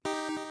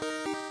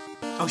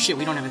Oh shit,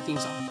 we don't have a theme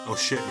song. Oh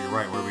shit, you're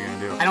right. What are we gonna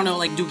do? I don't know,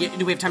 like, do we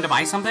have time to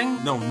buy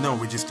something? No,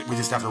 we just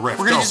have to riff.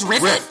 We're gonna just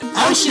riff it?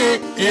 Oh shit,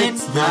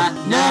 it's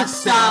the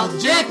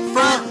Nostalgic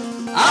Front,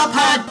 a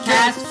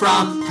podcast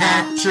from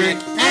Patrick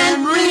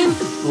and Reem.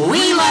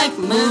 We like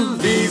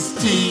movies,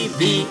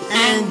 TV,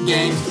 and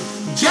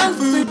games, junk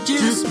food,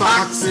 juice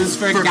boxes,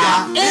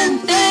 forgotten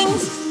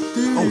things.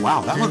 Oh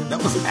wow,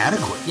 that was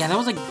adequate. Yeah, that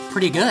was like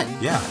pretty good.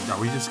 Yeah, are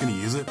we just gonna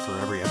use it for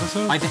every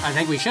episode? I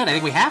think we should. I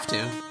think we have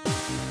to.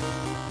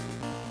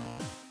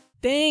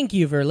 Thank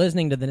you for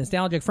listening to the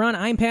Nostalgic Front.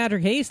 I'm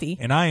Patrick Hasty.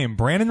 And I am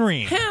Brandon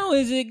Ream. How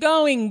is it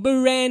going,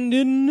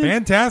 Brandon?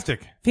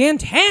 Fantastic.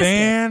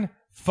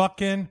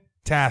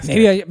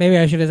 Fan-fucking-tastic. Maybe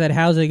I should have said,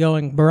 how's it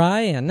going,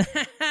 Brian?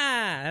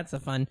 That's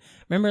a fun.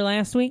 Remember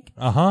last week?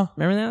 Uh-huh.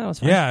 Remember that? That was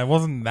fun. Yeah, it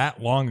wasn't that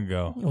long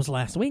ago. It was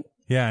last week.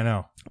 Yeah, I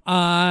know.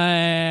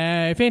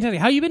 Fantastic.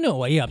 How you been doing?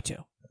 What are you up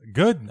to?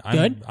 Good.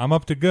 Good? I'm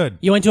up to good.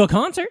 You went to a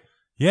concert?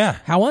 Yeah.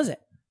 How was it?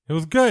 It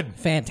was good.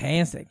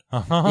 Fantastic.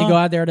 Uh-huh. You go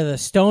out there to the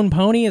Stone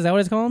Pony, is that what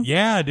it's called?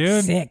 Yeah,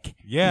 dude. Sick.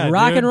 Yeah,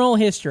 Rock and roll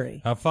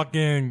history. I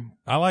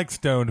like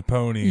stoned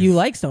ponies. You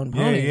like Stone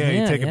Ponies. Yeah.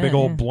 You take a big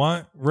old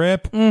blunt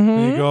rip,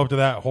 and you go up to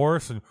that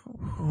horse, and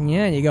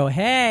yeah, you go,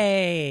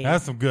 hey.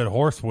 that's some good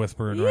horse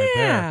whispering right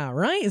there. Yeah,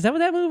 right? Is that what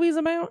that movie's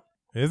about?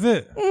 Is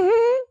it?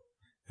 Mm-hmm.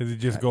 Does he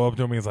just go up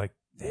to him and he's like,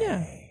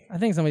 Yeah. I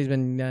think somebody's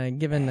been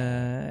given,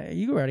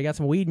 you already got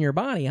some weed in your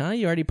body, huh?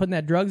 You already putting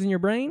that drugs in your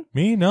brain?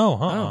 me? No,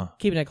 Oh,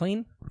 keeping it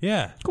clean?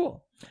 Yeah.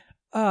 Cool.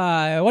 What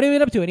have you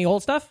been up to? Any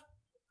old stuff?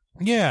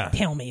 Yeah.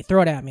 Tell me.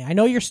 Throw it at me. I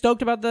know you're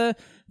stoked about the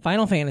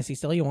Final Fantasy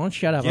still. You won't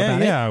shut up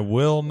about it. Yeah, I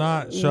will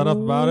not shut up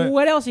about it.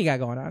 What else you got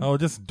going on? Oh,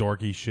 just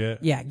dorky shit.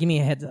 Yeah, give me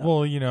a heads up.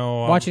 Well, you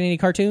know. Watching any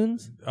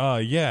cartoons?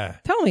 Yeah.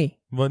 Tell me.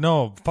 But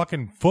no,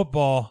 fucking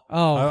football.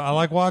 Oh. I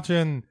like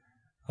watching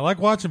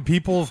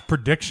people's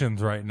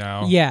predictions right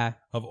now. Yeah.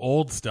 Of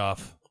old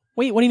stuff.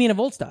 Wait, what do you mean of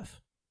old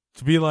stuff?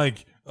 To be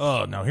like,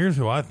 oh, now here's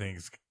who I think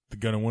is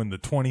going to win the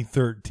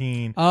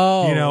 2013.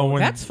 Oh, you know,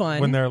 that's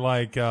fun. When they're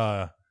like,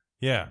 yeah.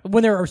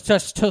 When they're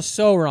just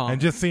so wrong.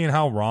 And just seeing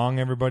how wrong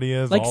everybody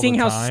is. Like all seeing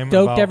the how time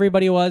stoked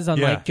everybody was on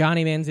Yeah. like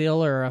Johnny Manziel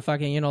or a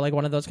fucking, you know, like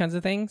one of those kinds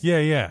of things. Yeah,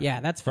 yeah. Yeah,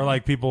 that's For fun.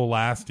 like people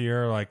last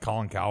year, like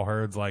Colin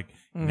Cowherd's like,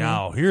 Mm-hmm.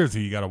 now here's who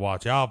you got to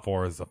watch out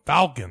for is the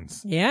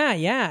Falcons.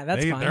 Yeah,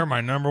 that's fun. They're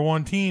my number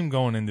one team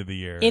going into the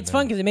year. It's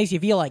fun because it makes you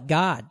feel like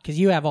God because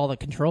you have all the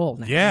control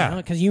now. Yeah.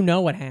 Because you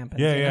know what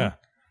happens. Yeah, you know? yeah.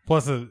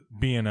 Plus,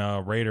 being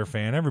a Raider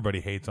fan,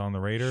 everybody hates on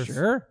the Raiders.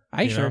 Sure.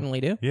 I certainly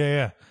do. Yeah,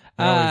 yeah.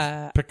 I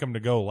always pick them to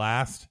go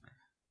last,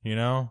 you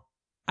know?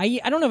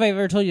 I don't know if I've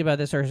ever told you about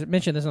this or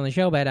mentioned this on the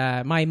show,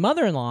 but my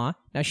mother-in-law,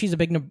 now she's a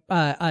big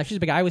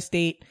Iowa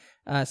State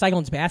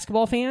Cyclones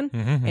basketball fan,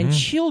 and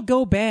she'll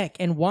go back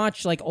and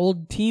watch like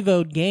old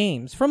TiVo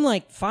games from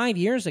like 5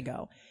 years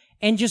ago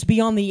and just be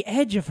on the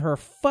edge of her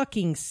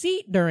fucking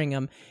seat during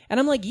them.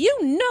 And I'm like, you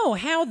know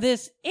how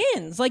this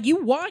ends. Like,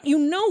 you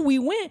know we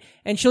win.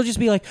 And she'll just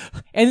be like,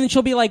 and then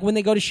she'll be like, when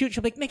they go to shoot,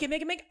 she'll be like, make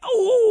it.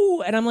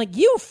 Oh! And I'm like,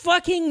 you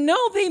fucking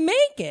know they make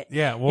it.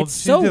 Yeah, well, it's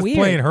she's so just weird.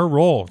 playing her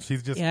role.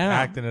 She's just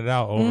acting it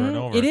out over and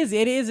over. It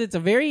is. It's a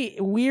very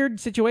weird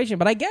situation,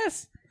 but I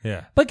guess.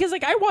 Yeah. Because,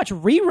 like, I watch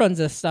reruns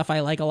of stuff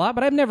I like a lot,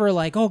 but I'm never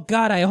like, oh,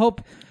 God, I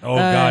hope... Oh,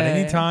 God,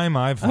 anytime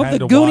I had hope to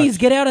the Goonies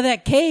watch... get out of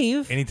that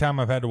cave. Anytime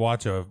I've had to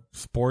watch a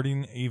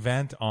sporting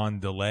event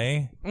on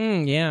delay,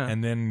 yeah.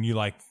 and then you,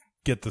 like,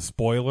 get the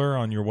spoiler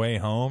on your way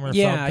home or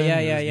Yeah, something.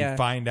 yeah. You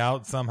find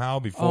out somehow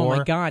before. Oh,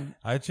 my God.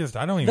 I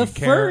don't even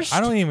care. I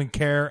don't even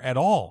care at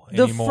all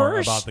anymore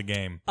about the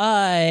game.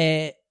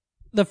 The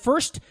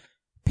first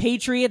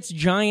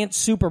Patriots-Giants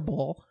Super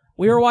Bowl...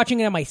 We were watching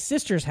it at my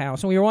sister's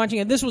house, and we were watching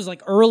it. This was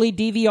like early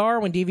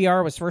DVR, when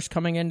DVR was first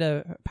coming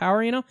into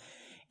power, you know?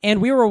 And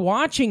we were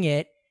watching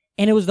it,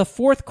 and it was the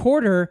fourth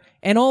quarter,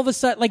 and all of a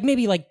sudden, like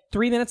maybe like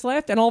 3 minutes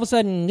left, and all of a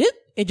sudden,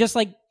 it just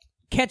like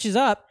catches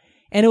up.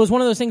 And it was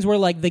one of those things where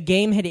like the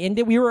game had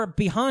ended. We were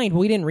behind, but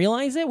we didn't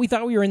realize it. We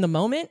thought we were in the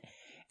moment.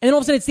 And then all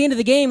of a sudden, it's the end of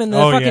the game, and the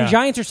fucking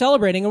Giants are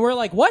celebrating, and we're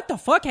like, what the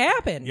fuck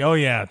happened? Oh,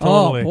 yeah,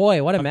 totally. Oh,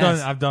 boy, what a mess.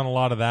 I've done a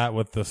lot of that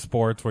with the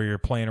sports where you're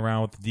playing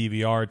around with the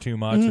DVR too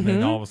much, and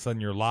then all of a sudden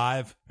you're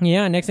live.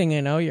 Yeah, next thing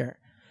you know,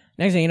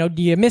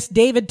 do you miss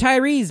David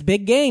Tyree's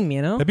big game,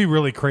 you know? That'd be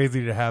really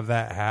crazy to have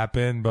that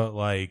happen, but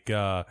like,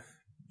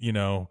 you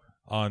know,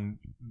 on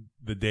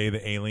the day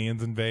the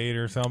aliens invade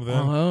or something.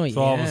 Oh,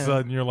 so all of a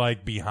sudden you're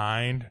like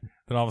behind.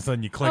 Then all of a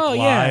sudden you click Oh,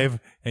 live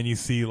and you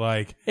see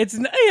like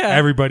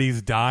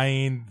everybody's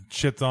dying,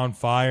 shit's on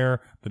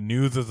fire, the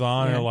news is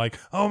on, and you're like,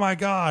 oh my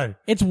God.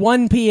 It's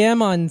 1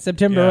 p.m. on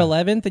September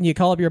 11th, and you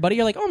call up your buddy,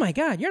 you're like, oh my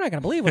God, you're not going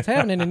to believe what's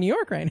happening in New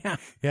York right now.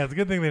 Yeah, it's a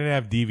good thing they didn't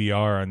have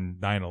DVR on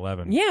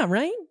 9/11. Yeah,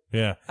 right?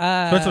 Yeah.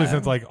 Especially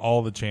since like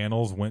all the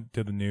channels went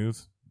to the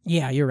news.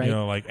 Yeah, you're right. You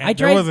know, like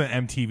there wasn't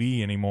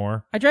MTV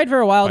anymore. I tried for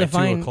a while by to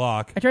find 2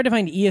 o'clock. I tried to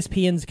find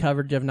ESPN's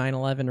coverage of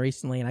 9/11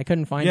 recently, and I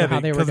couldn't find how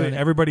they were doing it.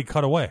 Everybody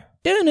cut away.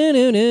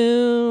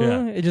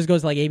 Yeah. It just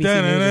goes like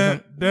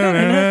ABC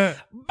News.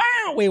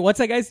 Bow! Wait, what's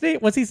that guy say?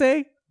 What's he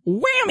say?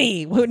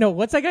 Whammy! No,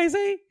 what's that guy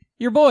say?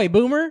 Your boy,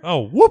 Boomer.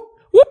 Oh, whoop.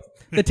 Whoop.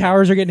 the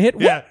towers are getting hit.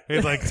 Yeah,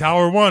 it's like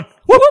Tower 1.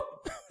 Whoop,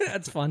 whoop.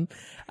 That's fun.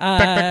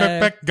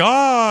 Back,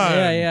 gone.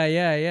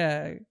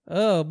 Yeah.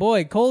 Oh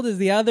boy, cold is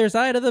the other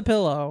side of the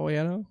pillow,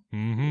 you know?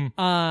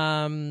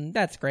 Mm-hmm.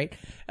 That's great.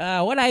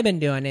 What I've been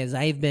doing is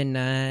I've been,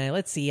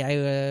 let's see,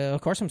 of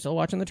course I'm still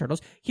watching the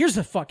Turtles. Here's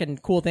a fucking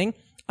cool thing.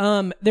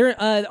 They're,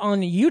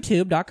 on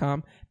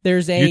YouTube.com,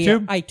 there's a,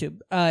 iTube,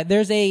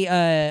 there's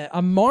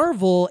a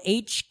Marvel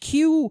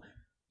HQ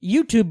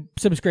YouTube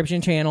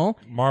subscription channel.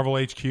 Marvel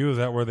HQ, is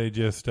that where they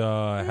just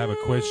have a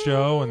quiz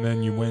show and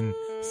then you win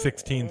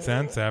 16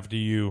 cents after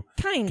you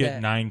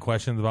get 9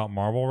 questions about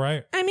Marvel,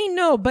 right? I mean,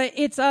 no, but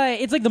it's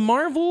like the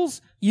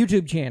Marvel's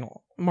YouTube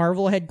channel,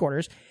 Marvel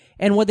headquarters.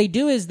 And what they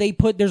do is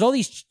there's all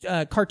these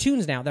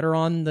cartoons now that are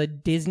on the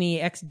Disney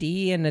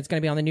XD, and it's going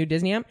to be on the new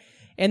Disney app.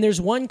 And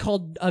there's one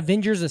called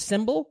Avengers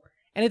Assemble,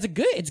 and it's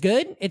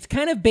good. It's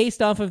kind of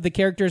based off of the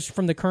characters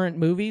from the current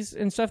movies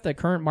and stuff, the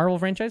current Marvel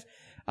franchise.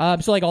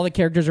 So like all the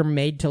characters are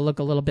made to look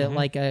a little bit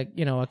like a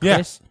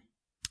Chris.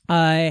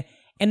 Yeah.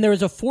 And there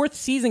is a 4th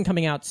season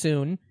coming out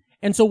soon.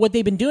 And so what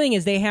they've been doing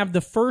is they have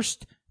the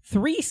first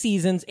 3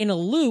 seasons in a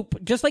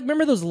loop, just like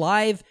remember those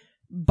live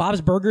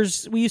Bob's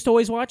Burgers we used to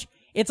always watch?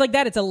 It's like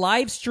that. It's a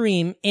live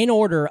stream in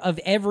order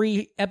of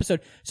every episode.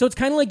 So it's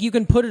kind of like you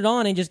can put it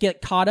on and just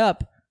get caught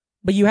up,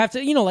 but you have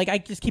to, like I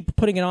just keep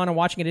putting it on and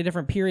watching it at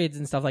different periods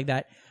and stuff like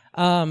that.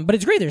 But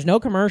it's great. There's no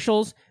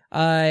commercials.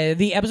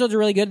 The episodes are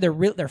really good.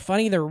 They're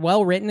funny. They're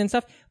well written and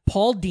stuff.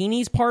 Paul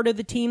Dini's part of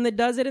the team that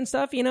does it and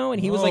stuff,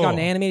 and he was like on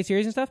the animated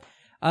series and stuff.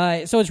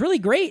 So it's really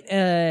great.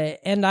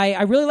 And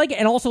I really like it.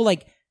 And also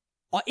like,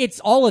 it's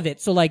all of it.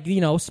 So like,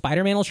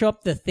 Spider-Man will show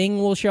up, The Thing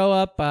will show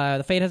up,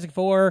 the Fantastic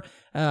Four,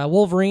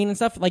 Wolverine and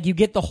stuff. Like you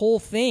get the whole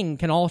thing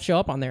can all show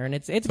up on there, and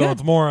it's good. So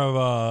it's more of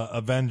a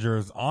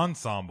Avengers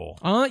ensemble.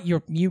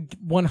 You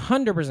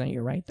 100%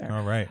 you're right there.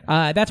 All right.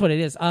 That's what it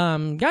is.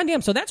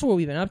 Goddamn. So that's what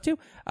we've been up to.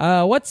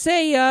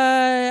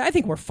 I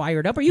think we're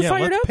fired up. Are you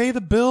fired up? Let's pay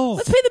the bills.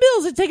 Let's pay the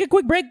bills. Let's take a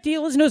quick break.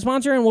 Listen to a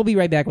sponsor, and we'll be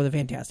right back with a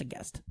fantastic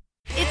guest.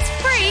 It's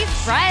free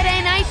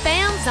Friday night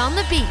bands on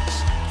the beach.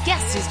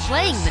 Guess who's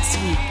playing this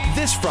week?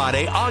 This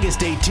Friday,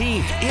 August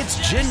 18th,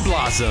 it's Gin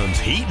Blossoms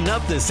heating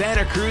up the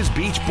Santa Cruz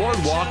Beach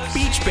Boardwalk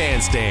Beach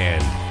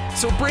Bandstand.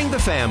 So bring the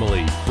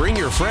family, bring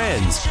your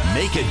friends,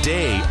 make a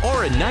day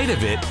or a night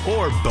of it,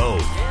 or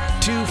both.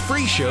 2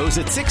 free shows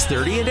at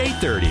 6:30 and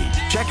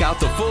 8:30. Check out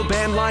the full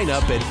band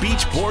lineup at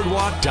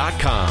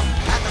beachboardwalk.com.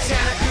 At the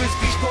Santa Cruz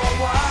Beach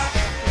Boardwalk,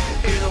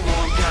 in the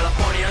warm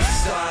California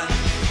sun.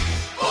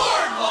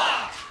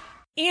 Boardwalk!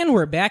 And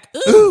we're back.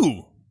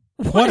 Ooh!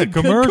 What a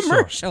good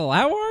commercial.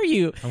 How are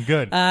you? I'm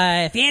good.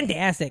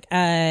 Fantastic.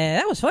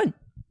 That was fun.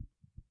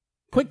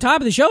 Quick top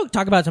of the show.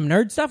 Talk about some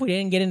nerd stuff. We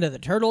didn't get into the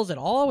Turtles at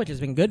all, which has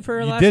been good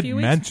for the last few weeks. You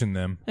did mention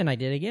them. And I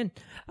did again.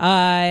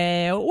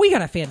 We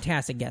got a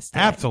fantastic guest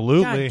today.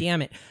 Absolutely. God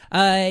damn it.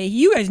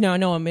 You guys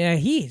know him.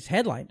 He's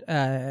headlined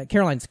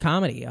Caroline's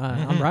Comedy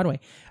on Broadway.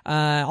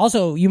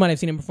 Also, you might have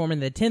seen him perform in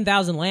the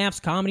 10,000 Laughs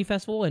Comedy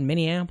Festival in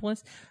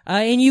Minneapolis.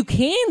 And you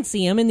can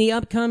see him in the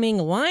upcoming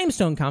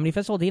Limestone Comedy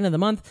Festival at the end of the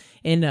month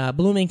in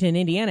Bloomington,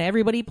 Indiana.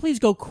 Everybody, please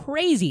go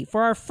crazy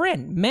for our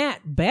friend,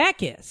 Matt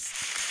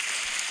Bachus.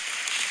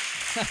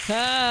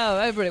 Oh,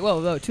 everybody!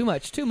 Whoa! Too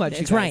much.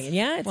 That's right.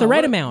 Yeah, it's the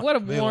right amount. What a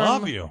warm. They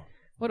love you.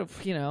 What a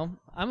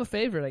I'm a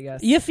favorite, I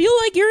guess. You feel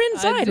like you're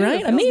inside, do. right?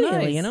 It feels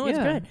Immediately, nice. It's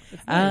Yeah, good.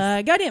 it's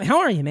nice. Goddamn, how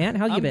are you, man?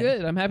 How you I'm been?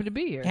 good. I'm happy to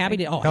be here. Happy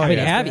to have Thanks you. for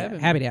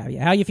having Happy to have you.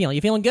 How you feeling?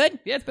 You feeling good?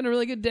 Yeah, it's been a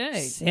really good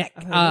day. Sick.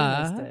 I've had a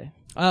really nice day.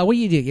 What do?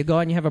 You go out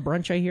and you have a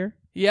brunch, I hear?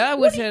 Yeah, I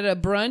went to a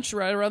brunch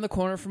right around the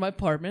corner from my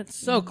apartment.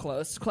 So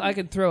close. I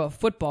could throw a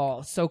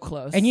football so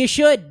close. And you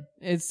should.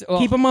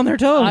 Keep them on their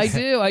toes.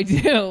 I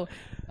do.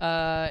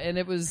 And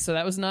that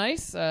was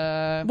nice.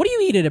 What do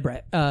you eat at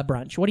a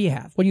brunch? What do you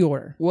have? What do you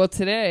order? Well,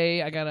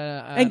 today I got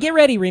and get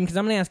ready, Reem, because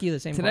I'm going to ask you the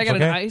same Today question. I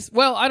got an ice.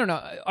 Well, I don't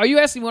know. Are you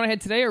asking what I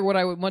had today or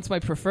what's my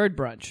preferred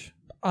brunch?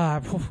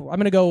 I'm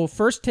going to go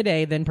first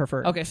today, then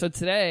preferred. Okay, so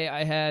today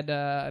I had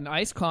an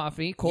iced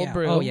coffee, cold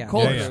brew. Oh, yeah.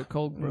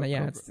 Cold brew.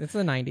 Yeah, it's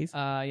the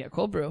 90s.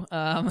 Cold brew.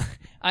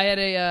 I had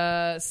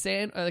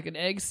an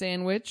egg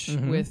sandwich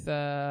with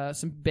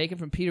some bacon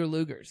from Peter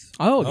Luger's.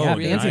 Oh, yeah,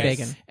 really fancy nice.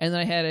 bacon. And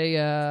then I had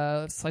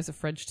a slice of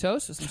French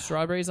toast with some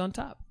strawberries on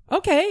top.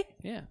 Okay.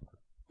 Yeah.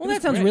 Well,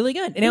 that sounds great. really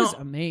good. It was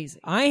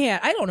amazing.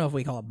 I don't know if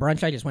we call it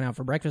brunch. I just went out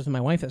for breakfast with my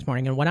wife this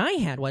morning, and what I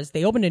had was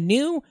they opened a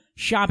new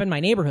shop in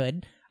my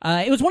neighborhood.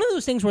 It was one of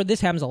those things where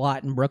this happens a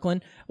lot in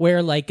Brooklyn,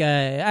 where like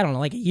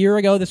a year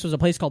ago, this was a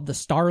place called the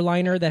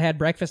Starliner that had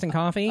breakfast and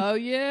coffee. Oh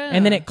yeah.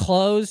 And then it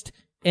closed,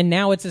 and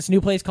now it's this new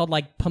place called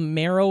like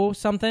Pomero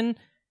something.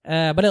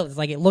 But it's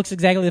like it looks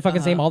exactly the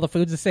fucking same. All the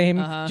food's the same.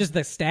 Just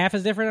the staff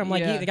is different. I'm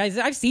like, Yeah. hey, guys,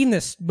 I've seen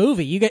this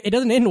movie. It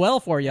doesn't end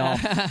well for y'all.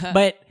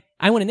 But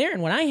I went in there,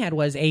 and what I had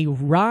was a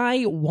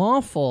rye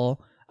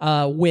waffle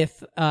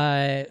with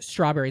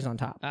strawberries on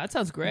top. That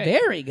sounds great.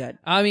 Very good.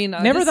 I mean,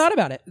 Never thought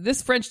about it.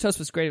 This French toast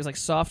was great. It was like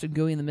soft and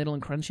gooey in the middle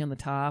and crunchy on the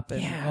top.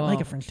 And, Yeah, I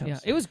like a French toast. Yeah,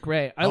 it was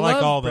great. I like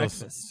love all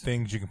breakfast. those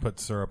things you can put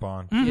syrup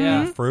on.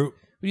 Yeah. Fruit.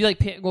 Would you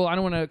like? Well, I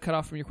don't want to cut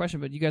off from your question,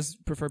 but you guys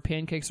prefer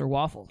pancakes or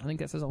waffles? I think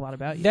that says a lot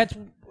about you. That's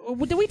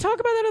Did we talk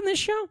about that on this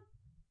show?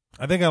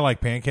 I think I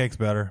like pancakes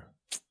better.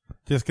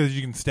 Just because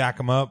you can stack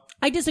them up.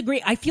 I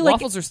disagree. I feel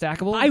Waffles like are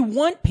stackable. I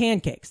want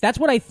pancakes. That's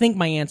what I think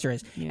my answer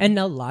is. Yeah. And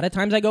a lot of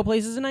times I go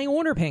places and I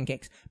order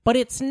pancakes, but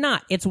it's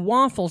not. It's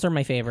waffles are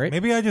my favorite.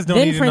 Maybe I just don't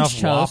then eat French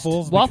enough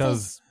toast.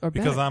 waffles are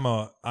because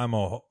better. I'm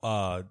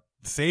a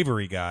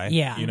savory guy.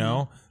 Yeah. You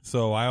know?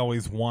 So I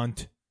always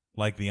want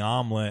like the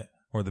omelet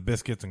or the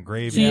biscuits and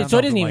gravy. So, or so it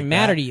something doesn't even like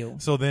matter that. to you.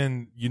 So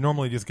then you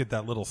normally just get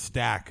that little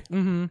stack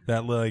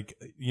that like,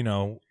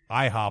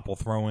 IHOP will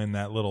throw in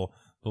that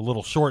the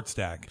little short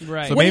stack.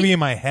 Right. So What maybe in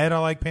my head I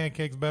like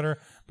pancakes better,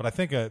 but I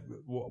think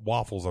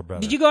waffles are better.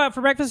 Did you go out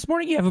for breakfast this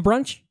morning? You have a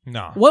brunch?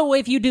 No. What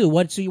if you do?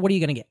 What are you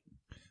going to get?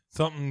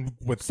 Something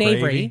with Savory.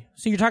 gravy.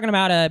 So you're talking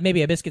about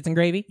maybe a biscuits and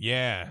gravy?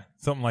 Yeah.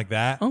 Something like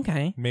that.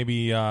 Okay.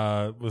 Maybe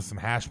with some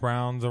hash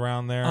browns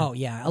around there. Oh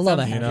yeah, I love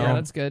that. You know? Yeah,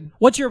 that's good.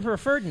 What's your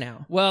preferred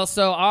now? Well,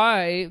 so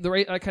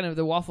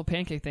the waffle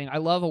pancake thing. I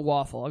love a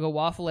waffle. I go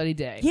waffle any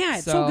day. Yeah,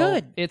 it's so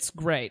good. It's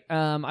great.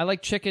 I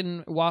like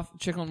chicken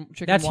chicken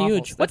That's waffles.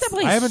 huge. What's that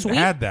place? I haven't Sweet?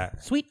 had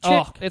that. Sweet chick.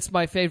 Oh, it's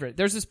my favorite.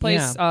 There's this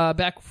place Yeah.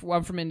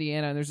 I'm from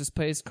Indiana. And there's this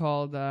place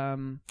called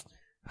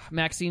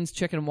Maxine's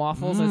Chicken and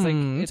Waffles. It's like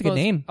that's a good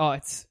name. Oh,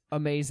 it's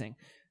amazing.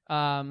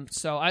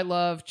 So I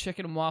love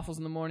chicken and waffles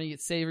in the morning.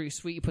 It's savory,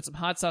 sweet. You put some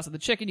hot sauce on the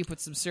chicken. You put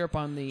some syrup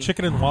on the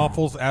Chicken and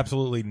waffles,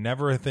 absolutely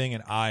never a thing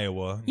in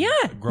Iowa. Yeah,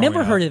 growing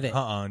never up. heard of it.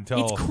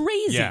 Until It's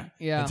crazy.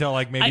 Yeah. Until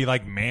like maybe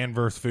like Man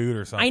vs. Food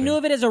or something. I knew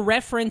of it as a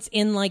reference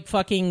in like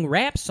fucking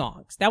rap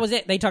songs. That was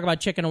it. They talk about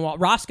chicken and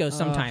Roscoe's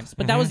sometimes,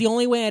 but that was the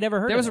only way I'd ever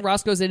heard There of was it. a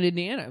Roscoe's in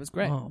Indiana. It was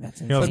great. Oh, that's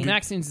know, But insane.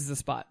 Maxine's is the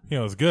spot. You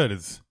know, it's good.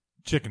 It's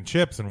chicken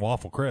chips and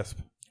waffle crisp.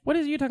 What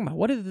is you talking about?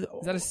 What is Is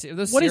that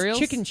those what is cereals?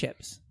 chicken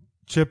chips?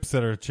 Chips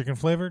that are chicken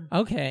flavored.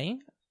 Okay,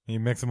 You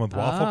mix them with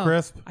waffle Oh.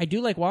 crisp. I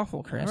do like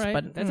waffle crisp, All right.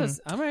 but That's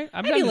all right.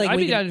 I feel like I'd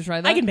we be down to try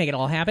that. I can make it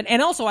all happen,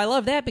 and also I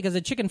love that because a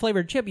chicken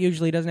flavored chip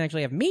usually doesn't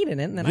actually have meat in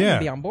it, and then I Yeah.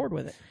 can be on board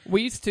with it.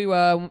 We used to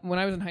when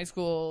I was in high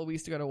school. We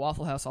used to go to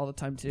Waffle House all the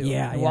time too.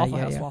 Yeah, The yeah, Waffle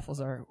yeah, House yeah. waffles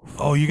are.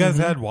 Oh, you guys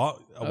had Oh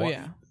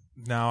yeah.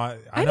 Now I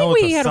I know think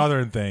it's we a had-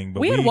 southern thing, but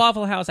We had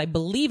Waffle House, I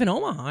believe, in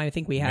Omaha. I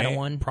think we had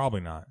one.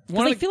 Probably not.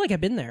 Because I feel like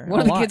I've been there. One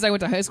a of the lot. kids I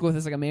went to high school with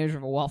is like a manager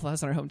of a Waffle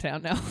House in our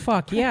hometown now.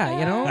 Fuck yeah,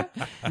 you know.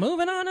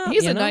 Moving on up.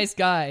 He's you a know? nice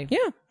guy. Yeah.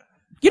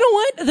 You know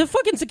what? The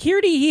fucking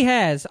security he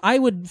has, I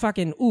would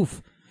fucking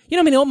oof. You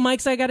know how many open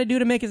mics I got to do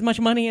to make as much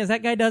money as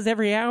that guy does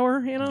every hour?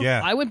 You know? Yeah.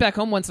 I went back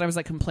home once and I was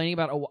like complaining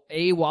about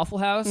a Waffle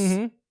House.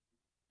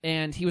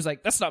 And he was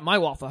like, "That's not my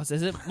Waffle House,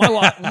 is it? My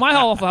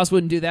Waffle House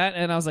wouldn't do that."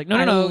 And I was like, "No,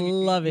 I no,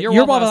 love it. Your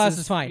Your Waffle House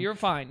is fine. You're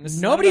fine. This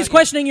is Nobody's not about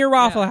questioning your you.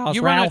 Waffle Yeah. House.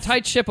 You run a Ralph.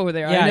 tight ship over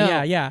there. Yeah, I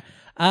know.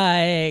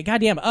 yeah.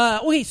 Goddamn.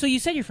 Okay, so you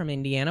said you're from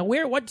Indiana.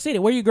 What city?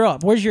 Where you grow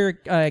up? Where's your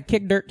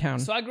kick dirt town?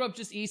 So I grew up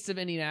just east of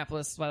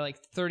Indianapolis by like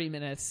 30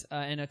 minutes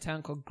in a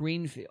town called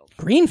Greenfield.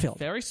 Greenfield.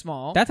 Very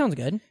small. That sounds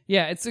good.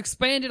 Yeah, it's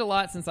expanded a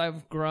lot since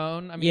I've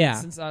grown. I mean, Yeah.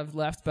 since I've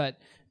left, but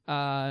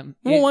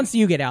Once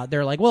you get out,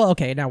 they're like, well,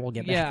 okay, now we'll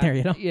get back there.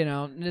 You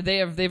know.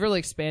 they've really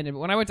expanded. But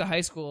when I went to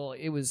high school,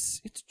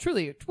 it's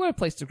truly what a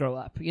place to grow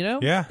up. You know,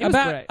 Yeah. it was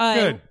great.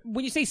 Good.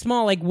 When you say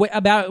small, like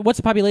about what's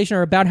the population,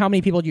 or about how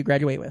many people do you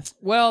graduate with?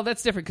 Well,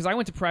 that's different because I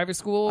went to private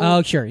school.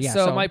 Oh, sure, yeah,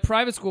 So so- my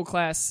private school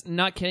class,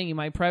 not kidding you,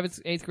 my private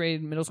 8th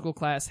grade middle school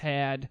class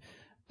had,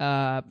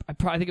 I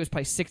think it was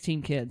probably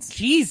 16 kids.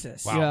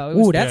 Jesus. Wow. Yeah, it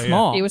was, Ooh, that's yeah.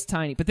 small. It was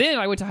tiny. But then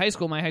I went to high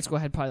school. My high school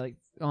had probably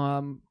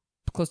like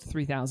close to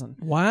 3,000.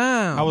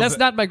 Wow. How was That's it-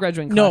 not my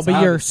graduating No, class. but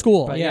your obviously,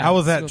 school, but yeah. How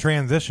was that School.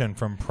 transition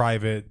from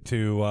private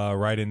to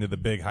right into the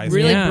big high school?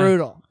 Really Yeah.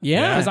 brutal.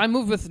 Yeah. Because I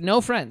moved with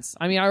no friends.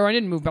 I mean, I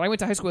didn't move, but I went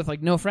to high school with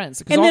like no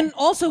friends. 'Cause and all- then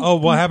also, Oh,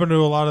 what happened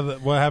to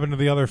what happened to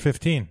the other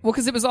 15? Well,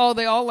 because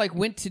they all like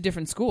went to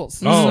different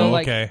schools. Oh, so,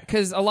 like, okay.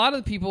 Because a lot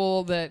of the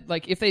people that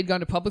like, if they'd gone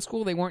to public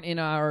school, they weren't in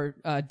our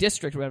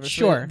district or whatever.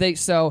 Sure.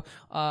 So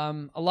a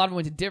lot of them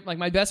went to different. Like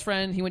my best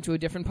friend, he went to a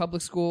different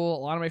public school.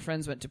 A lot of my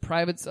friends went to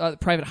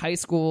private high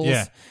schools.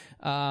 Yeah.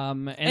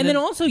 And then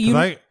also you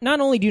 'Cause I- not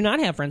only do you not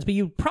have friends, but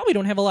you probably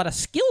don't have a lot of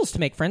skills to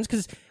make friends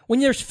because when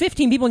there's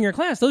 15 people in your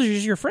class, those are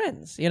just your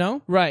friends, you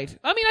know? right.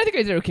 I mean, I think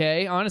I did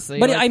okay, honestly.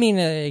 But Like- I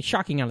mean,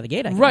 shocking out of the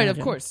gate. I can right, imagine.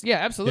 of course, yeah,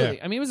 absolutely.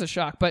 Yeah. I mean, it was a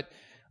shock, but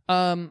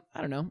I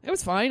don't know, it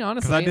was fine,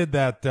 honestly. Because I did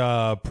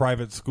that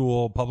private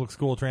school, public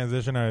school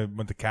transition. I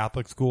went to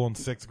Catholic school in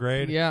 6th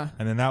grade. Yeah.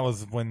 And then that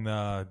was when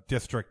the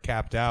district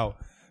capped out.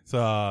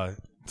 So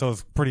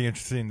it's pretty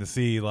interesting to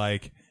see,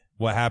 like,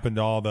 what happened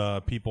to all the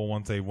people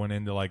once they went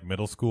into, like,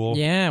 middle school.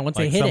 Yeah, once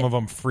like, they hit some it. of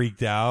them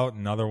freaked out,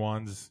 and other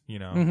ones,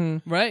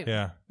 right.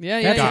 yeah.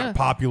 Yeah, got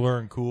popular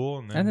and cool.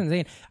 And That's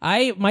then,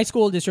 insane. My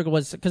school district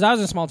was, because I was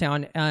in a small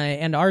town,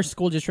 and our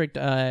school district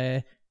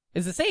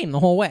is the same the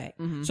whole way.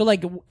 So,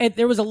 like,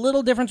 there was a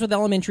little difference with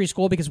elementary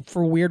school because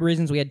for weird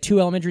reasons we had 2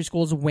 elementary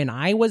schools when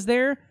I was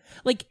there.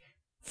 Like,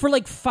 for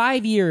like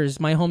 5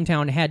 years, my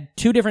hometown had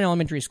 2 different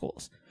elementary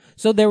schools.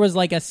 So there was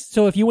like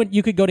so if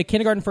you could go to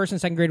kindergarten, 1st and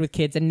 2nd grade with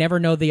kids and never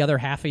know the other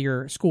half of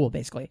your school,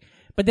 basically.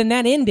 But then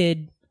that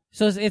ended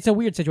So it's a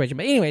weird situation.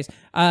 But anyways,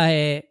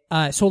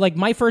 so like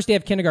my first day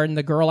of kindergarten,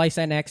 the girl I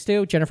sat next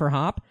to, Jennifer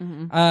Hopp,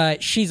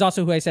 she's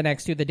also who I sat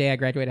next to the day I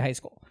graduated high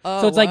school.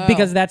 So it's like,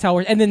 because that's how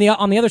and then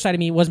on the other side of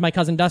me was my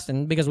cousin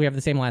Dustin, because we have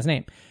the same last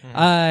name.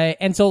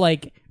 And so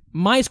like,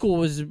 my school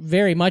was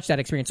very much that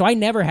experience. So I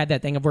never had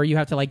that thing of where you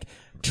have to like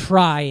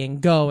try and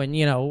go and,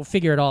 you know,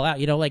 figure it all out.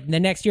 You know, like the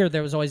next year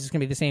there was always just going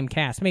to be the same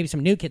cast. Maybe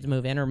some new kids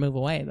move in or move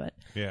away, but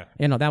yeah,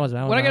 you know, that was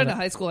when I got into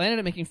high school, I ended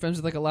up making friends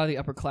with like a lot of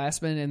the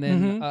upperclassmen, and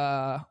then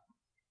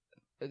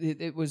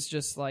it was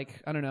just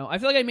like, I don't know. I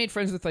feel like I made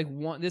friends with like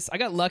I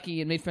got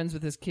lucky and made friends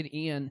with this kid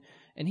Ian,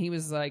 and he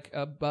was like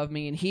above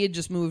me, and he had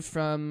just moved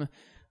from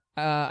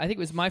I think it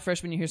was my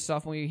freshman year, his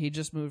sophomore year. He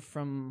just moved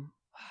from,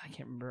 I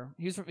can't remember.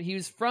 He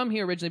was from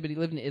here originally, but he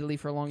lived in Italy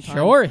for a long time.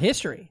 Sure,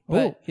 history.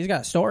 But- Ooh, he's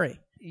got a story.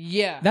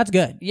 Yeah. That's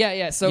good.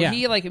 Yeah. So Yeah.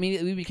 he like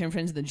immediately we became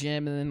friends in the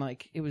gym, and then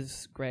like it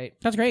was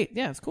great. That's great.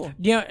 Yeah, it's cool.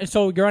 Yeah.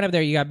 So growing up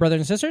there, you got brothers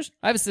and sisters?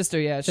 I have a sister.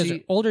 Yeah, Sister,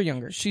 older, or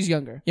younger? she's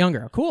younger.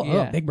 Younger. Cool.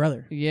 Yeah. Oh, big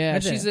brother. Yeah,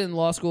 That's she's it. in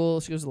law school.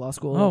 She goes to law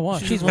school. Oh, wow.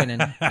 She's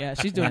winning. Yeah,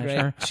 she's doing great.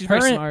 Sure. She's Her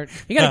very and- smart.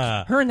 You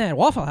got her and that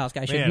Waffle House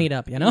guy should Man. meet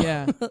up. You know?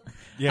 Yeah.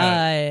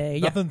 Yeah, Yeah.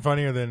 nothing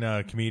funnier than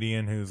a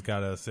comedian who's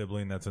got a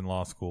sibling that's in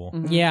law school.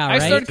 Yeah. I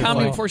Right. started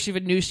comedy Cool. before she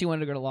even knew she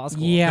wanted to go to law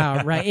school.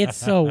 Yeah. Right. It's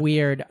so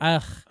weird.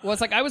 Ugh. Well,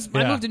 it's like I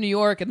Yeah. moved to New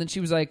York, and then she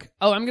was like,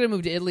 "Oh, I'm gonna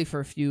move to Italy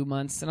for a few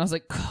months," and I was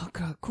like,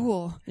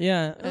 "Cool."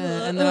 Yeah.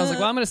 And then I was like,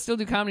 "Well, I'm gonna still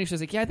do comedy." She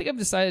was like, "Yeah, I think I've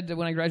decided that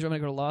when I graduate, I'm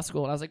gonna go to law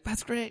school." And I was like,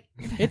 "That's great."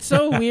 It's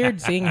so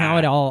weird seeing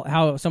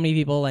how so many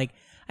people like.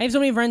 I have so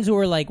many friends who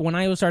were like, when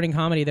I was starting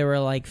comedy, they were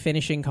like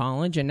finishing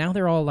college, and now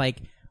they're all like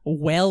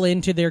well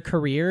into their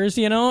careers,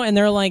 you know, and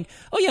they're like,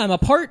 "Oh yeah, I'm a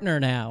partner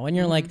now," and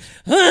you're like,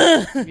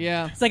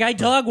 Yeah. it's like I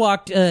dog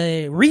walked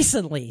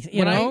recently,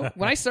 you know.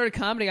 When I started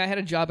comedy, I had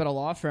a job at a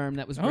law firm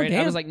that was great. I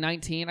damn. was like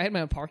 19. I had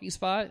my own parking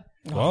spot.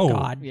 Whoa.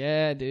 God,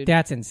 Yeah, dude.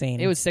 that's insane.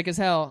 It was sick as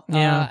hell.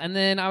 Yeah. And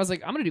then I was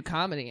like, I'm going to do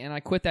comedy. And I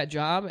quit that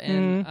job,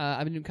 and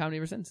I've been doing comedy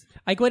ever since.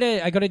 I got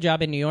a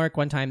job in New York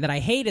one time that I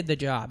hated the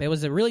job. It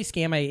was a really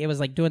scam. It was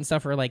like doing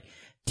stuff for like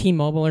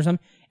T-Mobile or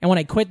something. And when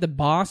I quit, the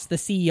boss, the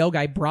CEO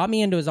guy, brought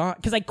me into his office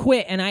because I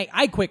quit, and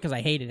I quit because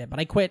I hated it. But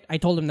I quit. I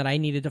told him that I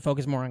needed to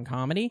focus more on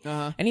comedy,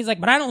 and he's like,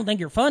 "But I don't think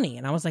you're funny."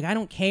 And I was like, "I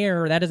don't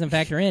care. That doesn't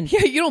factor in."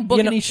 Yeah, you don't book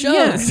any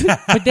shows. Yeah.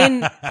 But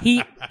then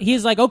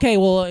he's like, "Okay,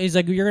 well," he's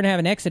like, "You're gonna have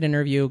an exit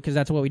interview because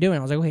that's what we do." And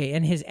I was like, "Okay."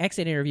 And his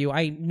exit interview,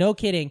 no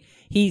kidding,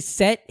 he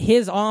set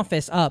his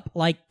office up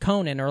like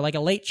Conan or like a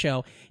Late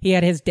Show. He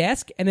had his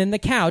desk and then the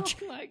couch,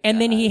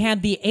 and then he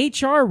had the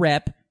HR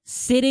rep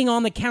sitting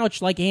on the couch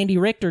like Andy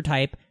Richter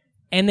type.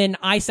 And then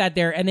I sat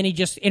there, and then he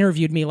just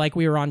interviewed me like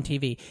we were on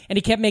TV. And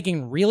he kept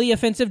making really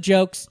offensive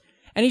jokes.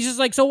 And he's just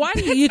like, "So why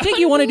do you think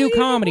you want to do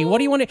comedy? What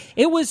do you want to?"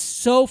 It was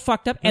so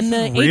fucked up. And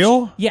This the is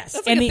real? yes,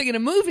 That's like and a thing in a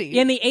movie.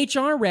 And the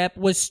HR rep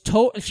was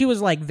she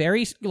was like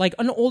very like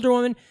an older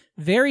woman,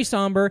 very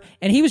somber,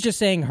 and he was just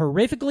saying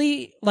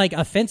horrifically like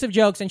offensive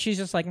jokes, and she's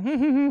just like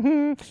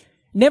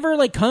never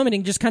like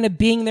commenting, just kind of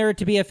being there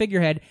to be a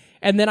figurehead.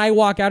 And then I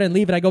walk out and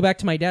leave, and I go back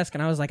to my desk,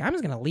 and I was like, I'm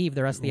just gonna leave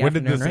the rest of the When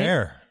did afternoon. this right?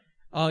 air?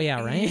 Oh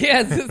yeah, right.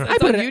 Yeah, it's I on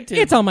put YouTube.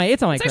 It's on my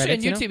It's actually credits,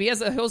 on you know? YouTube. He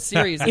has a whole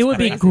series. It would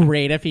be It's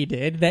great if he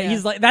did.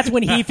 He's like, that's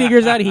when he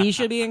figures out he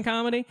should be in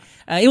comedy.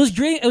 It was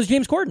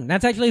James Corden.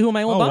 That's actually who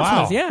my old Oh, boss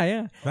wow. was.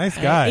 Yeah. Nice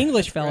guy.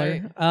 English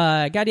feller.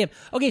 Goddamn.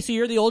 Okay, so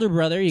you're the older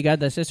brother. You got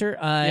the sister.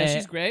 Yeah,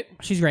 she's great.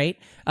 She's great.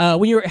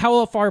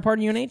 How far apart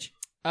are you in age?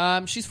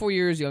 She's 4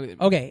 years younger than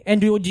me. Okay, and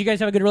did you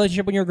guys have a good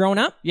relationship when you were growing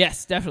up?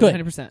 Yes, definitely,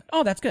 Good. 100%.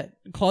 Oh, that's good.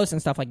 Close and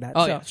stuff like that.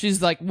 Oh, So- yeah.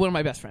 She's like one of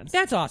my best friends.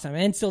 That's awesome,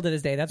 and still to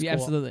this day, that's Yeah,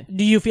 cool. absolutely.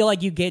 Do you feel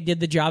like you did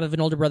the job of an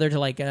older brother to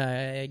like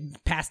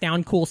pass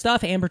down cool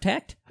stuff and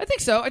protect? I think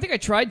so. I think I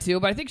tried to,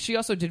 but I think she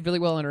also did really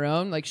well on her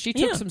own. Like she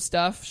took Yeah. some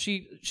stuff.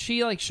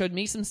 She like showed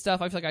me some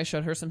stuff. I feel like I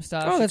showed her some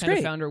stuff. Oh, she that's kind great.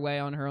 of found her way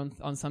on her own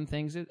on some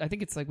things. I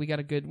think it's like we have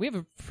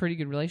a pretty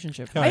good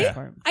relationship. For Oh, the yeah. most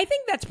part. I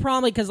think that's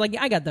probably because like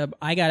I got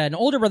an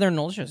older brother and an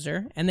older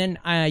sister, and then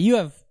you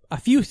have a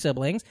few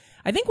siblings.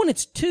 I think when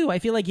it's two, I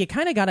feel like you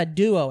kind of got a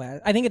duo.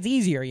 I think it's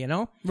easier, you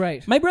know?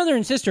 Right. My brother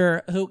and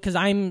sister, because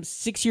I'm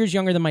 6 years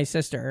younger than my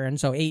sister, and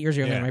so 8 years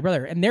younger than Yeah. my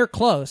brother, and they're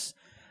close.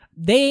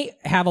 They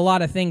have a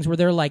lot of things where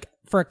they're like,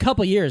 for a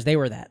couple years, they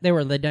were the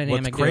dynamic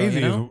What's crazy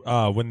duo, you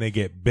know? is when they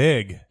get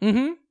big,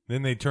 then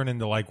they turn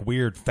into like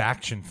weird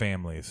faction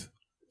families.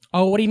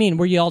 Oh, what do you mean?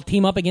 Where you all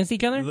team up against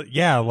each other?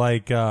 Yeah,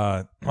 like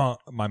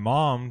my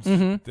mom's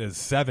is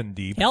 7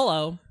 deep.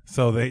 Hello.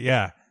 So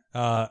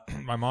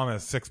my mom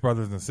has 6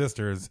 brothers and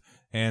sisters,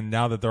 and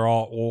now that they're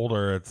all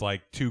older, it's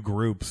like 2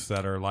 groups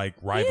that are like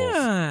rivals.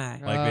 Yeah.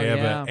 Like they have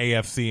an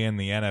AFC and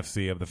the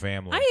NFC of the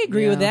family. I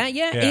agree with that.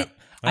 Yeah. Yeah.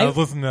 I was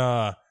listening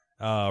to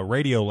a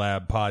Radio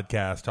Lab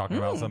podcast talking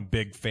about some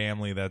big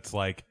family that's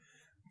like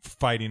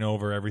fighting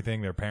over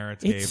everything their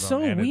parents gave them. It's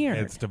so and weird.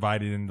 It's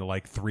divided into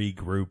like 3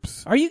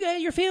 groups. Are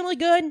your family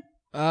good?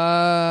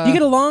 You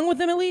get along with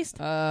them at least?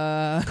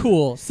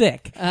 Cool.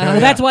 Sick. Well,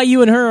 that's why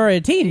you and her are a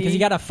team, because you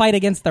got to fight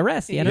against the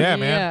rest, you know? Yeah,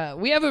 man. Yeah,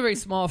 we have a very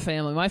small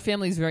family. My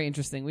family is very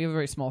interesting. We have a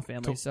very small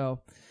family, so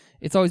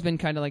it's always been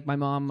kind of like my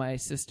mom, my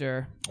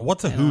sister.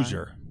 What's a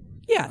Hoosier?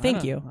 Yeah,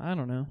 thank you. I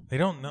don't know. They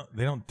don't know.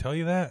 They don't tell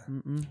you that.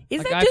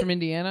 Is A that guy just- from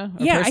Indiana?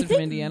 A Yeah, person I think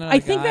from Indiana? I a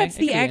think guy? that's It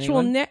could the be actual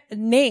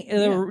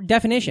anyone.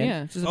 definition.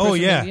 Yeah, it's just a Oh, person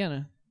from yeah.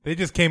 Indiana. They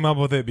just came up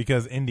with it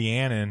because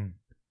Indianan.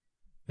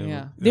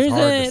 Yeah. There's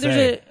hard to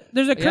say.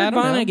 there's a Kurt I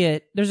don't know.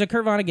 Vonnegut there's a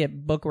Kurt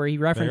Vonnegut book where he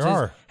references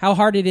are. how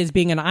hard it is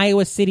being an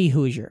Iowa City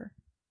Hoosier.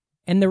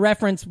 And the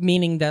reference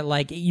meaning that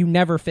like you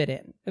never fit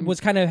in. It was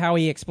kind of how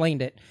he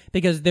explained it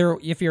because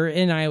if you're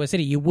in Iowa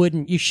City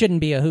you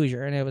shouldn't be a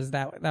Hoosier, and it was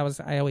that was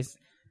I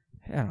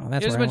don't know,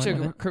 that's There's a where I bunch went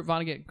with of Kurt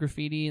Vonnegut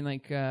graffiti and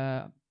like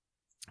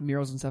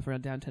murals and stuff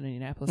around downtown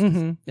Indianapolis.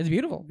 it. It's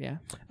beautiful. Yeah.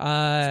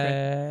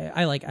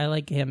 I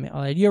like him.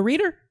 You a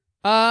reader?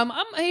 I'm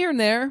here and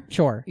there.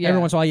 Sure. Yeah.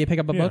 Every once in a while you pick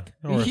up a book.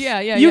 of course. Yeah.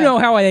 You know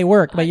how they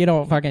work, but you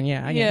don't fucking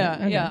I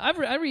get it. Okay.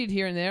 I read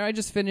here and there. I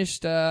just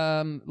finished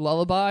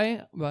Lullaby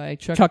by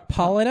Chuck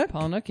Palahniuk.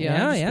 Palahniuk,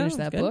 Yeah, I just yeah, finished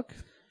that's that good. book.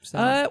 So.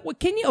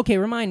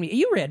 Remind me.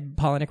 You read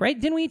Palahniuk, right?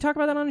 Didn't we talk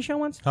about that on the show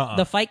once? Uh-uh.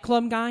 The Fight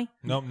Club guy.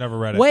 Nope, never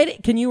read it.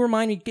 Wait, can you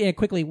remind me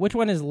quickly? Which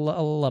one is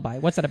Lullaby?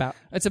 What's that about?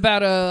 It's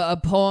about a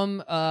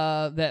poem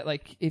that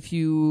like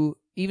even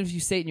if you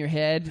say it in your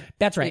head,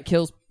 That's right. it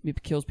kills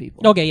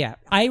people. Okay, yeah.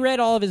 I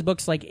read all of his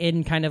books like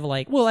in kind of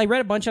like I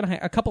read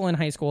a couple in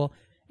high school,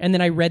 and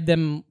then I read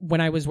them when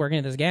I was working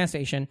at this gas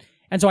station.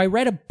 And so I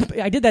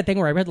did that thing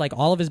where I read like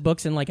all of his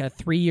books in like a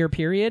 3-year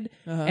period,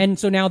 and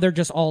so now they're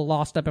just all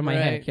lost up in my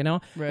head, you know.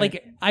 Right.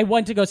 Like I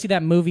went to go see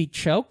that movie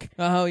Choke,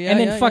 Oh yeah, and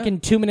then yeah,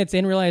 fucking 2 minutes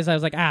in realized I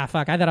was like,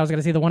 fuck, I thought I was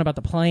gonna see the one about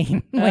the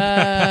plane. Like,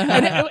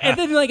 and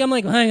then like I'm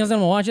like, I was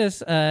gonna watch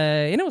this.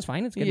 It was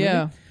fine. It's a good.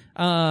 Yeah.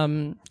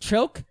 Movie.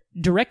 Choke,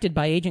 directed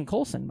by Agent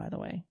Coulson, by the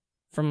way,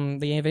 from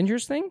the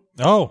Avengers thing.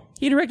 Oh,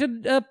 He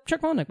directed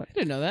Chuck Palahniuk. I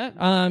didn't know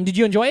that. Did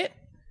you enjoy it?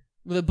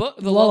 The book,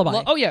 the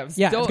Lullaby. Oh yeah, it was,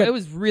 Yeah, it's good. it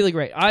was really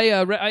great.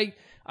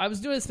 I was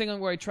doing this thing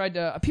where I tried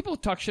to. People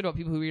talk shit about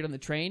people who read on the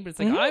train, but it's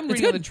like I'm It's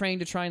reading on good. the train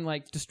to try and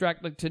like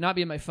distract, like to not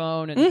be on my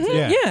phone, and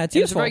Yeah. Yeah, it's it's a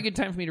useful. very good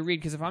time for me to read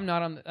because if I'm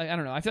not on, I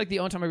don't know. I feel like the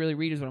only time I really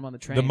read is when I'm on the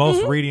train. the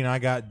most reading I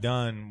got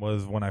done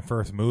was when I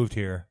first moved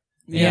here.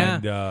 Yeah.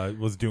 And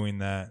was doing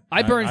that.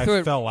 I burned through I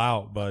it. fell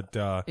out, but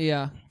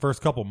yeah.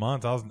 first couple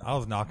months I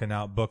was knocking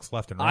out books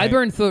left and right. I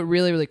burned through it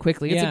really, really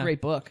quickly. It's Yeah. a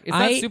great book. It's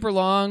not super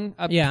long.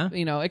 Yeah.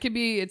 You know, it could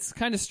be. It's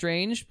kind of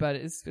strange, but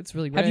it's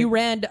really great. Have you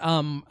read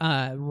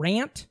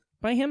Rant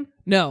by him?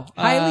 No.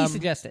 Highly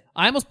suggest it.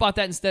 I almost bought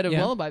that instead of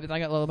Yeah. Lullaby, but I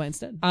got Lullaby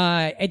instead.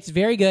 It's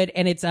very good,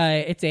 and it's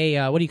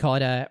a what do you call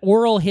it?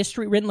 Oral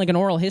history, written like an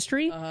oral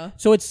history.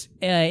 So it's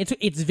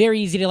very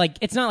easy to like.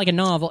 It's not like a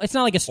novel. It's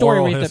not like a story.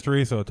 Oral where you have to-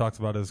 history, so it talks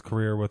about his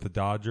career with the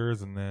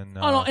Dodgers, and then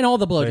and all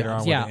the later blowjobs. on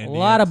with Yeah, the a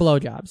lot of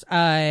Indians.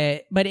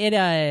 blowjobs. But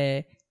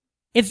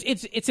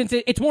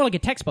it's more like a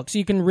textbook, so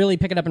you can really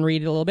pick it up and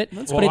read it a little bit.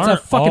 But Well, it's a aren't all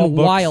fucking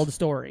books- wild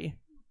story.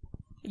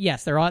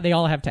 Yes, they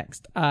all have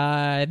text.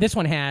 This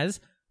one has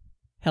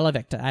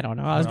Helvetica. I don't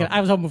know. I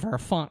was hoping for a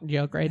font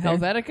joke right there.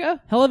 Helvetica?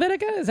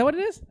 Helvetica? Is that what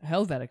it is?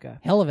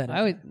 Helvetica.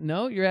 Helvetica.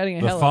 No, you're adding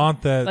a The hell.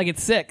 font that Like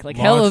it's sick. Like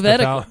launched the Helvetica.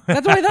 Fal-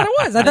 That's what I thought it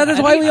was. I thought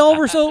that's why we all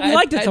were so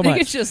liked it so I think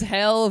much. it's just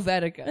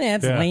Helvetica. Yeah,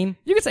 it's Yeah. lame.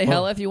 You can say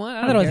hell if you want.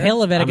 I thought it was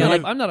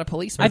Helvetica. I'm not a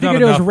policeman. I There's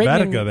figured not it was enough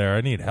written in- Vetica there.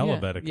 I need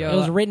Helvetica. Yeah. It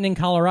was written in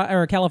Colorado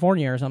or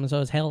California or something,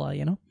 so it's hella,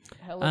 you know.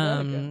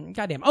 Helvetica.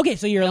 Goddamn. Okay,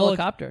 so you're a little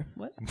Helicopter.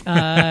 What?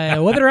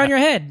 whip it around your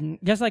head,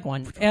 just like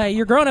one.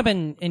 You're growing up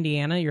in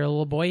Indiana. You're a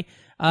little boy.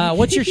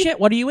 What's your shit?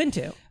 What are you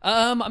into?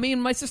 I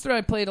mean, my sister and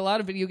I played a lot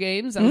of video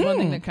games. That was one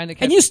thing that kind of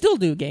kept... And you still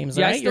do games,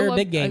 Yeah, I right? still You're a love-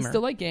 big gamer. I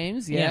still like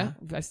games, yeah.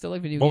 I still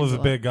like video What games was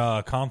a the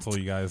lot. big console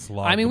you guys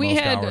logged I mean, the we most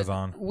had hours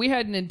on?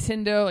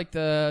 Nintendo, like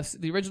the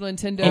original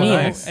Nintendo,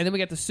 NES. and then we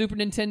got the Super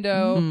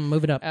Nintendo.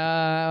 Move it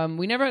up.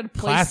 We never had a PlayStation.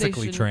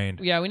 Classically trained.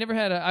 Yeah, we never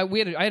had I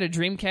had a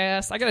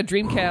Dreamcast. I got a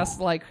Dreamcast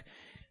like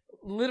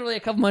literally a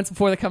couple months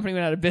before the company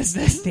went out of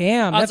business.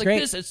 Damn, I was that's like, great.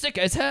 this is sick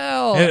as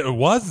hell. It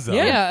was though.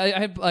 Yeah, I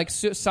had like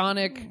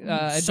Sonic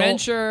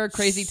Adventure,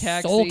 Crazy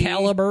Taxi, Soul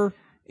Calibur.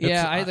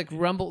 Yeah, I had like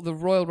Rumble, the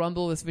Royal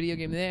Rumble, this video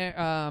game there.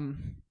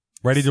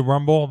 Ready to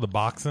Rumble, the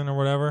boxing or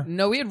whatever.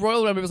 No, we had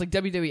Royal Rumble. It was like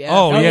WWF.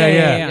 Oh,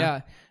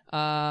 yeah.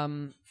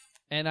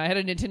 And I had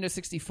a Nintendo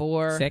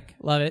 64. Sick.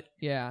 Love it.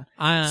 Yeah.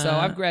 Uh, So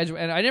I've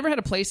graduated. And I never had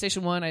a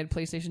PlayStation 1. I had a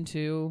PlayStation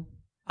 2.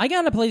 I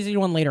got a PlayStation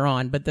 1 later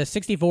on, but the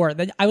 64,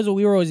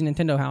 we were always a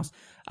Nintendo house.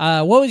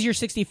 What was your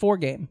 64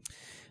 game?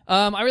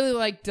 I really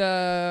liked,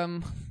 I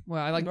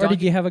liked Or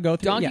did you have a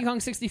go-through? Donkey Yeah. Kong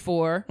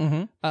 64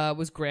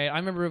 was great. I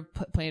remember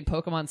playing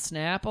Pokemon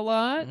Snap a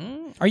lot.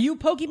 Are you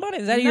Pokemon?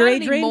 Is that Not your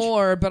age range?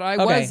 anymore, but I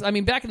Okay. was. I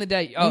mean, back in the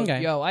day,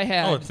 Okay. I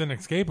had. Oh, it's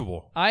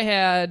inescapable.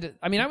 I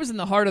mean, I was in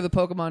the heart of the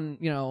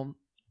Pokemon,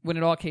 when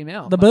it all came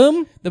out. The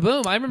boom? The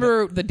boom. I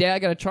remember the day I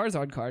got a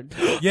Charizard card.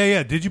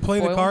 Yeah. Did you play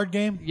the Foil? card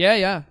game?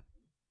 Yeah.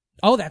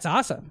 Oh, that's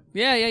awesome.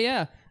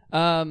 Yeah.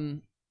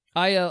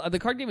 The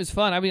card game was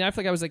fun. I mean, I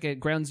feel like I was like at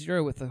ground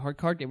zero with the hard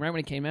card game right when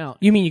it came out.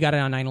 You mean you got it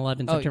on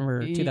 9/11, Oh,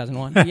 September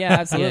 2001? Yeah,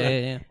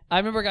 absolutely. Yeah. I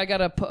remember I got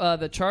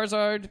the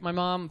Charizard. My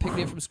mom picked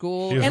me up from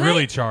school. He was And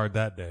really charred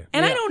that day.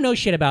 And I don't know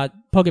shit about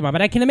Pokemon,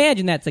 but I can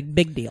imagine that's a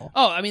big deal.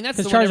 Oh, I mean, that's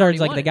the 'Cause one Charizard's everybody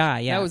like the wanted. guy,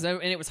 yeah. That was,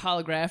 and it was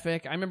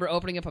holographic. I remember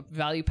opening up a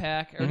value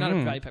pack, or not a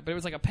value pack, but it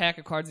was like a pack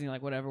of cards, and you're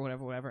like,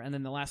 whatever. And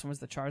then the last one was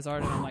the Charizard,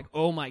 and I'm like,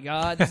 oh my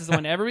god, this is the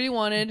one everybody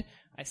wanted.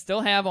 I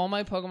still have all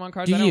my Pokemon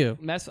cards. Do I don't you?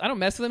 mess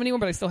with them anymore,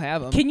 but I still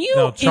have them. Can you?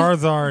 No,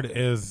 Charizard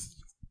is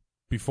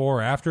before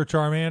or after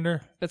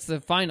Charmander? That's the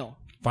final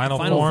Final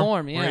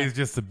form, yeah. Where he's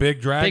just a big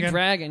dragon? Big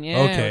dragon, yeah.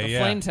 Okay, with a yeah.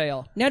 flame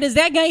tail. Now, does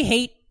that guy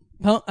hate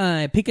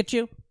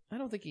Pikachu? I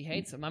don't think he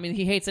hates him. I mean,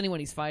 he hates anyone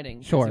he's fighting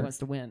because Sure. he wants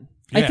to win.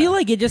 I Yeah. feel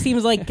like it just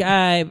seems like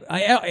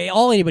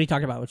all anybody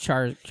talked about was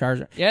Charizard. Yeah, and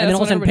then that's all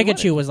of a sudden what everybody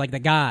Pikachu was like the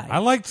guy. I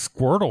liked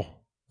Squirtle.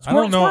 I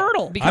don't know.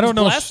 Squirtle. Becomes I don't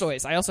know.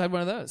 Blastoise. I also had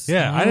one of those.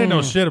 Yeah, I didn't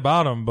know shit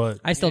about him, but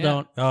I still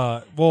don't.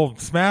 well,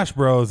 Smash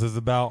Bros is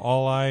about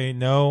all I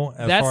know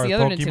as That's far the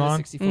as other Pokemon. Nintendo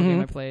 64 game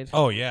I played.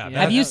 Oh yeah,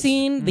 Yeah. Have you that was-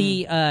 seen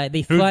the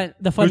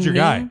fun who's your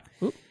guy?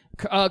 meme?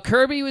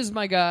 Kirby was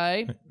my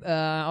guy.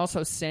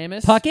 Also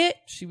Samus. Puckett?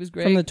 She was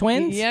great. From the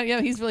twins?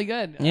 Yeah, he's really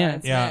good. Yeah.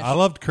 in Yeah, Smash. I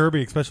loved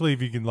Kirby, especially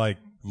if you can like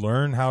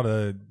learn how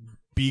to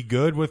be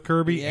good with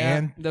Kirby Yeah,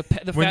 and the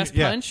when fast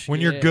you- punch.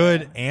 when you're Yeah.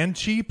 good and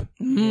cheap.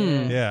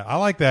 Yeah, I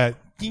like that.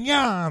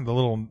 Yeah,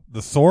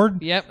 the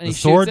sword. Yep, and the he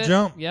sword shoots it.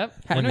 jump. Yep,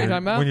 I When know what you're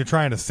talking about. when you're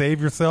trying to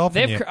save yourself.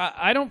 and you-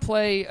 I don't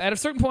play. At a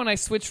certain point, I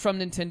switched from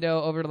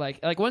Nintendo over to like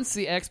once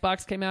the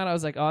Xbox came out, I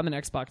was like, oh, I'm an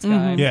Xbox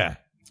guy. yeah.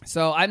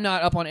 So I'm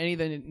not up on any of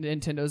the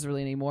Nintendos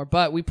really anymore.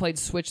 But we played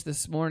Switch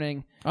this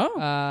morning. Oh.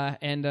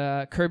 And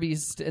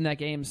Kirby's in that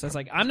game. So it's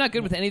like I'm not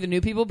good with any of the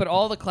new people, but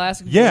all the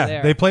classic people are Yeah,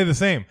 there. they play the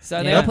same.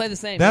 So they Yeah. all play the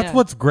same. That's yeah.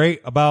 what's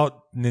great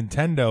about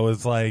Nintendo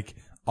is like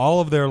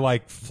all of their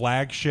like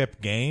flagship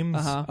games.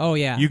 Uh-huh. Oh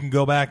yeah. You can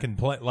go back and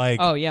play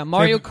like. Oh yeah,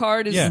 Mario say-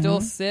 Kart is yeah. still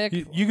sick.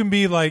 You can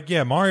be like,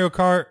 yeah, Mario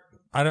Kart.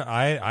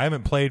 I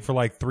haven't played for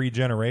like 3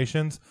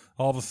 generations.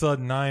 All of a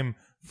sudden, I'm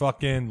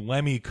fucking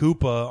Lemmy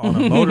Koopa on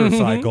a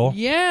motorcycle.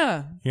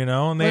 Yeah. You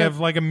know, and they Right. have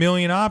like a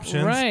million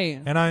options. Right.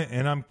 And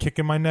I'm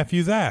kicking my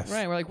nephew's ass.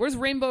 Right. We're like, where's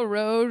Rainbow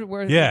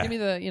Road? Yeah. Give me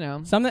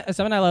the, Something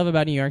I love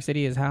about New York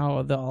City is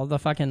how all the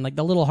fucking like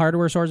the little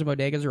hardware stores and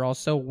bodegas are all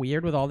so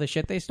weird with all the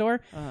shit they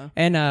store.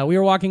 And we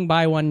were walking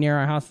by one near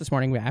our house this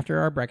morning after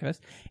our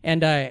breakfast,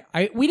 and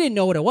we didn't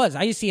know what it was.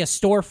 I just see a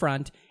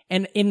storefront,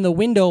 and in the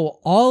window,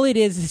 all it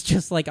is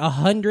just like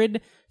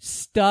 100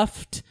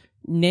 stuffed.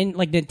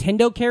 Like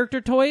Nintendo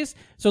character toys,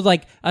 so it's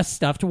like a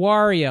stuffed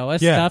Wario,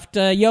 a Yeah. stuffed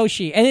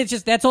Yoshi, and it's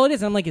just that's all it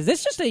is. And I'm like, is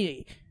this just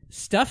a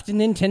stuffed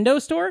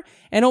Nintendo store?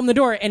 And open the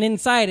door, and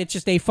inside it's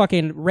just a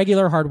fucking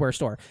regular hardware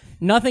store.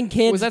 Nothing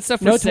kids. Was that stuff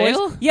for no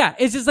sale? Toys. Yeah,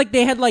 it's just like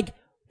they had like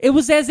it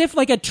was as if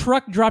like a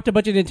truck dropped a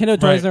bunch of Nintendo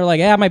toys. Right. And they're like,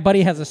 yeah, my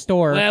buddy has a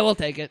store, well, we'll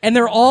take it. and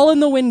they're all in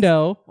the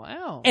window.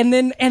 Wow. And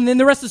then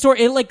the rest of the store,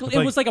 it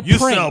was like a you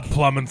prank. sell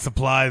plumbing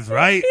supplies,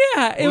 right?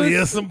 Yeah, it well, was.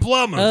 here's some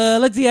plumbers.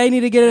 Let's see. I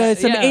need to get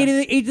some yeah.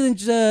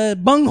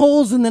 8-inch bung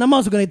holes, and then I'm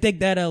also going to take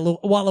that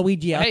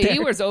Waluigi out Hey, there. he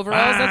wears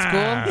overalls. That's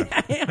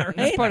cool. yeah, right?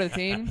 He's part of the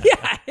team.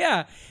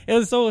 yeah. It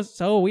was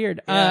so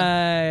weird.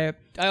 Yeah.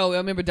 I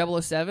remember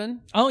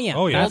 007. Oh yeah.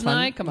 Oh, yeah. That's fun.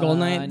 Goldeneye? Come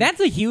Goldeneye. on. That's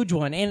a huge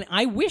one, and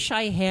I wish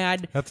I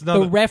had That's the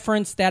another-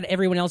 reference that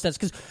everyone else does.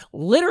 Because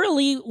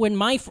literally, when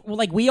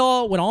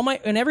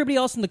everybody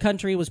else in the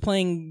country was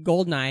playing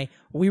Goldeneye,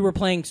 we were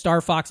playing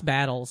Star Fox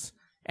Battles,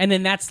 and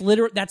then that's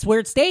where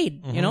it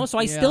stayed. You know, so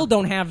I still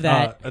don't have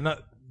that.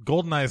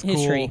 GoldenEye is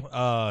history.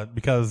 cool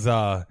because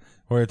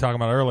we were talking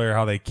about earlier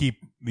how they keep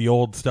the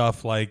old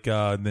stuff like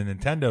the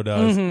Nintendo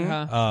does.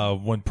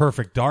 Mm-hmm. When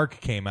Perfect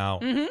Dark came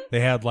out, they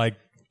had like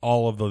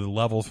all of the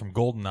levels from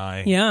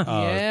GoldenEye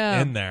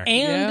Yeah. in there.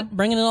 And Yeah.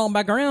 bringing it all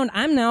back around,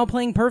 I'm now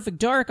playing Perfect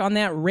Dark on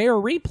that rare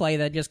replay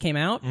that just came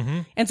out.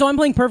 And so I'm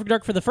playing Perfect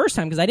Dark for the first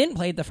time because I didn't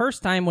play it the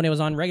first time when it was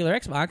on regular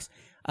Xbox.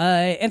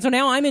 And so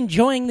now I'm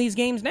enjoying these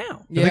games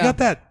now. They got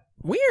that.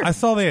 Weird. I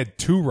saw they had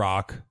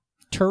Turok.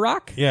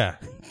 Turok? Yeah.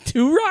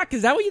 Turok?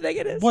 Is that what you think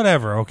it is?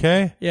 Whatever,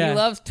 okay? He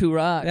loves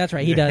Turok. That's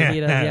right. He does.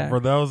 Yeah.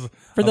 For those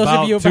For those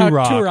of you about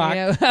Turok.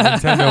 Yeah.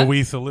 Nintendo,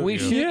 we salute We you.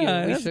 shoot you.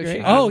 Yeah, We that's shoot great.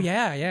 you. Oh,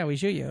 yeah, we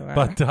shoot you.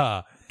 But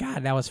God,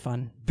 that was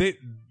fun. they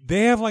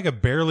have like a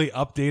barely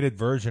updated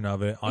version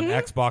of it on Mm-hmm.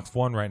 Xbox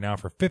One right now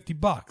for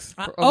 $50.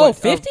 What,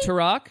 50?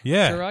 Turok?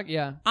 Yeah. Turok,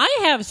 yeah. I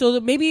have,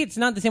 so maybe it's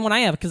not the same one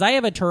I have, because I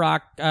have a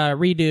Turok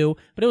redo,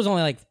 but it was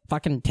only like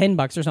fucking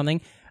 $10 or something.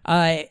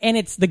 And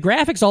the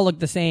graphics all look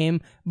the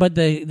same, but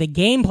the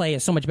gameplay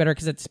is so much better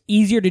because it's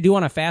easier to do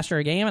on a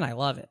faster game, and I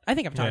love it. I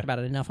think I've talked about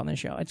it enough on this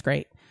show. It's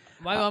great.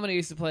 My mom and I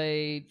used to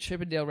play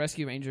Chippendale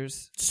Rescue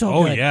Rangers. So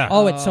Oh, good. yeah.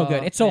 Oh, it's so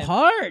good. It's so man.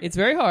 hard. It's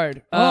very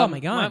hard. Oh, my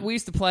God. We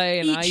used to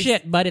play, and Eat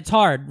shit, but it's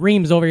hard.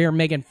 Ream's over here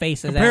making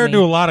faces Compared at me.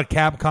 to a lot of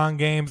Capcom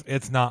games,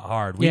 it's not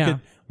hard.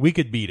 We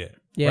could beat it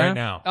Yeah. right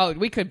now. Oh,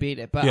 we could beat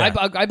it, but Yeah.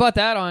 I bought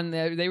that on.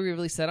 They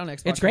released that on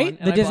Xbox. It's great. One,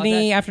 and The I bought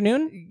Disney that.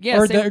 Afternoon? Yeah,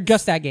 Or same-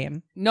 just that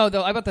game? No,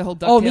 though I bought the whole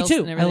DuckTales. Oh, me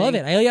too. And I everything. love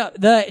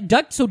it.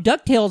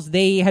 DuckTales,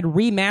 they had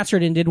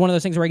remastered and did one of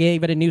those things where I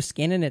gave it a new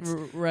skin, and it's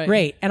right.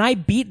 great. And I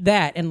beat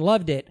that and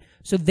loved it.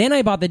 So then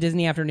I bought the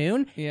Disney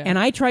Afternoon, Yeah. and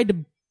I tried to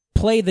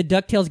play the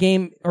DuckTales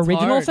game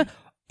original hard. stuff.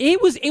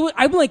 It was.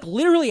 I'm like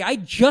literally. I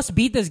just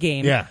beat this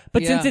game. Yeah.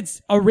 But Yeah. since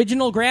it's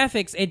original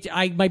graphics,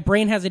 my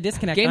brain has a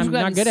disconnect. Games I'm have not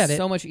gotten good at it.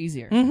 so much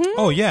easier.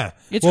 Oh yeah.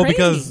 It's well, crazy.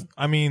 because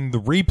I mean the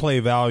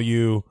replay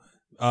value.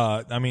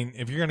 I mean,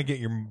 if you're gonna get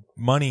your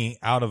money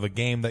out of a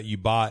game that you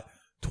bought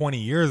 20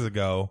 years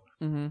ago,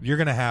 you're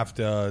gonna have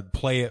to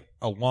play it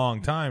a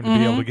long time to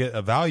be able to get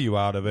a value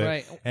out of it.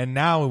 Right. And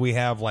now we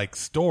have like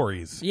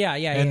stories.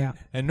 Yeah.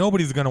 And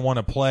nobody's gonna want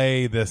to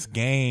play this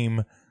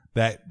game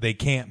that they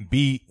can't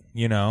beat.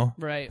 You know,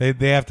 Right.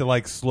 They have to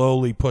like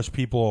slowly push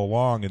people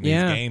along in these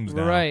games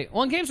now. Right.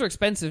 Well, and games are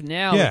expensive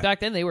now. Yeah. But back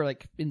then they were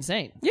like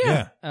insane.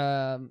 Yeah.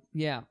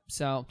 Yeah.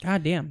 So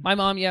God damn. my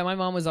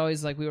mom was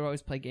always like, we would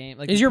always play games.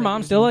 Like, Is your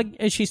mom still?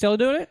 Is she still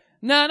doing it?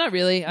 No, not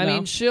really. I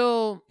No?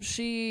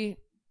 mean,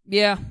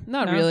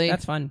 not No? really.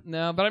 That's fun.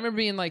 No, but I remember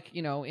being like,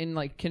 in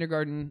like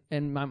kindergarten,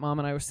 and my mom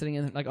and I were sitting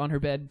in like on her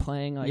bed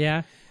playing like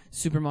Yeah.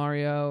 Super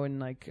Mario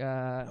and like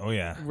Oh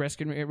yeah.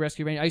 Rescue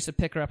Range. I used to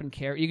pick her up and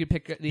carry. You could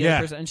pick the Yeah.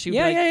 other person, and she would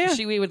Yeah, like, yeah,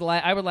 yeah. we would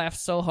I would laugh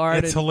so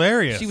hard. It's and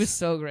hilarious. She was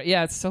so great.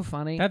 Yeah, it's so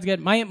funny. That's good.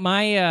 My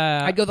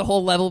I'd go the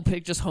whole level,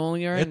 pick just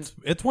holding her. And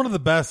It's one of the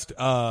best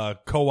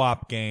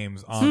co-op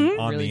games on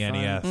really the fun.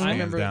 NES. I hands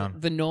remember down.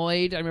 the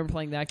Noid. I remember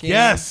playing that game.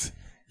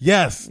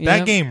 Yes, Yeah.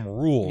 that game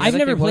rules. Yeah, I've that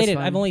never game was played it.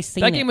 fun. I've only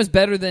seen that it. game was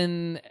better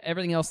than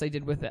everything else they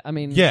did with it. I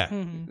mean, Yeah.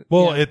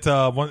 Well, Yeah.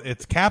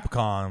 it's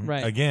Capcom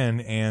Right.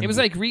 again, and it was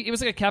like a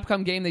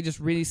Capcom game. They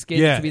just really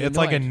skinned yeah, to be the it's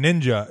like a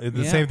Noid. ninja. It's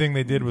the Yeah. same thing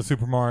they did with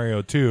Super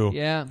Mario 2.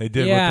 Yeah. They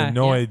did Yeah, with the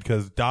Noid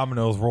because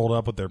Domino's rolled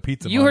up with their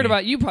pizza. You money. heard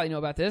about? You probably know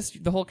about this.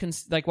 The whole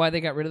like why they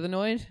got rid of the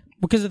Noid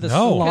because of the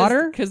No.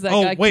 slaughter. because that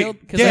Oh, guy wait. killed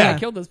that Yeah. guy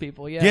killed those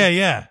people. Yeah,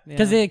 Yeah.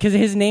 Because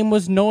his name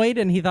was Noid,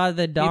 and he thought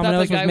that He thought the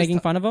Domino's guy was making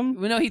ta- fun of him.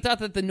 Well, no, he thought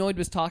that the Noid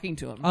was talking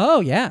to him.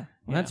 Oh yeah,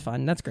 well, that's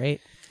fun. That's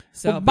great.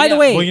 So, Well, but by the yeah.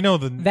 way, Well, you know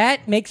the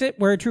that makes it.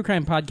 We're a true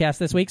crime podcast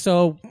this week,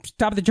 so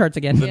top of the charts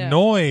again. Yeah.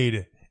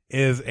 Noid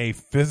is a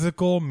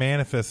physical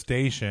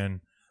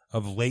manifestation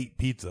of late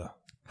pizza.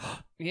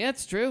 yeah,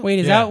 it's true.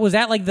 Wait, Yeah. was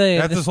that like the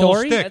That's his whole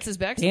story? shtick. That's his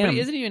backstory. Damn. But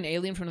isn't he an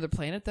alien from another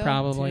planet though?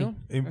 Probably.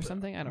 too? Or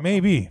something. I don't know.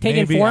 Maybe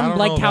Taking maybe. I form don't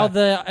like know how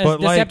that. the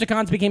But, like,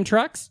 Decepticons became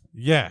trucks.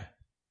 yeah.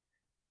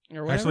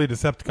 Or whatever. Actually,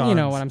 Decepticons. You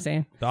know what I'm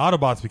saying? The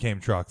Autobots became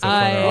trucks. That's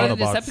why they're what do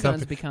the Autobots.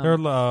 Decepticons become?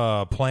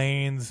 They're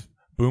planes,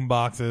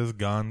 boomboxes,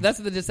 guns. That's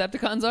what the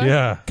Decepticons are.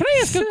 yeah. Can I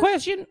ask a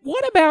question?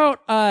 What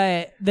about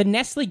the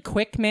Nestle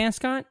Quick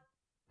mascot?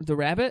 The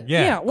rabbit.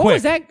 Yeah. What quick.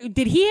 was that?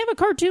 Did he have a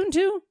cartoon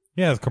too?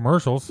 Yeah, it's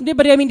commercials.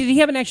 But I mean, did he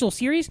have an actual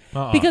series?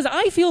 Uh-uh. Because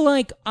I feel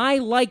like I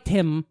liked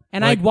him,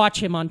 and Like- I'd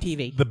watch him on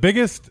TV. The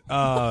biggest.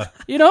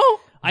 You know?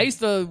 I used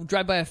to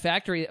drive by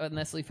a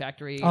Nestle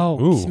factory. Oh,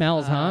 Ooh.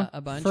 smells, huh?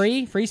 A bunch.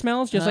 Free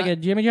smells, just Uh, like a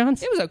Jimmy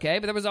John's. It was okay,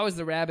 but there was always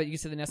the rabbit. You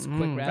said the Nestle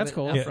Quick rabbit. that's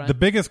cool. out Yeah, front. the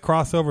biggest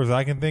crossovers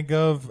I can think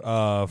of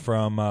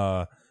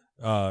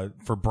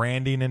for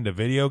branding into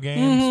video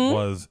games Mm-hmm.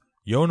 was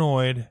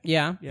Yonoid.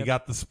 Yeah, You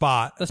got the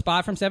Spot the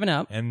spot from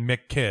 7-Up. and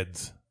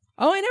McKids.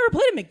 Oh, I never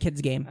played a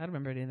McKids game. I don't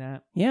remember any of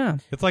that. Yeah,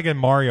 It's like a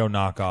Mario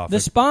knockoff. the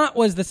spot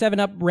was the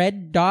 7-Up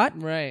red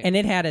dot, Right. And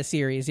it had a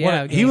series. What-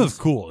 Yeah, he games. was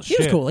cool as He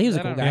was shit. cool. He was a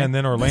I cool don't guy. Yeah, and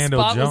then Orlando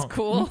Spot was Jones.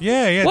 cool.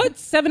 Yeah.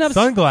 What's 7-Up's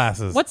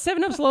Sunglasses. What's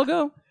 7-Up's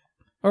logo?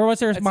 Or what's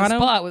their It's a motto?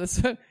 spot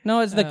with a. No,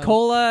 it's the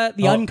cola,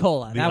 the Oh,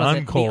 Uncola. the That was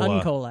it.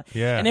 Uncola. The Uncola.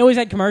 Yeah. And they always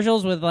had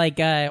commercials with like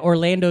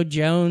Orlando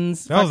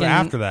Jones. That was fucking-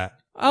 after that.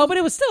 Oh, but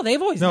it was still,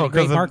 they've always No, had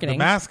great because marketing.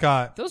 the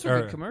mascot. Those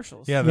were good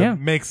commercials. Yeah, the Yeah.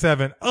 Make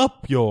 7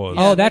 Up Yours.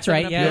 Oh, that's Make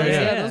right. Seven Yeah, Up yeah, Yours.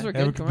 yeah. Those were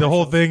And good the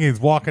whole commercials. thing, he's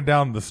walking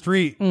down the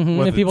street with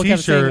and a people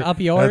kept saying, T-shirt "Up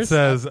yours."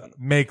 that says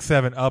 "Make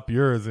 7 Up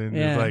Yours," and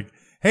Yeah. he's like,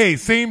 "Hey,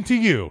 same to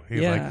you." He's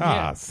Yeah. like,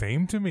 "Ah, Yeah.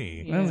 same to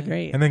me." That was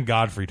great. And then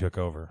Godfrey took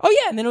over. Oh,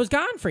 yeah, and then it was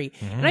Godfrey.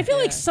 And I feel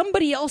like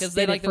somebody else 'Cause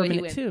they did like it the for a way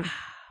he minute, went,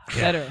 too.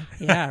 Better.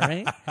 Yeah,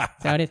 right?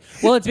 That's how it is.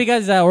 Well, it's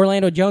because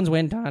Orlando Jones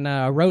went on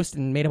a roast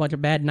and made a bunch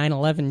of bad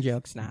 9/11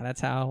 jokes. Nah,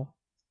 that's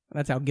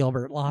how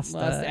Gilbert lost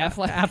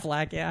Affleck.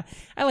 Affleck, yeah.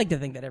 I like to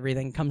think that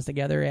everything comes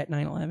together at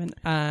 9/11.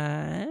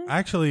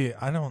 Actually,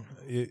 I don't.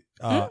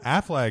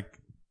 Affleck,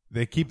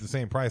 they keep the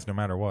same price no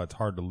matter what. It's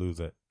hard to lose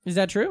it Is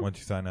that true? once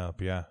you sign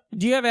up. Yeah.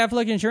 Do you have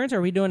Affleck insurance?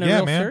 Are we doing a Yeah,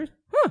 real man. series?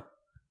 Huh.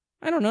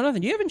 I don't know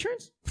nothing. Do you have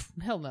insurance?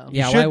 Hell no.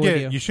 Yeah, you why should would get,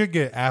 you? You should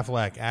get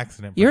Affleck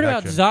accident You heard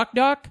about protection.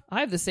 ZocDoc? I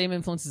have the same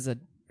influence as a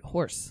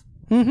horse.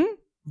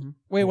 Mm-hmm.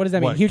 Wait, what does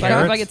that mean? What, Huge If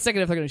carrots? I get sick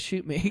enough, they're going to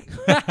shoot me.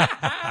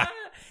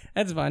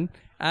 That's fun.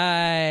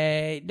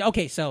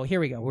 Okay, so here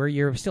we go.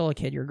 You're still a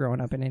kid. You're growing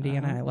up in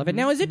Indiana. I love it.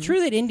 Now, is it true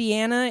that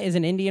Indiana is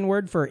an Indian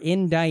word for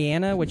in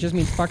Diana, which just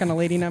means fucking a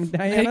lady named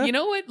Diana? You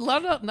know what?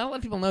 Not a lot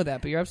of people know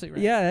that, but you're absolutely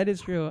right. Yeah, that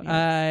is true.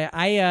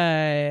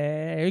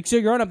 So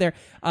you're growing up there.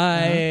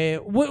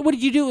 What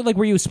did you do? Like,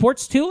 were you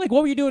sports too? Like,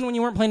 what were you doing when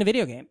you weren't playing a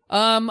video game?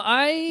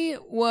 I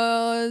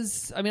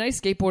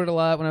skateboarded a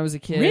lot when I was a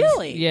kid.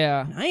 Really?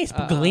 Yeah. Nice.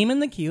 Gleaming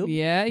the cube.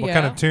 Yeah, What yeah.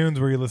 kind of tunes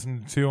were you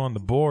listening to on the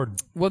board?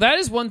 Well, that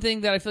is one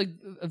thing that I feel like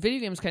video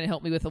games kind of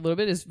helped me with a little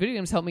bit is video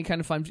games helped me kind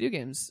of find video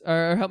games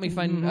or help me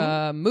find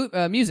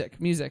music.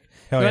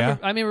 Hell So yeah.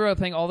 I remember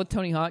playing all the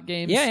Tony Hawk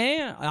games.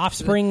 Yeah.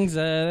 Offspring's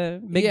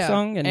big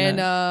song and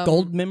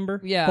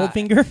Goldmember. Yeah.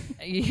 Goldfinger.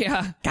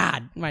 Yeah.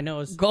 God, my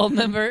nose.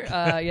 Goldmember.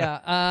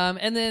 Yeah.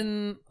 And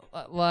then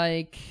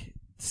like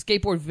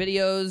skateboard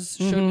videos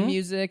showed me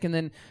music, and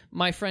then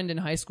my friend in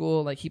high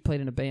school, like he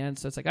played in a band,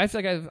 so it's like I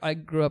feel like I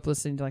grew up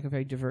listening to like a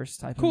very diverse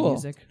type of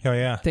music. Hell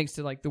yeah. Thanks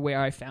to like the way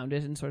I found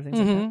it and sort of things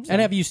like that. So-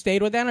 And have you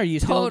stayed with that, or you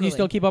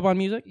still keep up on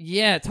music?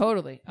 Yeah,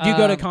 totally. Do you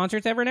go to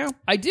concerts ever now?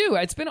 I do.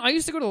 I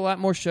used to go to a lot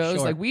more shows.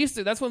 Sure. Like we used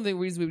to. That's one of the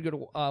reasons we would go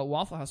to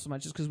Waffle House so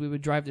much, is because we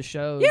would drive to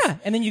shows. Yeah,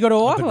 and then you go to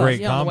a Waffle House.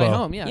 great Yeah, on the way combo.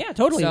 home. Yeah, Yeah,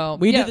 totally. So,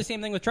 we yeah. do the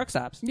same thing with truck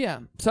stops. Yeah.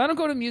 So I don't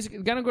go to music. I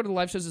don't go to the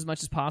live shows as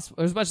much as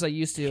possible, or as much as I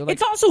used to. Like,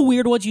 It's also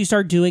weird once you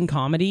start doing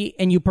comedy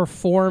and you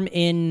perform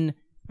in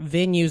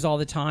venues all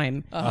the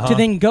time to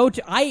then go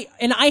to I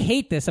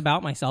hate this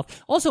about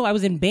myself. Also, I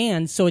was in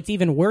bands, so it's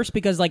even worse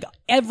because like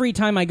every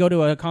time I go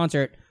to a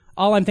concert,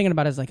 all I'm thinking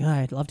about is like,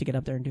 I'd love to get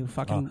up there and do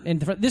fucking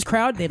and this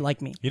crowd, they'd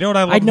like me. You know what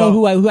I love I'd know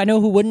about- who I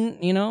know who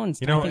wouldn't, you know. And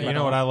You know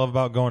what I love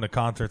about going to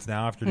concerts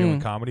now after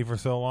doing comedy for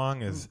so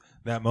long is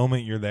that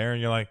moment you're there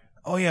and you're like,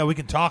 oh yeah, we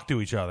can talk to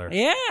each other.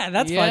 Yeah,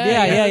 that's Yeah, fun.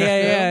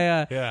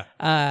 Yeah. Yeah.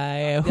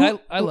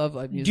 I love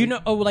live music. Do you know?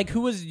 Oh, like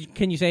who was?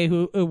 Can you say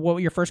who? What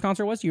your first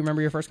concert was? Do you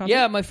remember your first concert?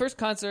 Yeah, my first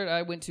concert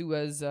I went to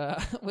was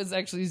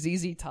actually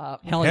ZZ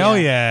Top. Hell Hell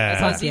yeah. I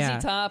saw yeah. ZZ Yeah.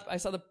 Top. I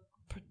saw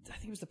I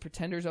think it was the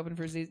Pretenders open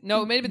for ZZ.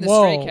 No, it may have been the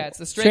Whoa. Stray Cats.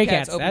 The Stray, Stray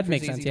Cats Cats, opened that for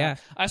makes ZZ sense, Top. yeah.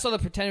 I saw the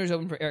Pretenders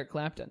open for Eric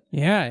Clapton.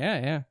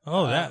 Yeah.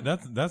 Oh,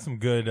 that's some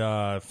good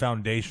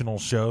foundational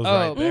shows Oh,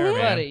 right there,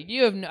 man. buddy,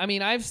 you have. I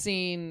mean, I've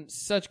seen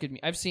such good.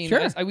 I've seen.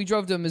 Sure. We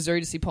drove to Missouri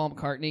to see Paul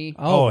McCartney.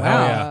 Oh, hell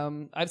wow.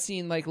 yeah. I've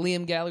seen like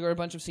Liam Gallagher a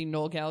bunch. I've seen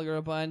Noel Gallagher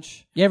a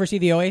bunch. You ever see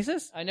the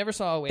Oasis? I never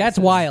saw Oasis. That's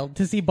wild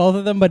to see both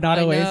of them, but not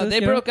I know. Oasis. They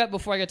you know? broke up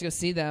before I got to go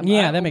see them.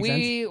 Yeah, that makes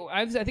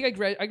sense. I think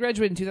I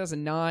graduated in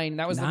 2009.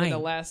 That was when Nine.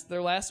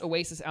 their last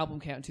Oasis album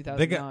came out in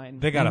They 2009.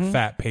 got a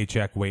fat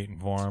paycheck waiting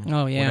for them.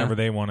 Oh, yeah. Whenever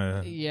they want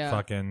to Yeah.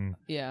 fucking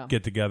Yeah.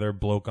 get together,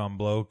 bloke on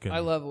bloke. And I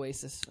love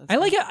Oasis. That's I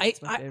like it.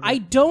 that's my favorite. I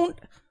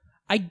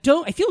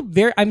don't. I feel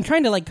very. I'm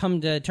trying to like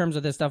come to terms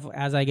with this stuff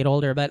as I get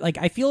older, but like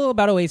I feel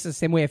about Oasis the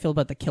same way I feel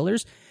about the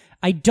Killers.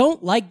 I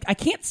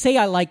can't say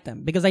I like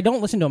them because I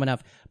don't listen to them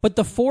enough. But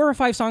the 4 or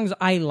 5 songs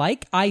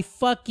I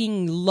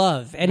fucking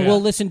love and will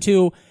listen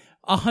to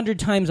 100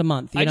 times a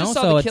month. You I know, just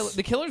saw so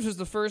the Killers was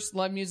the first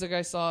live music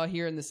I saw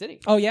here in the city.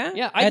 Oh yeah,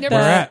 Yeah, At never.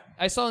 the- Where at?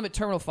 I saw them at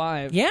Terminal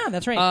 5. Yeah,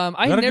 that's right.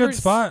 I that a never good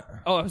spot?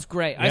 Oh, it was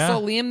great. I Yeah?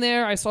 saw Liam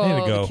there. I Way saw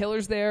to go. the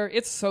Killers there.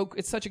 It's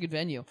such a good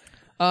venue.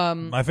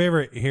 My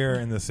favorite here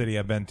in the city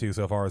I've been to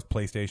so far is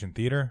PlayStation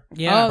Theater.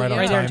 yeah, Oh, right yeah. on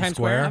right there in Times Times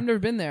Square. Square. I've never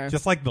been there.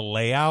 Just like the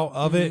layout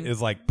of it is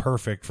like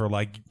perfect for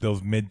like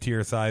those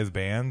mid-tier size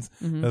bands.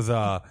 Because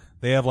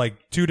they have like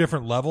 2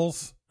 different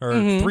levels or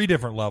 3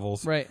 different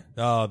levels. Right.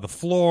 The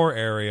floor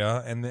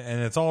area and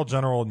it's all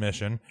general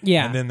admission.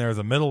 Yeah. And then there's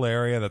a middle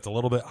area that's a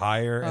little bit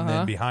higher, and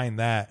then behind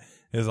that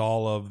is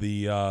all of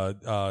the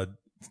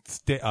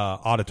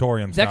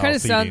auditorium. That kind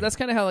of seating. sounds. That's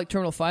kind of how like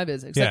Terminal 5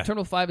 is. Except Yeah.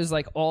 Terminal 5 is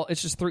like all.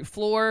 It's just 3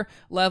 floor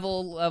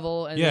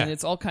level, and Yeah. then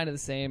it's all kind of the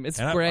same. It's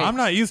And great. I'm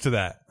not used to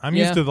that. I'm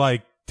Yeah. used to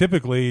like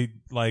typically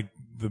like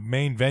the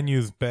main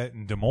venues bet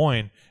in Des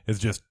Moines is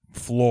just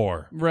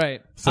floor.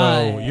 right.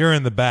 So you're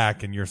in the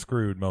back and you're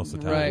screwed most of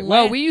the time. Right.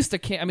 Well, we used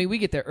to. I mean, we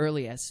get there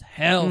early as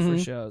hell for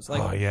shows.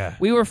 Like, Oh, yeah.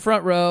 We were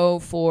front row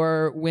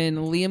for when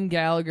Liam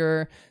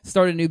Gallagher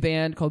started a new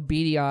band called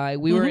BDI.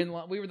 We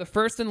were we were the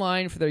first in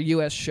line for their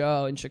U.S.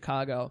 show in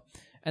Chicago,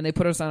 and they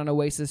put us on an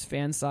Oasis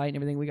fan site and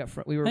everything. We got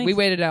we Nice.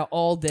 waited out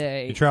all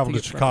day. You traveled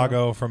to get front row.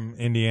 Chicago from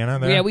Indiana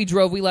there? Yeah, we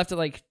drove. We left at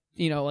like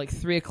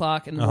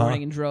 3:00 in the Uh-huh.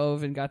 morning and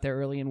drove and got there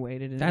early and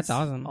waited. And That's it's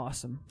awesome.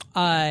 Awesome.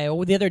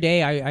 The other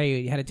day,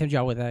 I had a tip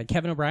job with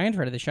Kevin O'Brien,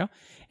 friend of the show,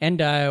 and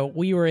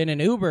we were in an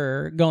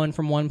Uber going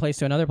from one place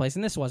to another place.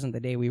 And this wasn't the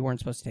day we weren't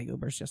supposed to take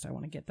Ubers. Just I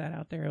want to get that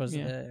out there. It was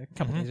a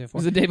couple days It before.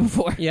 was the day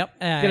before. Yep.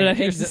 Get it out of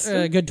your it's,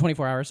 system. good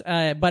 24 hours.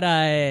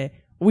 But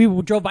we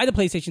drove by the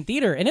PlayStation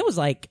Theater, and it was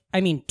like,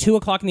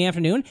 2:00 in the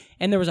afternoon,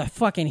 and there was a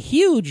fucking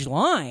huge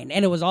line,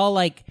 and it was all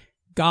like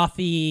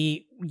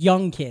gothy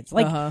young kids,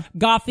 like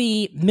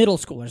gothy middle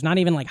schoolers, not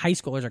even like high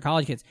schoolers or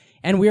college kids.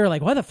 And we were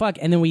like, what the fuck?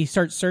 And then we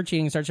start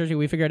searching.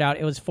 We figured out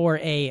it was for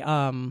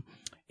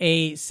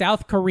a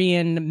South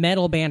Korean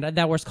metal band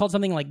that was called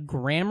something like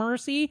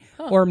Gramercy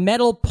or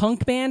metal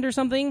punk band or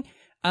something.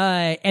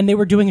 And they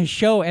were doing a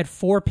show at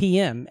 4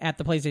 p.m. at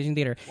the PlayStation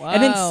Theater.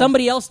 And then Wow.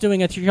 somebody else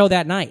doing a show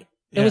that night.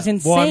 It was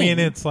insane. Well, I mean,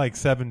 it's like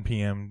 7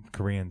 p.m.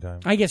 Korean time.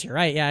 I guess you're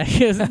right, yeah.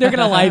 'Cause they're going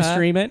to live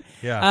stream it.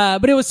 Yeah.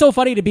 But it was so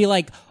funny to be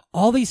like,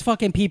 all these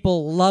fucking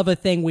people love a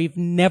thing we've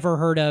never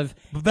heard of,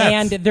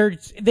 and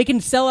they can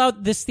sell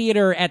out this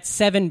theater at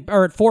 7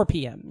 or at 4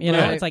 p.m. You know,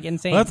 Right. it's like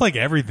insane. Well, that's like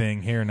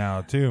everything here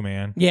now, too,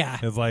 man. Yeah.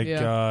 It's like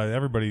Yeah.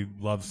 everybody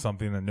loves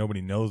something that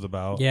nobody knows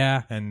about.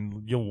 Yeah.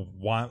 And you'll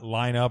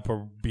line up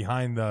or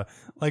behind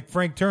like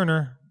Frank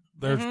Turner.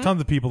 There's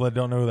tons of people that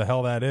don't know who the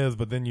hell that is,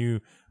 but then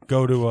you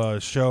go to a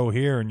show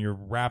here and you're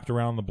wrapped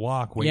around the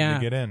block waiting to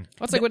get in.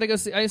 Well, it's like when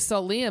I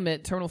saw Liam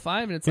at Terminal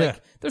 5, and it's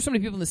like there's so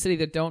many people in the city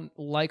that don't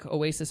like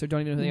Oasis or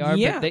don't even know who they are.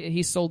 Yeah. But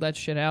he sold that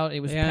shit out. It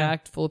was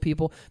packed full of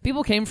people.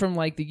 People came from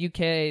like the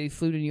UK,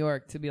 flew to New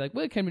York to be like,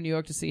 we came to New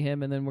York to see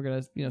him, and then we're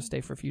gonna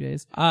stay for a few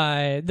days.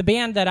 The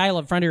band that I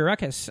love, Frontier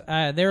Ruckus,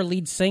 their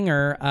lead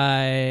singer,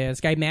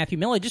 this guy Matthew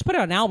Miller, just put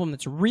out an album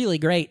that's really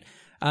great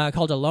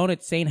called Alone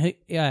at St.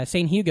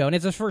 Hugo, and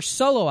it's his first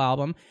solo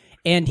album.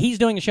 And he's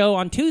doing a show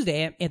on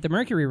Tuesday at the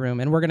Mercury Room,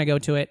 and we're going to go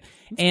to it.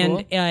 That's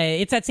cool.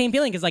 It's that same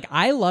feeling because, like,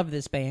 I love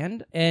this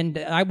band, and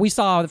we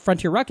saw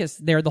Frontier Ruckus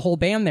there, the whole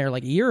band there,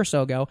 like a year or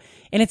so ago.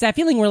 And it's that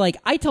feeling where, like,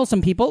 I tell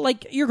some people,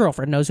 like, your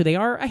girlfriend knows who they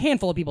are, a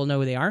handful of people know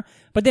who they are,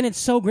 but then it's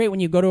so great when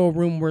you go to a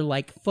room where,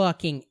 like,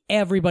 fucking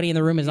everybody in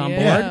the room is on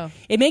board.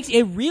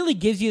 It really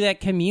gives you that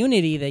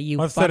community that you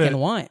fucking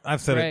want.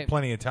 I've said it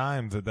plenty of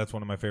times that's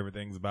one of my favorite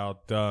things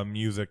about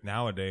music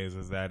nowadays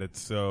is that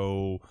it's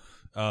so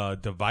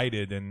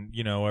divided, and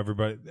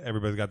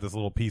everybody's got this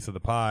little piece of the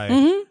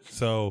pie.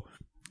 So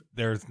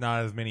there's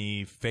not as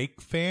many fake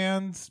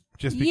fans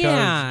just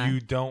because you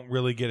don't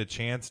really get a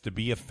chance to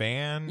be a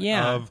fan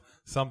of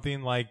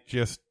something like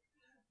just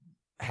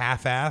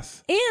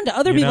half-ass. And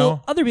other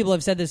people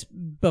have said this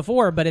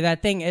before, but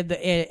that thing,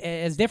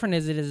 as different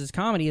as it is as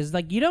comedy, is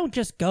like you don't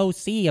just go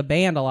see a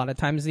band a lot of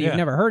times that you've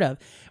never heard of.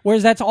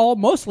 Whereas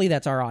mostly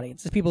that's our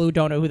audience. It's people who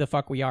don't know who the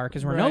fuck we are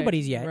because we're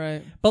nobodies yet.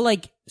 Right. But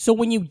like, so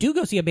when you do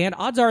go see a band,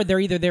 odds are they're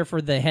either there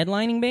for the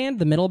headlining band,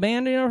 the middle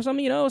band, or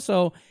something,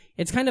 so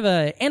it's kind of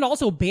and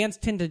also bands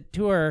tend to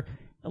tour.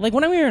 Like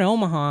when we were in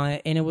Omaha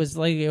and it was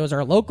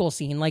our local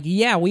scene, like,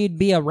 we'd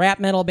be a rap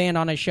metal band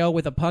on a show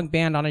with a punk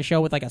band on a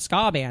show with like a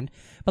ska band.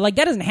 But like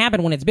that doesn't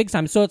happen when it's big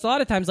time. So it's a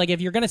lot of times like if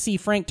you're going to see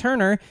Frank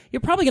Turner, you're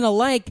probably going to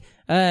like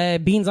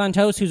Beans on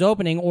Toast who's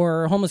opening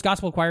or Homeless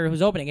Gospel Choir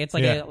who's opening. It's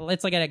like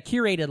it's like a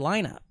curated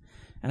lineup.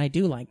 And I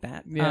do like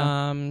that.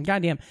 Yeah.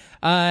 Goddamn.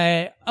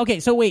 Okay,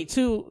 so wait,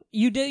 so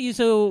you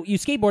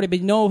skateboarded,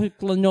 but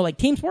no like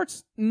team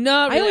sports?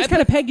 No, really. I always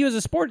kind of pegged you as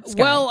a sports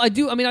guy. Well, I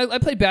do. I mean, I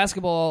played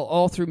basketball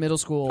all through middle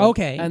school.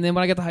 Okay. And then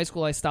when I got to high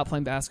school, I stopped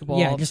playing basketball.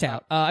 Yeah, just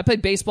out. I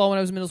played baseball when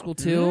I was in middle school,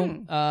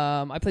 too.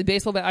 I played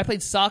baseball, but I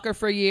played soccer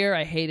for a year.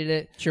 I hated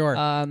it. Sure.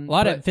 A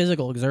lot of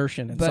physical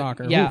exertion in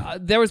soccer. Yeah.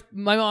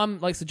 My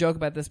mom likes to joke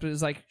about this, but it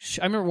was like,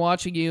 I remember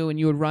watching you, and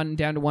you would run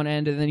down to one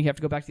end, and then you have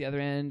to go back to the other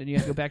end, and you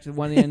have to go back to the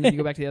one end, and you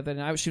go back to the other end.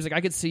 And she was like, I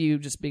could see you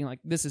just being like,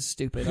 this is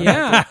stupid.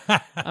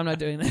 I'm not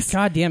doing this.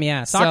 God damn,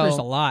 yeah. Soccer's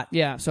a lot.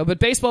 Yeah. So, but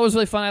baseball was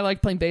really fun. I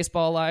liked playing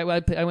baseball. I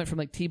went from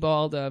like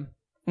t-ball to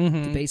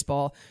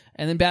baseball,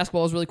 and then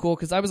basketball was really cool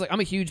because I'm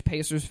a huge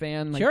Pacers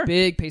fan, like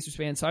big Pacers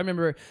fan. So I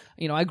remember,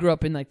 I grew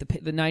up in like the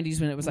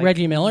 90s when it was like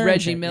Reggie Miller,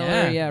 Rick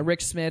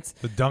Smits,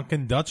 the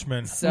Duncan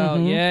Dutchman. So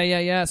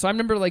yeah. So I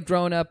remember like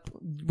growing up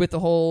with the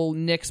whole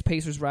Knicks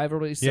Pacers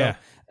rivalry. So,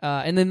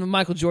 and then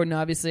Michael Jordan,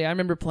 obviously, I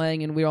remember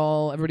playing, and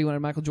everybody wanted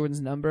Michael Jordan's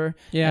number.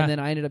 Yeah, and then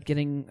I ended up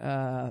getting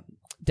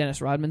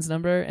Dennis Rodman's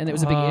number, and it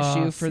was a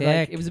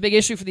big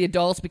issue for the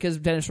adults because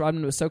Dennis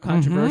Rodman was so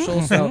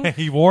controversial. So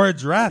he wore a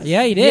dress.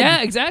 Yeah, he did.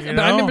 Yeah, exactly.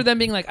 But I remember them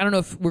being like, I don't know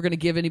if we're going to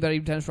give anybody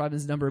Dennis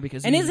Rodman's number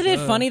because. And isn't it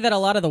funny that a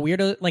lot of the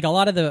weirdo, like a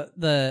lot of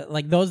the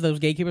like those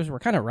gatekeepers were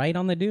kind of right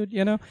on the dude,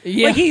 Yeah.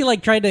 Like he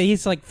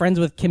he's like friends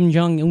with Kim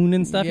Jong Un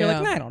and stuff. You're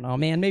like, I don't know,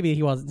 man. Maybe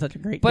he wasn't such a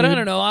great. But dude. I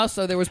don't know.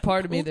 Also, there was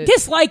part of me that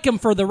dislike him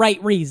for the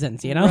right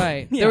reasons,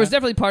 Right. Yeah. There was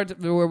definitely parts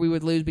where we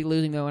would be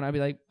losing though, and I'd be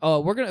like,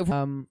 oh, we're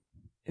gonna.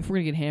 If we're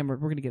gonna get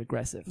hammered, we're gonna get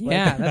aggressive.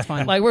 Yeah, that's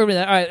fine. Like we're gonna be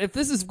like, all right. If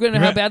this is gonna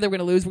how bad they're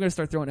gonna lose, we're gonna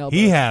start throwing elbows.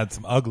 He had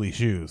some ugly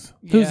shoes.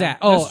 Who's that?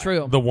 Oh, that's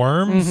true. The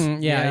Worms.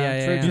 Mm-hmm.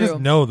 Yeah. You just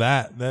know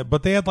that,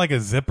 but they had like a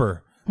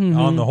zipper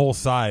on the whole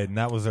side, and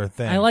that was their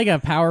thing. I like a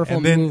powerful.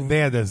 And then move. they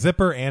had a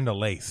zipper and a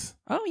lace.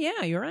 Oh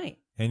yeah, you're right.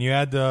 And you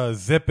had to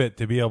zip it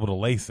to be able to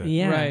lace it.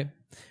 Yeah. Right.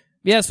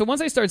 Yeah, so once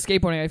I started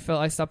skateboarding,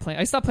 I stopped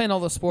playing all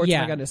those sports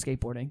and I got into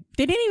skateboarding.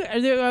 Did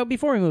any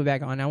before we move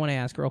back on, I want to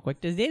ask real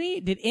quick.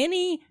 Did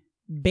any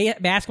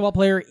basketball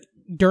player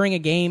during a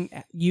game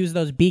use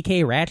those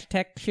BK Ratchet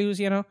Tech shoes,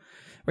 where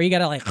you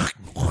gotta like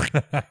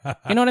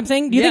you know what I'm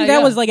saying? Do you think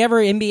that was like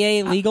ever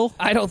NBA legal?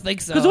 I don't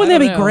think so. Because wouldn't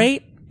that be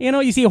great?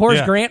 You see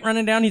Horace Grant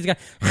running down, he's got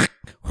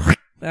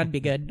that'd be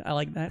good. I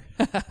like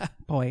that.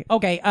 Boy.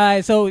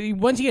 Okay, so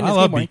once you get into I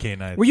love skateboarding, BK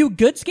nights. were you a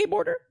good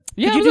skateboarder?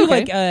 Yeah, Did you do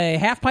like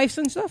half pipes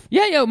and stuff?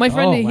 Yeah. My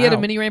friend, he had a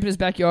wow. mini ramp in his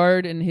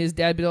backyard, and his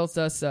dad built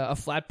us a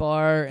flat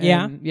bar.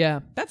 And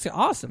yeah. That's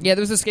awesome. Yeah,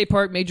 there was a skate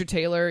park, Major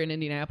Taylor in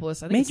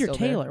Indianapolis. I think Major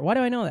Taylor. Why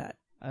do I know that?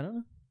 I don't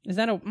know. Is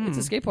that It's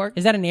a skate park.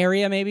 Is that an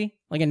area maybe?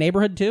 Like a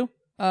neighborhood too?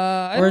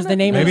 Or is the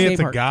name maybe of the it's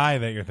a park? guy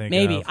that you're thinking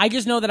Maybe. of. I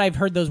just know that I've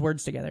heard those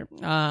words together.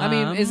 I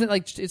mean, isn't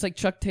it's like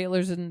Chuck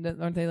Taylor's and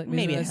aren't they like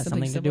maybe it has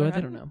something to do with it.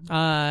 I don't know.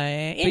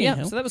 But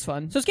yeah, so that was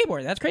fun. So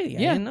skateboard, that's crazy.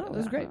 Yeah, I didn't know it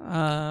was great.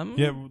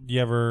 You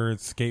ever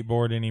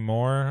skateboard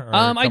anymore?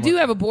 I do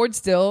have a board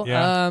still.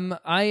 Yeah.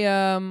 I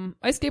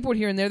skateboard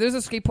here and there. There's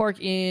a skate park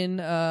in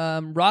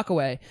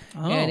Rockaway,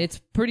 and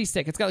it's pretty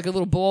sick. It's got like a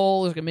little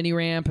bowl, like a mini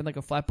ramp, and like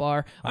a flat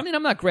bar. I mean,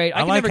 I'm not great.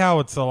 I like how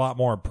it's a lot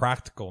more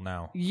practical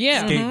now.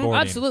 Yeah, skateboarding.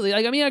 absolutely.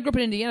 Like, I mean, I grew up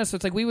in Indiana, so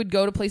it's like we would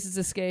go to places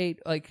to skate.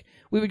 Like,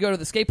 we would go to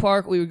the skate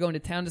park. We would go into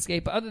town to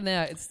skate. But other than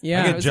that, it's I you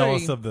know, get it's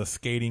jealous very- of the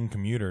skating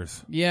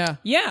commuters. Yeah,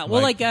 Yeah,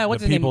 well, like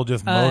what's the his people name?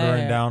 just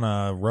motoring down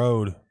a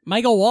road.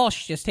 Michael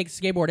Walsh just takes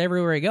a skateboard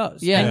everywhere he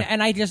goes. Yeah.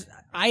 And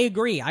I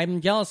agree. I'm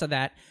jealous of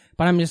that,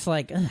 but I'm just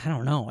like, ugh, I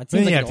don't know. It Then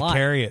seems you like have a lot. to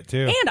carry it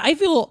too. And I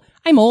feel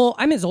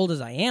I'm as old as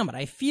I am, but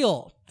I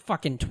feel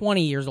fucking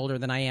 20 years older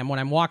than I am when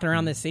I'm walking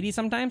around this city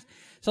sometimes.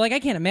 So like I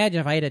can't imagine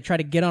if I had to try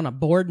to get on a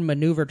board and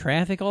maneuver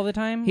traffic all the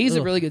time. he's a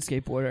Ugh. really good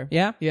skateboarder.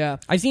 Yeah? Yeah.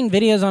 I've seen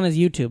videos on his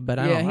YouTube, but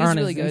I Yeah, don't he's on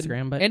really his good.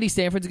 Instagram. But Andy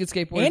Stanford's a good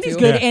skateboarder Andy's too.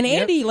 good, Yeah. and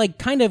Yep. Andy like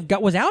kind of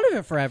was out of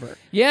it forever.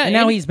 Yeah, and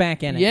now Andy- he's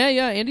back in it. Yeah,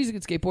 yeah. Andy's a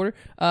good skateboarder.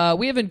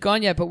 We haven't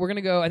gone yet, but we're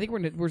gonna go. I think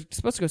we're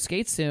supposed to go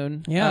skate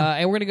soon. Yeah.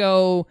 And we're gonna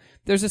go.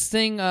 There's this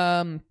thing.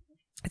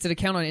 It's an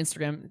account on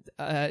Instagram.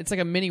 It's like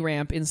a mini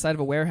ramp inside of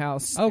a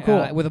warehouse. Oh,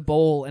 cool. With a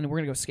bowl, and we're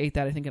gonna go skate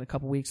that. I think in a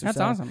couple weeks. Or That's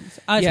so. awesome.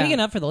 Yeah. Speaking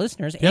of for the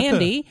listeners, You have to-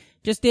 Andy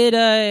just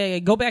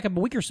did go back a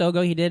week or so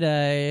ago. He did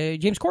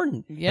James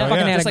Corden. Yeah.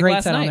 fucking had Just a like great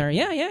last set on night. there.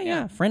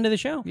 Yeah. Friend of the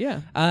show.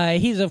 Yeah.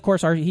 He's of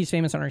course he's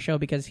famous on our show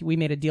because we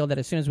made a deal that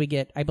as soon as we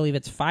get, I believe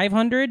it's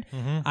 500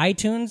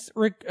 iTunes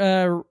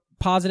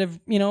positive,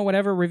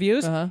 whatever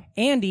reviews,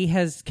 Andy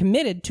has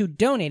committed to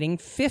donating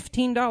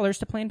 $15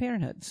 to Planned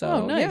Parenthood. So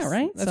Oh, nice. yeah,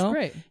 right. That's so,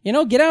 great.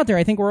 Get out there.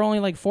 I think we're only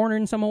like 400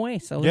 and some away.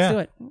 So let's Yeah. do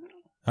it.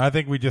 I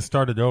think we just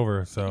started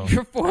over. So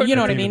You're 400. You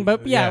know what I Even- mean?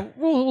 But yeah, yeah.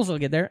 we'll still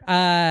get there.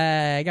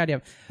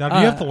 Goddamn. now, do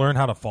you have to learn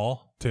how to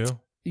fall too,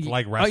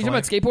 like Oh, you wrestling? talking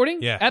about skateboarding?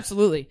 Yeah.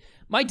 Absolutely.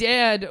 My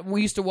dad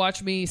used to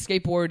watch me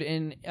skateboard,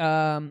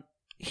 and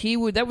he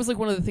would. That was like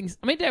one of the things.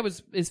 My dad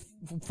is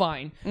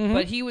fine,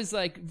 but he was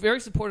like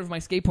very supportive of my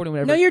skateboarding.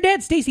 Whatever. No, your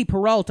dad's Stacy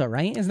Peralta,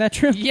 right? Isn't that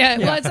true? Yeah,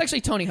 well, it's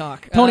actually Tony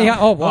Hawk. Tony Hawk.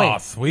 Oh boy. Oh,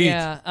 sweet.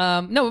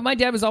 Yeah. No, but my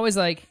dad was always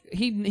like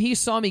he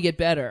saw me get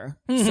better,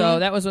 so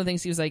that was one of the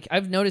things he was like.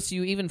 I've noticed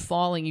you even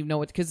falling. You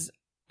know it because.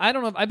 I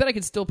don't know. I bet I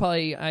could still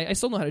probably. I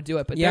still know how to do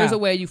it, but Yeah. there's a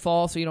way you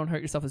fall so you don't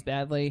hurt yourself as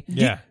badly.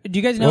 Yeah. Do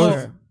you guys know? What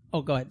was-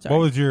 Oh, go ahead. Sorry.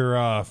 What was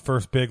your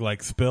first big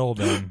spill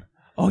then?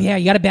 Oh yeah,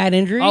 you got a bad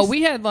injury? Oh,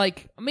 we had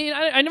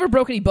I never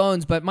broke any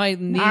bones, but my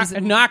knees.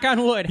 knock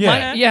on wood.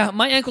 Yeah.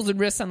 My ankles and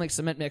wrists sound like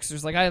cement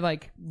mixers. Like I have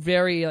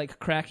very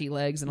cracky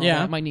legs and all Yeah.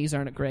 that. My knees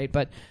aren't great,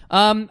 but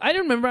I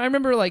don't remember. I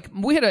remember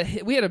we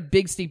had a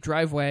big steep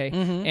driveway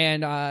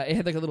and it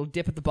had like a little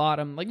dip at the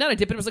bottom. Like not a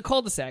dip, but it was a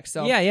cul-de-sac.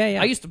 So Yeah.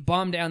 I used to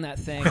bomb down that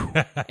thing,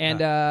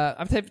 and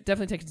I've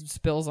definitely taken some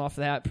spills off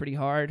that pretty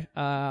hard.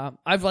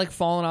 I've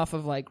fallen off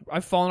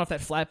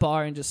that flat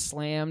bar and just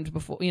slammed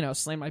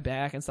slammed my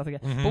back and stuff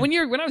like that. But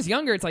when I was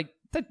younger, it's like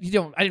that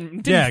I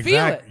didn't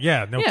feel it.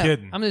 Yeah, no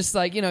kidding. I'm just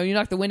like, you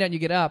knock the wind out and you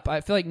get up.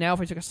 I feel like now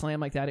if I took a slam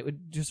like that, it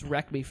would just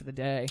wreck me for the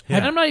day. Yeah.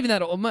 And I'm not even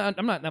that old.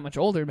 I'm not that much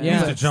older, man. Yeah. You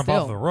used but to jump still.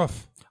 off the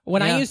roof.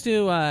 When Yeah. I used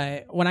to,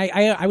 when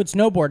I would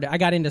snowboard, I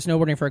got into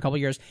snowboarding for a couple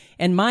years,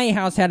 and my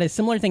house had a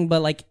similar thing,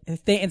 but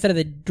instead of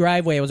the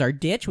driveway, it was our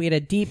ditch. We had a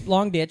deep,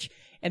 long ditch,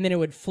 and then it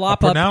would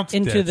flop A up pronounced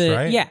into ditch, the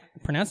right?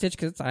 pronounced ditch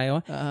because it's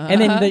Iowa,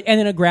 and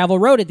then a gravel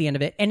road at the end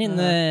of it. And in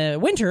the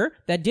winter,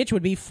 that ditch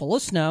would be full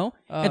of snow,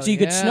 and so you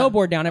could yeah.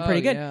 snowboard down it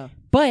pretty good. Yeah.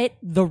 But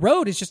the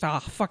road is just a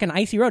fucking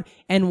icy road.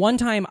 And one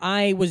time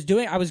I was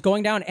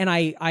going down, and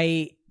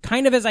I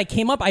kind of as I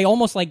came up, I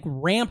almost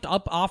ramped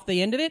up off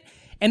the end of it.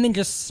 And then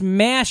just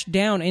smashed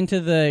down into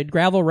the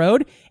gravel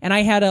road, and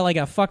I had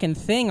a fucking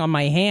thing on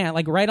my hand,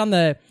 right on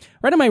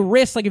my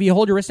wrist. Like if you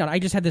hold your wrist down, I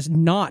just had this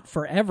knot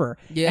forever.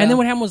 Yeah. And then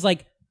what happened was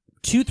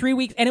 2-3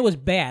 weeks, and it was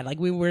bad.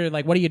 We were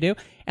like, "What do you do?"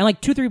 And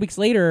 2-3 weeks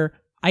later,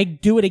 I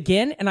do it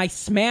again, and I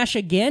smash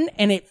again,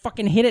 and it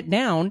fucking hit it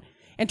down.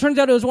 And turns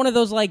out it was one of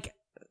those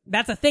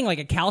that's a thing,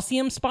 a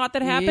calcium spot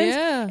that happens.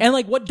 Yeah. And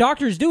what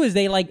doctors do is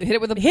they hit it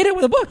with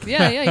a book.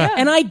 Yeah.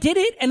 And I did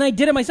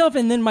it myself,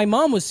 and then my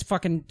mom was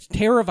fucking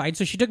terrified,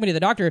 so she took me to the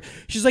doctor.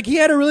 She's like, he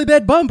had a really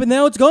bad bump, and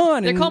now it's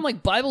gone. They and, call them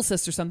Bible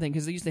cysts or something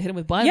because they used to hit him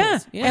with Bibles.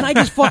 yeah. And I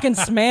just fucking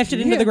smashed it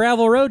into the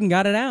gravel road and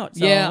got it out.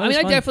 So yeah, it I was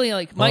mean, fun. I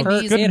definitely my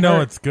Well, knees. good to it know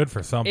hurt. it's good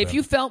for something. If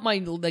you felt my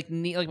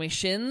knee, my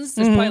shins,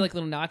 there's probably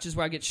little notches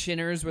where I get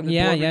shinners where the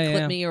board would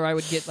clip me, or I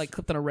would get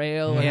clipped on a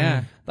rail. Or,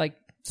 Yeah.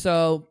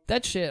 So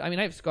that shit. I mean,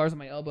 I have scars on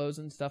my elbows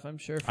and stuff. I'm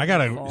sure. I got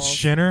a falls.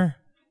 shinner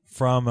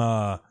from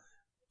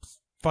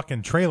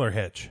fucking trailer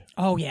hitch.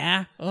 Oh,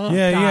 yeah? Oh,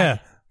 yeah, God. yeah.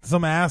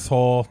 Some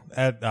asshole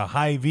at a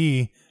high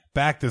V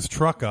backed his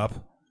truck up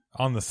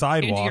on the into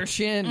sidewalk. your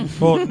shin.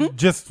 Well,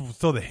 just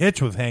so the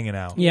hitch was hanging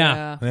out.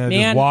 Yeah. And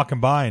Man. just walking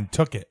by and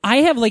took it. I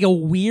have a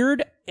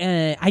weird,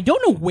 I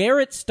don't know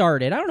where it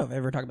started. I don't know if I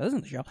ever talked about this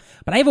on the show,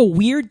 but I have a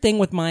weird thing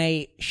with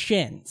my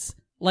shins.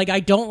 I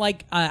don't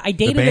like, I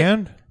dated The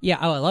band? Yeah,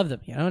 I love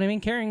them. You know what I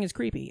mean? Carrying is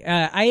creepy.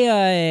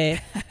 I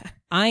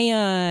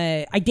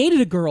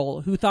dated a girl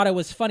who thought it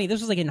was funny.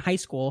 This was in high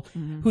school.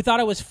 Who thought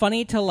it was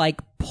funny to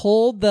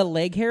pull the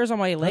leg hairs on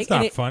my leg.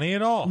 That's not funny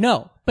at all.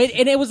 No, but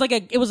it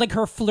was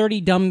her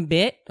flirty dumb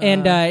bit,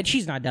 and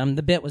she's not dumb.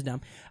 The bit was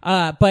dumb.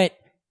 But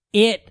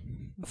it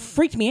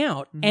freaked me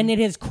out, and it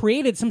has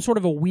created some sort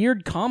of a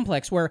weird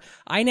complex where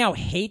I now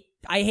hate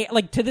I hate,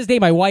 like, to this day,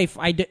 my wife,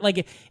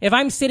 like, if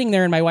I'm sitting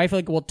there and my wife,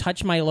 like, will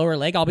touch my lower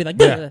leg, I'll be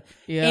like, "Ugh."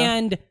 Yeah.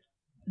 And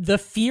the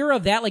fear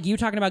of that, like you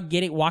talking about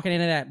walking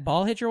into that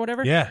ball hitch or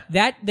whatever,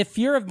 the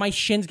fear of my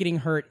shins getting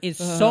hurt is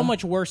so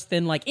much worse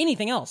than, like,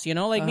 anything else, you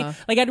know? Like,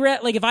 like,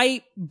 like, if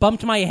I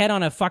bumped my head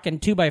on a fucking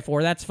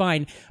 2x4, that's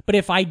fine. But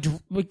if I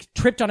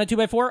tripped on a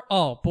 2x4,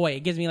 oh boy, it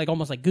gives me, like,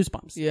 almost like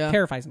goosebumps. Yeah. It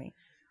terrifies me.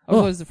 I was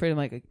always afraid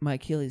of my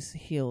Achilles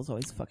heel.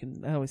 Always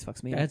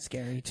fucks me up. That's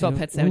scary, too. So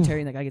Pet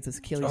Cemetery, and the guy gets his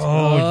Achilles.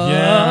 Oh,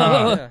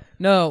 yeah.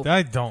 No,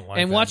 I don't like.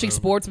 And that watching movie.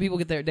 sports, when people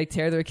they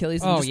tear their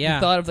Achilles. And Oh, just yeah.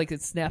 The thought of like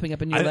it snapping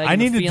up in your leg. I and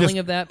need the to feeling just-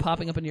 of that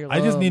popping up in your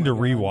leg. I just need to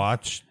my God.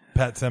 rewatch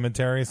Pet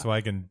Cemetery so I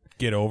can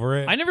get over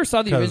it. I never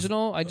saw the 'Cause-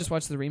 original. I just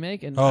watched the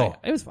remake, and Oh.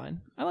 it was fine.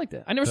 I liked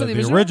it. I never saw The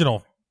the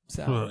original.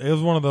 So. It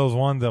was one of those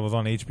ones that was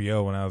on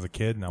HBO when I was a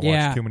kid, and I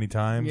watched too many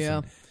times. Yeah.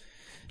 and-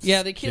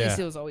 Yeah, the Achilles Yeah.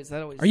 heel was always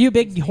that. Are you a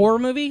big horror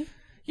movie?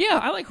 Yeah,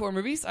 I like horror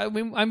movies.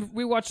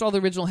 We watched all the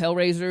original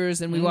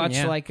Hellraisers, and we watched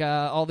yeah. like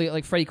all the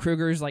like Freddy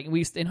Krueger's. Like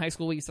in high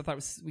school, we used to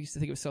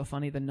think it was so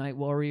funny, the Night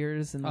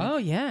Warriors, and Oh,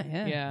 yeah.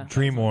 yeah,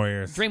 Dream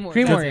Warriors. Dream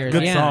Dream Warriors. Warriors,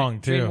 Good yeah.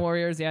 song too. Dream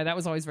Warriors, yeah, that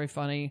was always very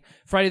funny.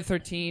 Friday the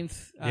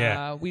 13th,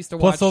 Yeah. we used to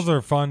Plus, watch. those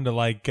are fun to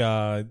like.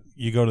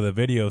 You go to the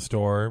video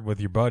store with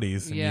your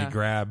buddies and Yeah. you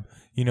grab.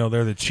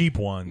 They're the cheap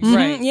ones.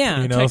 Right.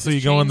 Yeah. So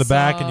you go in the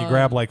back and you Chainsaw.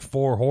 grab like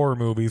 4 horror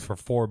movies for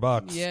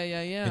 $4. Yeah.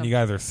 And you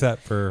guys are set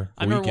for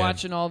the I remember weekend.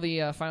 watching all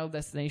the Final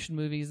Destination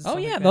movies. And Oh,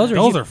 stuff yeah, like those that.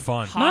 are Those huge. are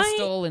fun.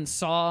 Hostel and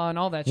Saw and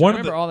all that shit. One I of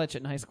remember the- all that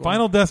shit in high school.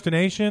 Final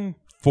Destination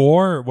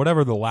 4,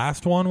 whatever the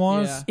last one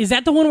was. Yeah. Is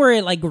that the one where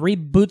it, like,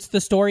 reboots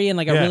the story in,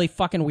 like, a Yeah. really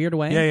fucking weird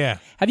way? Yeah, yeah.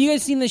 Have you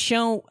guys seen the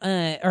show,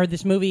 or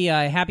this movie,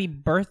 Happy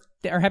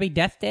Birthday, or Happy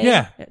Death Day?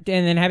 Yeah.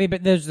 And then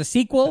there's the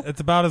sequel?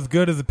 It's about as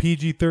good as a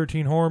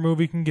PG-13 horror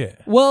movie can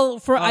get. Well,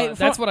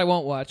 that's what I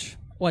won't watch.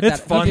 what It's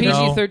that, fun, okay.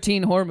 though.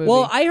 PG-13 horror movie.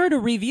 Well, I heard a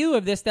review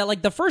of this that,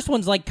 like, the first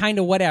one's, like, kind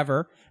of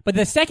whatever, but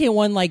the second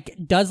one, like,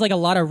 does, like, a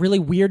lot of really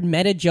weird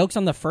meta jokes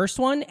on the first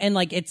one, and,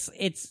 like, it's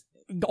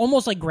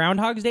almost like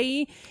Groundhog's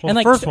Day. Well, And,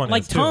 like, the first one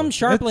like is, too. Tom It's-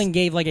 Sharpling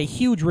gave, like, a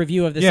huge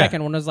review of the Yeah.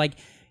 second one. Was like,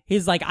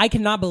 he's like, I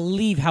cannot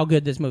believe how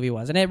good this movie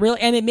was, and it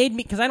made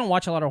me, because I don't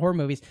watch a lot of horror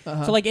movies.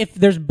 So, like, if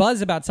there's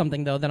buzz about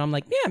something though, then I'm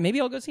like, yeah, maybe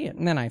I'll go see it,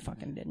 and then I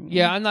fucking didn't.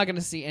 yeah, I'm not going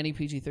to see any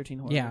PG-13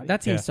 horror Yeah, movie.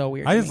 that seems Yeah. so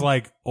weird. I to just me.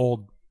 like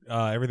old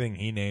everything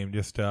he named,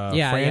 just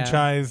yeah.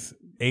 franchise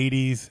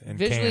 80s and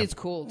Visually, camp. it's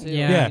cool, too.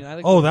 Yeah. Yeah. I mean, I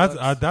like the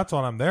looks. That's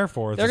what I'm there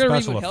for. Is They're the going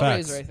to special reboot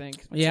effects. Hellraiser, I think.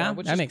 Yeah, So,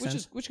 which that is, makes which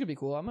sense. which could be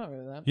cool. I'm not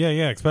with that.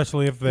 Yeah,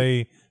 especially if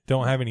they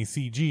don't have any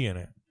CG in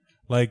it.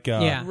 Like,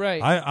 Yeah. Right.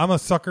 I'm a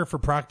sucker for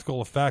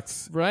practical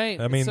effects.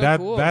 Right. I mean, It's so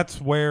cool. that's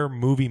where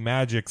movie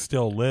magic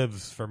still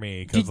lives for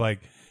me. Because, like,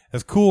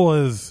 as cool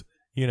as,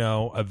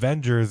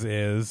 Avengers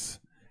is,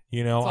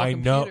 all I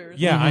know,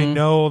 computers. I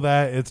know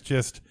that it's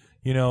just,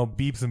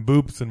 beeps and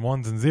boops and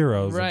ones and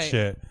zeros Right. and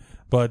shit.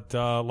 But,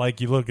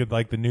 like, you look at,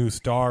 like, the new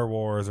Star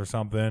Wars or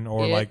something,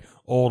 or, It. like,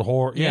 old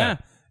horror. Yeah. Yeah.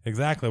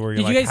 Exactly. Where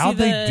Did you're you like, guys how'd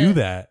see they do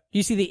that? Do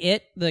you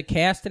see the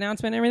cast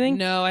announcement and everything?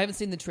 No, I haven't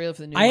seen the trailer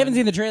for the new I haven't one.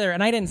 seen the trailer,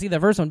 and I didn't see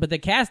the first one. But the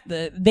cast,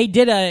 they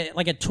did a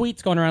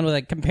tweets going around with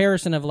a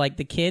comparison of, like,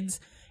 the kids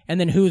and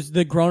then who's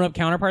the grown up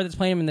counterpart that's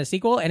playing him in the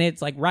sequel, and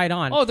it's, like, right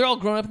on. Oh, they're all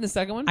grown up in the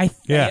second one?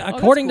 Yeah.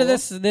 According Oh, to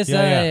that's this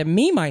Yeah.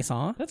 meme I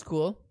saw, That's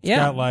cool. yeah,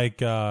 Got, like,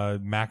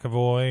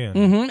 McAvoy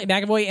and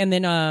McAvoy, and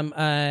then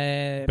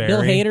Bill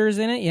Barry. Hader's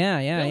in it. Yeah,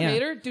 yeah, Bill yeah.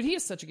 Hader? Dude, he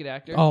is such a good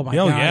actor. Oh my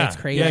Oh, god, yeah. it's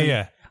crazy. Yeah,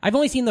 yeah. I've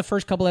only seen the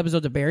first couple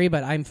episodes of Barry,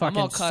 but I'm all fucking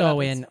caught so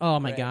up. in. It's Oh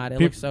my great. god, it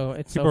Peop- looks so.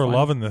 It's People so are fun.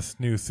 loving this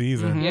new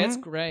season. Yeah, it's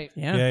great.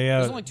 Yeah, Yeah.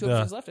 There's only 2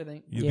 episodes left, I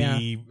think. Yeah.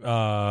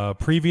 The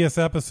previous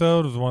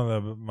episode was one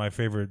of my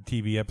favorite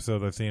TV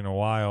episodes I've seen in a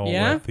while.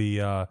 Yeah? With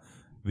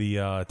the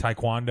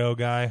taekwondo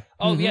guy.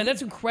 Oh, yeah,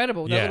 that's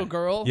incredible. That Yeah. little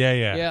girl. Yeah,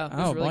 yeah. Yeah, it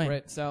was Oh, really boy.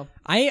 great. So,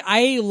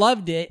 I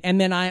loved it, and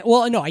then I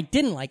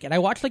didn't like it. I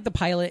watched like the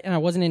pilot, and I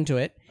wasn't into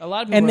it. a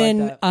lot of people And were then,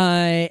 like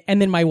that.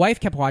 and then my wife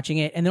kept watching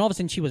it, and then all of a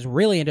sudden she was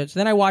really into it. So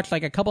then I watched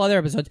like a couple other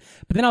episodes,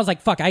 but then I was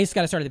like, "Fuck, I just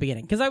got to start at the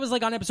beginning," because I was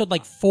like on episode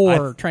like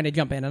 4 trying to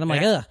jump in, and I'm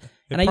like, ugh,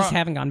 and I just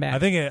haven't gone back. I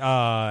think it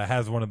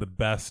has one of the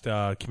best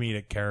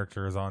comedic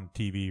characters on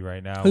TV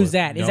right now. Who's with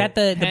that? Is that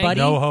the Hank.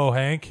 buddy? NoHo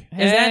Hank? Is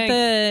that Hank.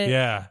 the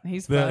Yeah,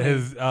 He's the, funny.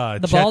 his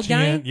the bald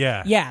guy? Chechen-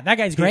 Yeah, yeah, that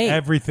guy's great.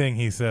 Everything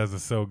he says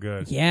is so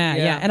good. Yeah,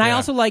 Yeah. yeah. And I Yeah.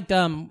 also liked,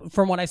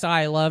 from what I saw,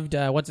 I loved,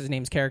 what's his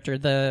name's character?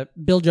 The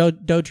Bill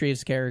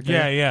Dotrieve's character.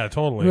 Yeah,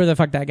 totally. Who the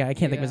fuck that guy? I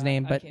can't think of his Yeah,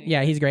 name, I but can't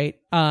yeah, he's great.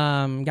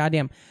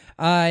 Goddamn.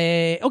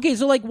 Okay,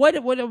 so like, what,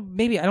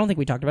 maybe, I don't think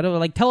we talked about it, but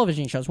like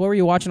television shows. What were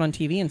you watching on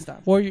TV and stuff?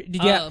 Were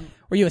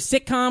you a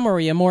sitcom or were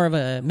you more of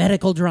a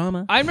medical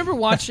drama? I remember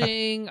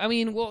watching,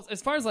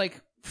 as far as like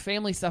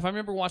family stuff, I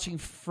remember watching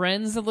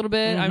Friends a little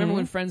bit. I remember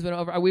when Friends went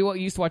over. We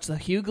used to watch the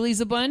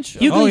Hughleys a bunch.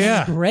 Hughleys Oh,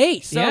 yeah. is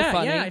great. So yeah,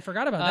 funny. yeah, I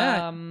forgot about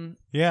that.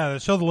 Yeah,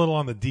 it shows a little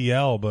on the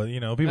DL, but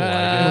people like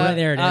Oh, it.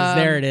 there it is.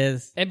 There it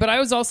is. But I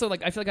was also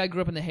like, I feel like I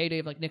grew up in the heyday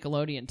of like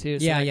Nickelodeon too.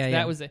 So Yeah, like, yeah, that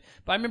yeah. was it.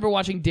 But I remember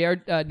watching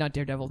not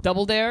Daredevil,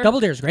 Double Dare. Double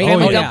Dare's great.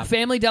 Family, Oh, yeah.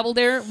 Family Double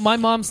Dare. My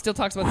mom still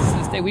talks about this to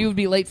this day. We would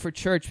be late for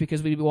church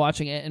because we'd be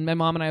watching it, and my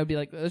mom and I would be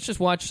like, let's just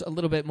watch a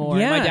little bit more.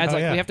 And my Yeah. dad's Oh,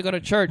 like, yeah. we have to go to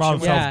church. Mom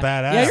And sounds we're-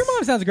 badass. Yeah, your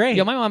mom sounds great.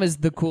 Yo, my mom is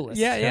the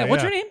coolest. yeah, yeah. Yeah,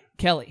 What's yeah. her name?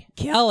 Kelly.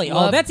 Kelly.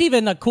 Love- Oh, that's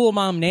even a cool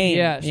mom name.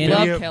 Yeah, she you know?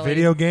 loved Video, Kelly.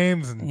 video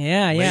games and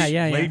Yeah, yeah, late,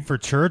 yeah, yeah. late for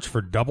church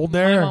for Double My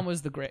Dare. mom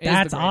was the great.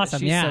 That's awesome,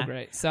 She's yeah. so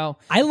great. So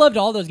I loved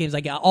all those games,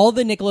 like all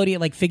the Nickelodeon,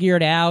 like Figure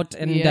It Out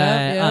and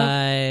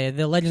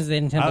the Legends of the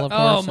Hidden Temple, of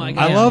Oh course. my and-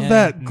 God. I love yeah.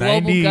 that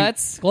Global 90,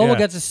 Guts. Global yeah.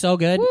 Guts is so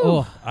good.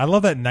 Oh, I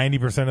love that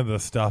 90% of the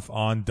stuff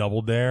on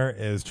Double Dare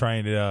is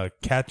trying to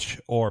catch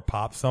or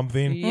pop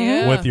something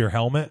Yeah. with your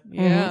helmet.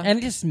 Yeah.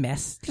 and just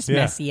messy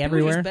People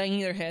everywhere. were just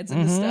banging their heads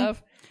into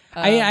stuff.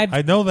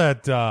 I know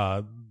that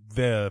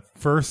the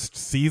first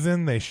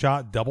season they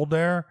shot Double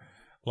Dare,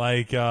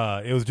 like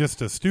it was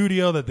just a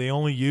studio that they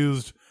only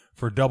used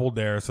for Double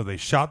Dare, so they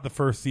shot the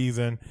first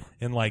season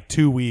in like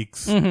 2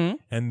 weeks, and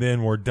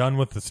then we're done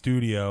with the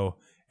studio,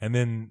 and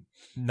then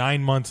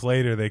 9 months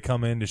later they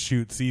come in to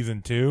shoot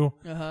season 2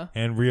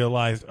 and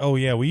realized, oh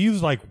yeah, we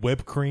used like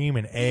whipped cream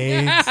and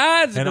eggs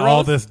It's and gross.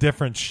 all this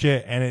different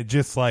shit, and it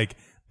just like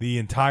the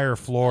entire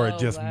floor had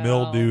just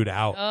mildewed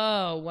out.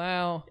 Oh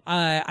wow.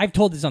 I've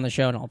told this on the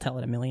show, and I'll tell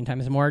it a million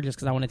times more just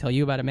because I want to tell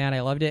you about it, man.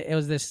 I loved it. It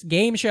was this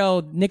game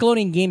show.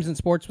 Nickelodeon Games and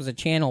Sports was a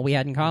channel we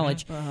had in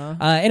college.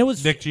 And it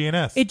was Nick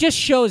GNS. It just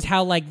shows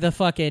how like the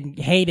fucking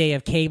heyday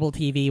of cable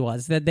TV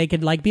was, that they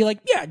could like be like,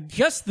 yeah,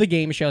 just the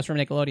game shows from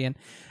Nickelodeon.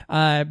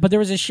 But there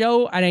was a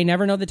show, and I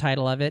never know the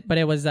title of it, but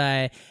it was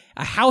a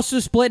house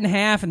was split in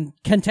half and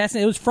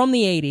contestant. It was from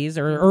the 80s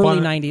or early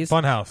 90s.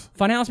 Funhouse.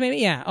 Funhouse, maybe?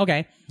 Yeah,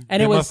 okay. And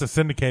They it was. must have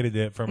syndicated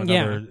it from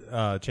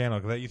another channel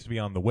because that used to be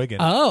on the Wigan.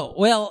 Oh,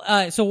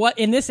 well, so what,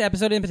 in this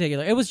episode in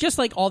particular, it was just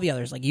like all the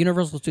others, like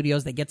Universal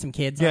Studios, they get some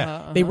kids.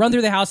 Yeah. They run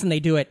through the house and they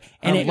do it.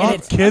 And, I love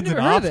it's kids I've and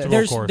never heard of it.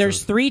 obstacle courses.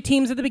 there's 3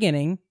 teams at the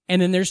beginning,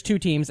 and then there's 2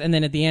 teams, and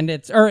then at the end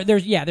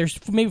there's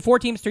maybe 4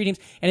 teams, 3 teams,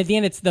 and at the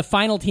end it's the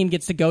final team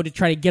gets to go to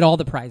try to get all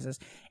the prizes.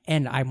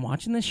 And I'm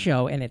watching this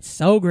show, and it's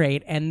so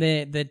great, and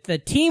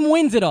the team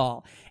wins it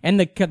all. And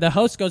the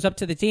host goes up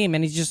to the team,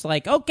 and he's just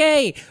like,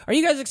 okay, are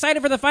you guys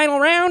excited for the final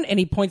round? And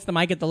he points the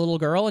mic at the little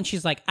girl, and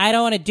she's like, I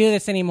don't want to do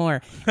this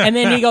anymore. And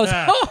then he goes,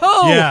 ho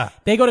ho! Yeah.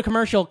 They go to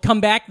commercial,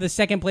 come back, the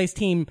second place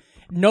team,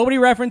 nobody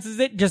references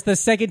it, just the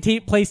second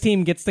place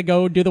team gets to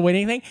go do the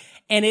winning thing.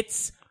 And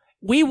it's,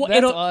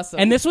 That's awesome.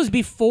 And this was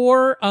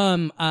before,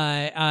 this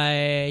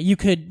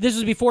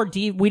was before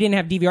we didn't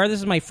have DVR. This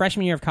was my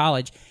freshman year of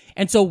college.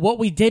 And so what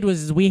we did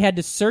was we had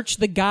to search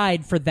the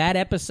guide for that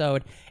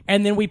episode,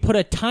 and then we put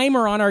a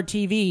timer on our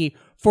TV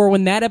for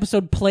when that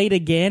episode played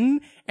again,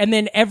 and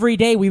then every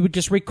day we would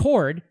just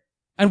record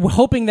and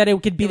hoping that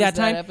it could be It was that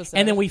time. that episode.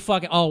 And then we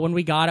when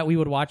we got it, we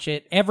would watch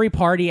it. Every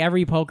party,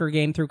 every poker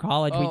game through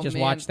college, we just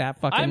man. watched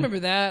that fucking. I remember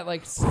that.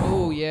 Like,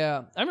 oh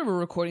yeah. I remember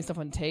recording stuff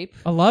on tape.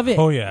 I love it.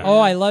 Oh, yeah. Oh,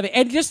 I love it.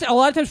 And just a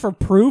lot of times for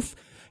proof,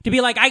 to be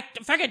like, I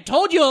fucking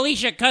told you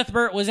Alicia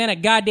Cuthbert was in a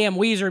goddamn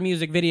Weezer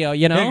music video,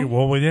 you know? Hey,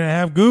 well, we didn't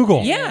have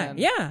Google. Yeah,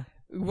 yeah.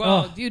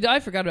 Well, dude, I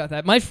forgot about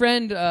that. My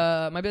friend,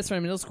 my best friend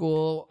in middle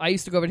school, I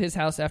used to go over to his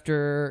house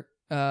after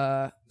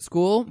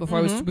school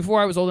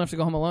before I was old enough to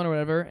go home alone or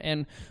whatever,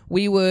 and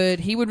he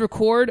would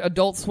record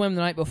Adult Swim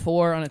the night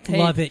before on a tape.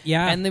 Love it,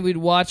 yeah. And then we'd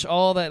watch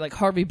all that, like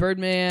Harvey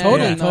Birdman.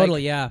 Totally, and, like,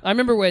 totally, yeah. I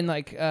remember when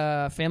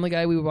Family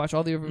Guy, we would watch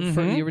all the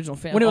original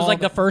Family. When it was like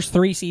the first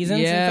 3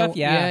 seasons and stuff?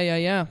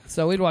 Yeah.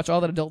 So we'd watch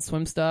all that Adult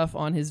Swim stuff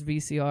on his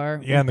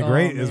VCR. Yeah, and the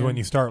great Oh, is man. when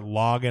you start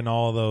logging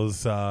all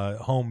those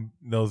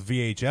those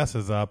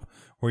VHSs up,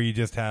 where you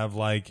just have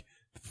like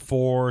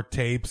 4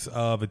 tapes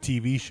of a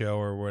TV show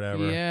or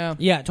whatever. Yeah.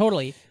 Yeah,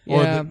 totally.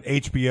 Or Yeah.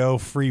 the HBO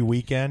free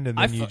weekend, and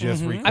then you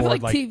just I record feel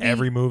like like TV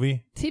every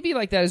movie. TV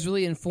like that is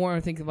really informed,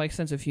 I think, of like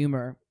sense of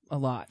humor a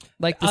lot.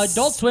 Like the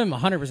Adult Swim,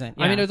 100%.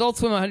 Yeah. I mean, Adult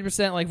Swim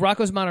 100%, like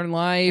Rocko's Modern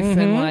Life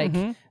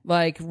and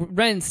like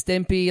Ren and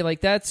Stimpy, like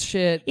that's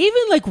shit.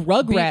 Even like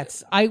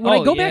Rugrats. When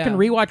I go back and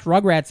rewatch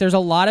Rugrats, there's a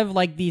lot of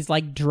like these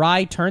like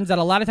dry turns that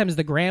a lot of times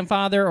the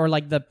grandfather or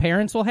like the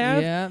parents will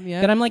have.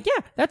 Yeah. That I'm like,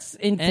 yeah, that's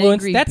influenced.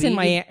 Angry That's in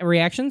Beaver. my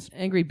reactions.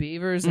 Angry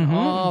Beavers and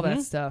all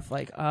that stuff.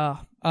 Like, I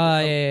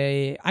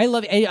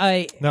love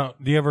it. Now,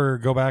 do you ever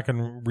go back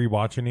and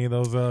rewatch any of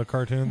those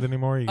cartoons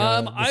anymore? You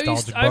got a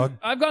nostalgic bug?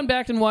 I've gone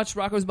back and watched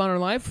Rocko's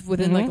Modern Life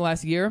within like the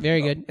last year.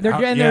 Very good. They're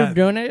yeah.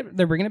 doing it.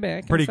 They're bringing it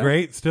back. Pretty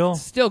great still.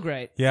 Still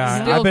great.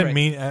 Yeah, Still I've been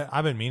great.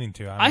 I've been meaning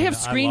to. I have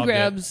screen loved it.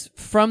 grabs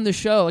from the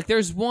show. Like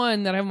there's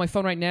one that I have on my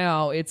phone right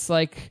now. It's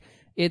like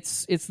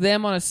it's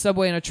them on a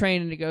subway and a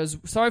train, and it goes,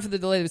 "Sorry for the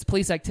delay. There's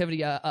police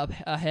activity up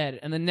ahead."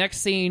 And the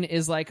next scene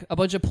is like a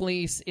bunch of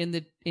police in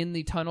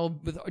the tunnel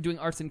doing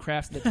arts and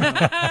crafts in the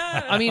tunnel.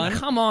 I mean,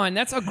 come on,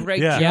 that's a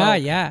great Yeah. show.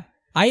 Yeah.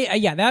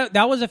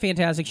 That was a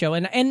fantastic show,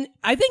 and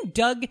I think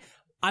Doug,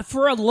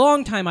 for a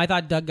long time, I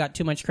thought Doug got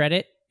too much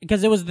credit.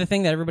 because it was the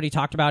thing that everybody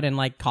talked about in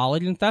like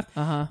college and stuff.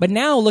 But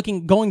now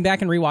going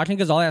back and rewatching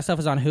because all that stuff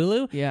is on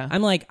Hulu. Yeah.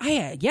 I'm like,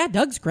 yeah,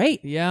 Doug's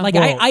great. Yeah. Like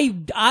Well-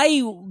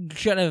 I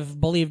should have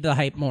believed the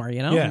hype more.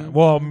 You know. Yeah,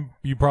 well,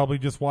 you probably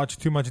just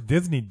watched too much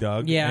Disney,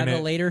 Doug. Yeah, and the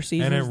it- later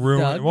seasons. and it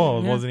ruined. Doug. Well,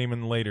 it Yeah. wasn't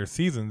even later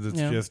seasons. It's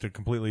Yeah. just a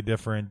completely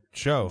different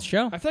show.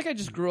 Show. I feel like I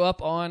just grew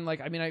up on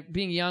like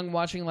being young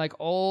watching like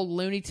old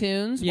Looney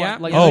Tunes. Yeah.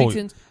 Like Oh, Looney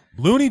Tunes.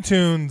 Looney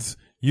Tunes.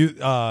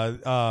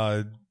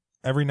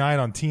 Every night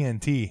on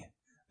TNT,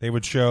 they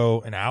would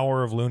show an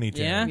hour of Looney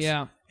Tunes. Yeah?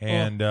 Yeah.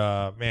 And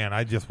man,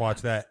 I just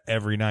watched that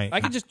every night.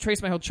 I could just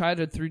trace my whole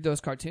childhood through those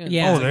cartoons.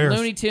 Yeah. Oh, Like there's-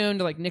 Looney Tune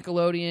to like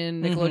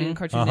Nickelodeon,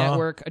 Cartoon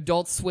Network,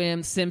 Adult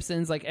Swim,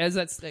 Simpsons. Like as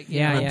that's like,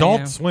 Yeah, yeah.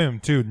 Adult Swim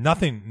too.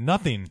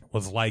 Nothing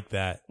was like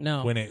that.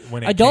 No. when it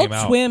Adult came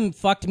out. Swim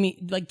fucked me,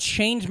 like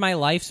changed my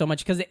life so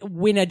much because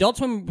when Adult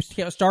Swim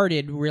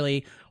started,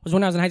 really was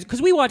when I was in high school.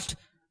 Because we watched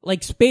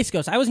like Space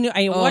Ghost. I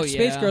watched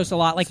Space yeah. Ghost a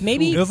lot. Like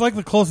maybe It was like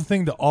the closest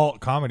thing to alt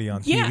comedy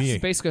on Yeah. TV.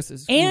 Space Ghost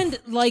is and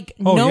like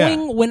Oh,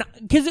 knowing yeah. when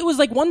because it was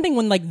like one thing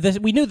when like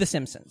we knew The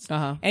Simpsons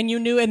Uh-huh. and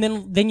you knew and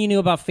then you knew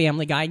about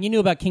Family Guy and you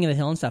knew about King of the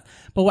Hill and stuff.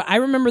 But I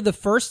remember the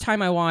first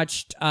time I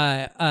watched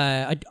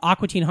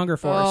Aqua Teen Hunger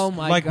Force. Oh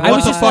my Like, god! what I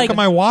was the just fuck like, am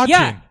I watching?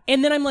 Yeah,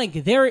 and then I'm like,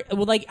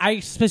 I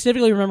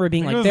specifically remember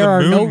being It like, was there the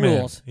are no Moon Man.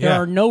 rules. There Yeah.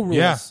 are no rules.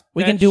 Yeah.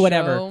 We That can do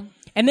whatever. show-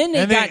 And then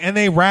and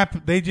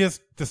they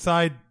just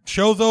decide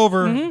show's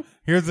over. Mm-hmm.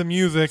 Here's the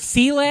music.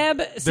 C-Lab.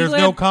 There's C-Lab, no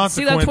See that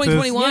consequences.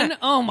 2021? Yeah.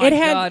 Oh my It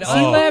had god!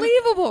 C-Lab-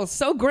 Unbelievable!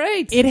 So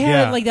great. It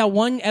had Yeah. like that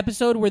one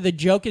episode where the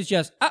joke is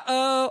just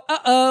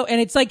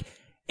and it's like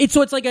it's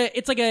like a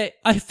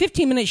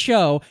 15-minute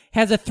show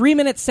has a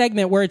 3-minute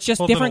segment where it's just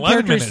Well, it's an different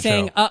characters 11-minute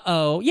saying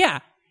show. yeah,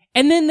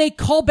 and then they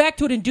call back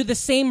to it and do the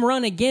same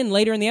run again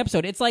later in the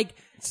episode. It's like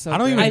So I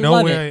don't great. even I know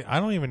love why. I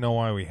don't even know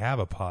why we have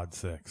a Pod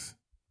 6.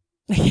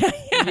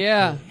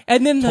 Yeah.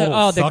 And then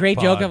Total the great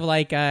suck joke pod. of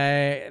like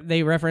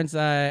they reference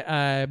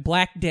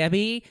Black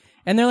Debbie.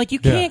 And they're like, you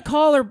can't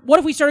call her. What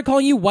if we started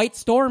calling you White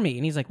Stormy?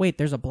 And he's like, wait,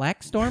 there's a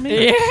Black Stormy?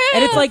 Yeah.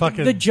 And it's like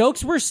Fucking the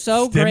jokes were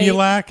so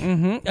Stimulac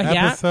great.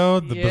 Yeah.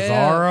 episode, the Yeah.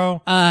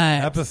 Bizarro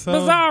Uh, episode.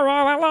 Bizarro,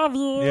 I love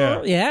you.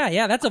 Yeah.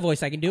 yeah, that's a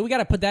voice I can do. We got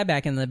to put that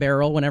back in the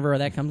barrel whenever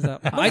that comes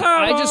up.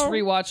 I just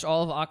rewatched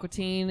all of Aqua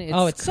Teen.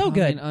 It's so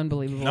good.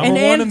 Unbelievable.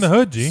 Number one in the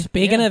hood, G.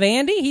 Speaking of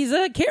Andy, he's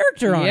a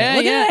character on Yeah, it.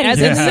 Look yeah, at that. as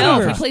He's in the himself.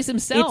 universe. He plays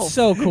himself. It's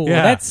so cool.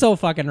 Yeah. That's so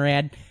fucking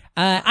rad.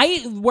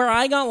 Where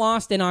I got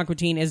lost in Aqua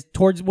Teen is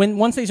towards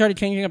once they started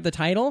changing up the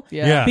title.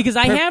 Yeah. Because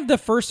I have the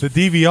first The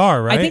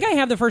DVR, right? I think I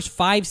have the first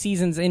 5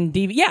 seasons in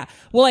DVD. Yeah.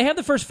 Well, I have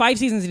the first 5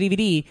 seasons in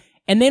DVD.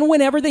 And then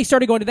whenever they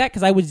started going to that,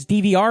 because I was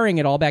DVRing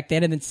it all back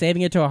then and then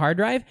saving it to a hard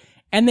drive.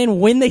 And then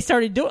when they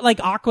started doing like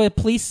Aqua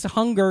Police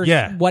Hunger,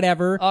 Yeah.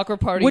 whatever. Aqua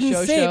Party wouldn't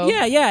Show save. Show.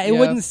 Yeah, it Yeah.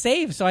 wouldn't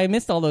save. So I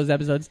missed all those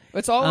episodes.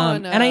 It's all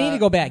on, and I need to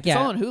go back. it's Yeah.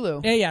 all on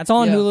Hulu. Yeah, it's all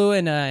on Yeah. Hulu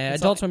and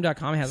all-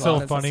 AdultSwim.com has all so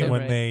that. funny so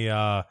when great.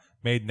 they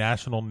made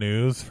national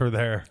news for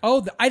their.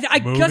 Oh, I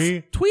just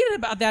Movie? tweeted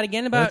about that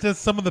again That's about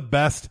just some of the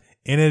best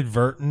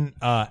inadvertent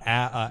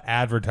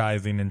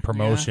advertising and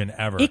promotion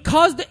ever. it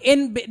caused,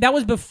 and that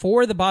was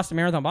before the Boston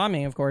Marathon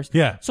bombing, of course.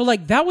 Yeah. So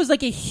like that was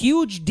like a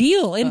huge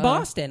deal in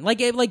Boston. Like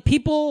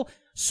people,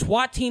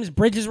 SWAT teams,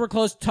 bridges were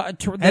closed.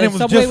 The And it was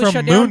subway just was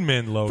from shut down.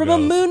 Moonman logos. From a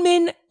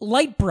Moonman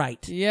light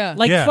bright. Yeah.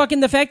 Like Yeah.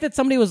 fucking the fact that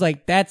somebody was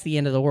like, "That's the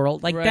end of the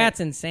world." Like Right.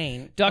 that's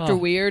insane. Doctor Oh.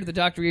 Weird, the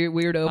Doctor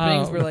Weird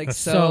openings Oh, were like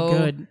so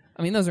good.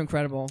 I mean, those are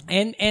incredible.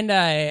 And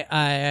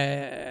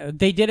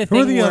they did a thing.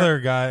 Who are the where, other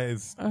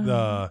guys?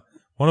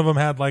 One of them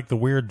had like the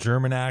weird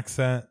German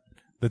accent.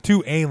 The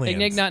two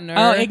aliens. Ignat Nerd.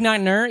 Oh,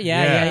 Ignat Nerd.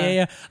 Yeah.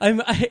 Yeah. And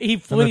When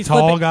the he's tall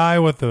flipping. guy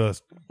with the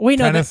Wait,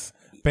 no, tennis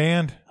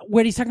band.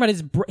 When he's talking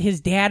about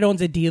his dad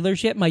owns a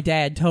dealership. My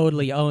dad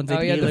totally owns a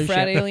Oh, dealership. yeah, the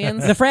frat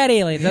aliens. The frat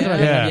aliens. That's what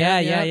I'm Yeah.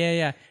 thinking.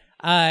 Yeah.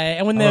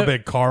 And when I'm a the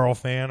big Carl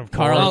fan, of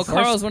Carl- course. Oh, of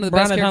course. Carl's one of the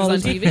Brown best and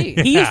characters on Honolulu.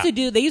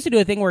 TV. They used to do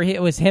a thing where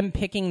it was him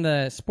picking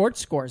the sports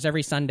scores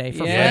every Sunday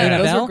for Yeah, Freddie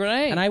those Nabel, were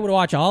great. and I would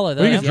watch all of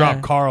those. We can yeah.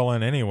 drop Carl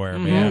in anywhere,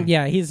 man.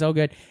 Yeah, he's so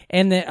good.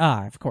 And then,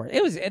 of course,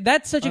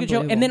 that's such a good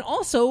show. And then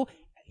also,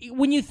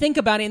 when you think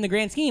about it in the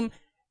grand scheme,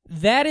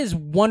 that is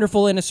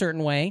wonderful in a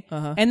certain way.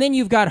 And then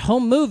you've got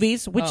home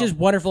movies, which is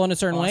wonderful in a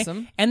certain way.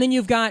 Awesome. And then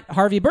you've got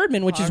Harvey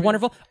Birdman, which is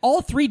wonderful.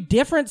 All 3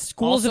 different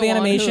schools Also of on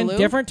animation, Hulu.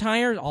 different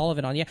tires, all of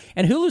it on. Yeah.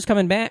 And Hulu's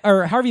coming back,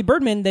 or Harvey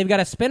Birdman, they've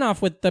got a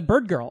spinoff with the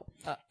Bird Girl.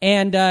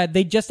 And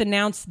they just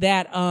announced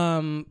that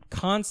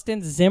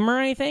Constance Zimmer,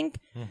 I think,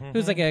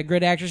 who's like a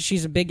great actress.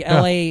 She's a big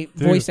LA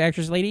voice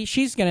actress lady.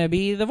 She's going to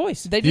be the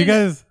voice. They Do you did.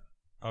 guys?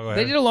 Oh, go ahead.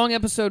 They did a long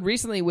episode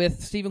recently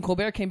with Stephen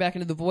Colbert. Came back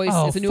into The Voice.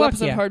 Oh, It's a new fuck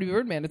episode yeah. of Harvey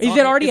Birdman. It's Is on-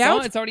 it already it's out?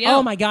 on- It's already out.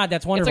 Oh my god,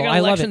 that's It's wonderful. like an I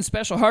love election it.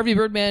 special. Harvey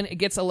Birdman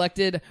gets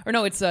elected, or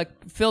no, it's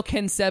Phil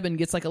Ken Sebin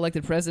gets like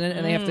elected president,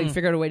 and they have to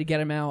figure out a way to get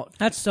him out.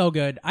 That's so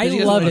good. I 'Cause he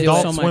doesn't love wanna it do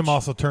Adult so Swim much.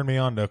 also turned me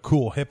on to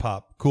cool hip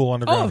hop, cool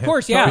underground. Oh, of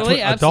course, yeah.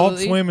 Totally, Adult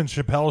absolutely. Swim and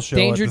Chappelle Show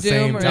Danger at the Doom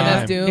same or time.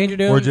 NF Doom. Danger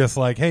Doom. We're just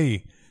like,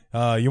 hey,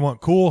 you want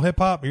cool hip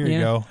hop? Here you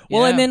go.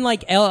 Well, Yeah. and then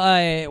like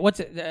what's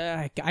it?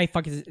 I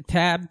fuck is it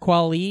Tab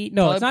Kweli?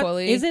 No, Talib it's not.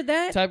 Kweli, is it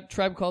that?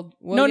 Tribe called?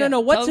 no.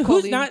 What's Talib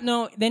who's Kweli. not?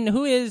 No. Then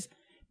who is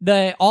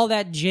the All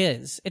That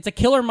Jizz. It's a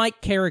Killer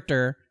Mike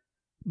character,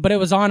 but it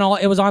was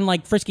on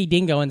like Frisky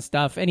Dingo and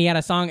stuff, and he had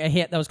a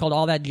hit that was called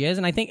All That Jizz,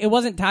 and I think it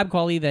wasn't Tab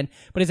Quali then,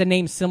 but it's a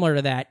name similar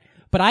to that.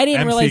 But I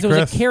didn't realize it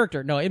was a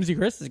character. No, MC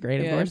Chris is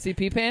great, of course.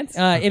 MCP Pants?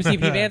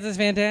 MCP Pants is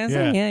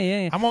fantastic.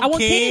 Yeah. I want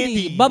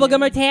candy.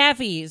 Bubblegum or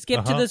taffy.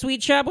 Skip to the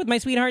sweet shop with my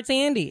sweetheart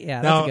Sandy.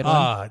 Yeah, that's a good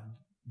one.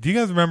 Do you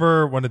guys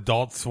remember when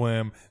Adult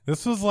Swim?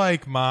 This was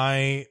like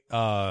my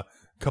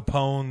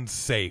Capone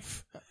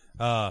safe.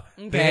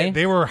 Okay.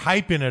 They were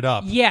hyping it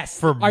up. Yes.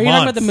 For Are months. you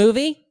talking about the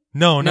movie?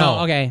 No.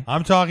 Okay.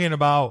 I'm talking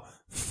about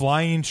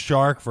flying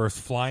shark versus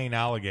flying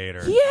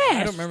alligator.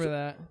 Yes. I don't remember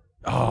that.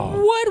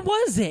 Oh. What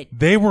was it?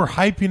 They were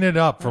hyping it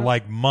up for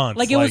like months.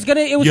 Like it was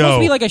supposed to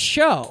be like a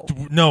show.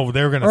 No,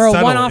 they were going to Or a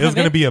settle. one-off It was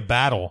going to event? be a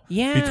battle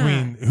Yeah.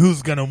 between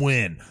who's going to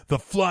win, the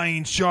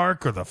flying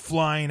shark or the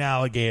flying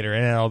alligator,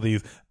 and all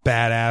these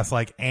badass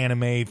like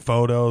anime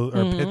photos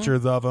or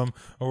pictures of them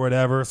or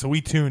whatever. So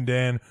we tuned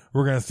in.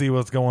 We're going to see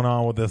what's going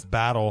on with this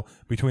battle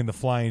between the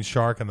flying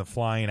shark and the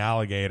flying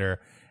alligator.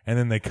 And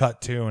then they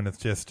cut to, and it's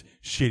just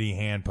shitty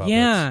hand puppets.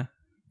 Yeah.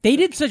 They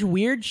did such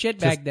weird shit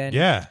back then.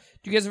 Yeah.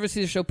 Do you guys ever see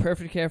the show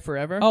Perfect Hair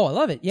Forever? Oh, I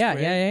love it. Yeah.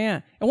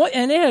 And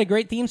it had a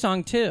great theme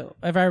song too,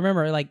 if I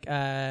remember. Like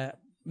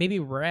maybe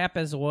rap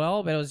as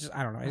well, but it was just,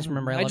 I don't know. I just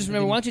remember. I just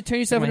remember, why don't you turn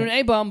yourself into an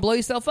A-bomb and blow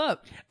yourself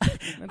up? That's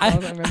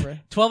all I remember.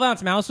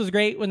 12-Ounce Mouse was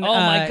great. When, Oh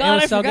my it God,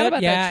 was I so forgot good.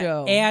 about that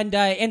show. And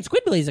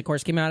Squidbillies, of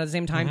course, came out at the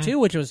same time too,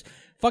 which was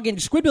fucking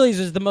Squidbillies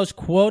is the most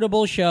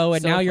quotable show,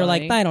 and So now you're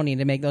funny. like, I don't need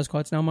to make those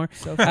quotes no more.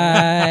 So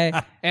funny.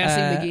 Assy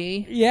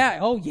McGee. Yeah.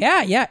 Oh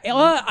yeah.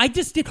 I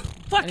just did.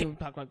 Fucking.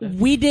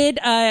 We did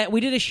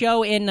a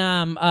show in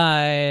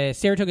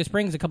Saratoga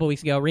Springs a couple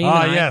weeks ago. Reem and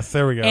I. Yes,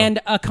 there we go. And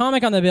a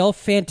comic on the bill,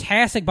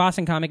 fantastic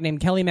Boston comic named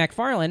Kelly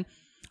MacFarlane.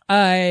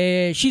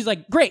 She's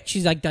like great.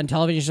 She's like done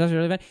television stuff.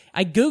 Really fun.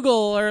 I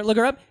Google or look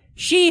her up.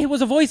 She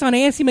was a voice on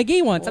Assy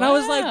McGee once, and I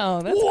was like,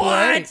 that's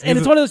 "What?" great. And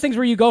it's one of those things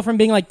where you go from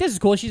being like, "This is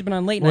cool." She's been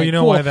on late night. Well, you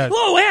know cool. why that-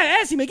 Oh, yeah,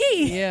 Assy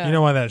McGee. Yeah. You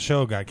know why that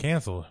show got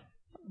canceled?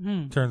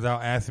 Turns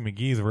out Assy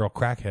McGee's a real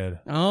crackhead.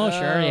 Oh,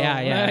 sure, yeah,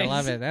 I nice.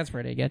 love it. That's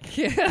pretty good.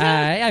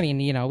 I mean,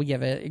 you know, we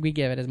give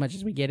it as much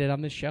as we get it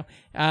on this show.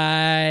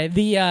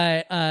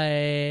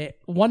 The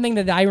one thing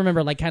that I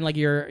remember, like kind of like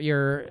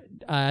your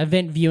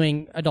event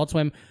viewing Adult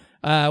Swim,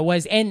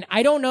 was, and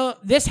I don't know,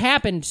 this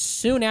happened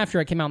soon after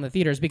it came out in the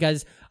theaters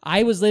because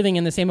I was living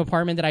in the same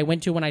apartment that I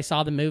went to when I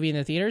saw the movie in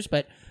the theaters.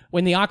 But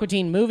when the Aqua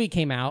Teen movie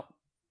came out,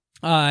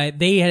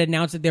 they had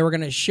announced that they were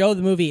going to show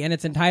the movie in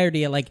its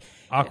entirety at like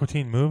Aqua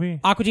Teen movie?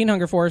 Aqua Teen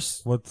Hunger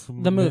Force. What's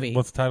the movie?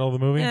 What's the title of the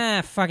movie?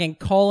 Fucking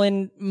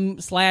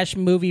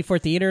 / movie for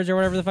theaters or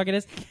whatever the fuck it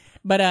is.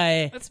 But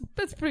That's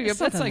pretty good.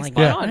 That's like like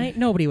spot that, on. right?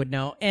 Nobody would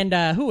know, and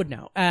who would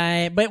know?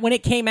 But when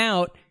it came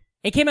out,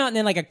 and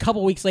then like a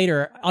couple weeks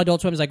later,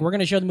 Adult Swim was like, "We're going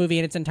to show the movie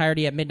in its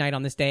entirety at midnight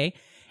on this day."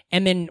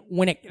 And then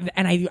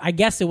I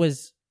guess it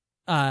was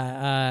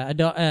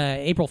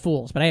April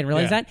Fools, but I didn't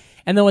realize that.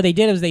 And then what they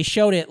did was they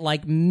showed it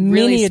like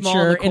Really small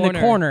miniature in the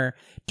corner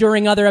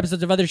during other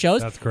episodes of other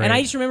shows. That's great. And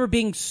I just remember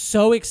being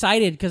so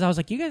excited because I was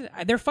like, "You guys,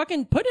 they're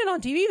fucking putting it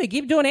on TV. They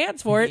keep doing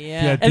ads for it."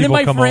 Yeah. And then people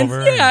my come friends,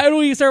 over and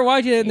we start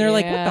watching it, and they're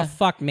like, "What Yeah. the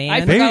fuck, man?" I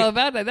Maybe- forgot all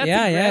about that. That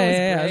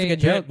That was a good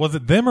joke. Was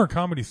it them or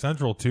Comedy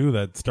Central too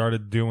that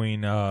started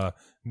doing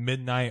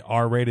midnight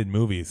R-rated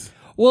movies?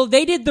 Well,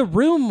 they did The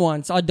Room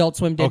once, Adult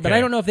Swim did, but Okay.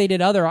 I don't know if they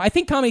did other. I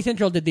think Comedy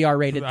Central did the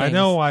R-rated things. I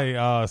know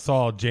I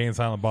saw Jay and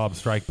Silent Bob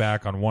Strike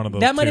Back on one of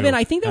those. That might have two, been-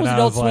 I think that and was I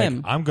Adult like,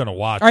 Swim. I'm gonna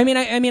watch. Or, I mean,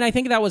 I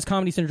think that was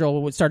Comedy Central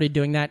who started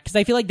doing that because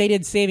I feel like they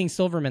did Saving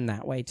Silverman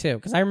that way too.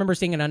 Because I remember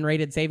seeing an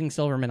unrated Saving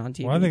Silverman on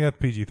TV. Well, I think that's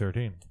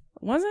PG-13.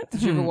 Was it?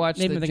 Did you ever watch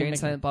Maybe the they Jay can and make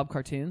Silent Bob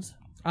cartoons?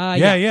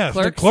 Yeah.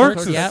 Clerks.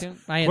 Clerks is Yep.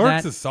 I had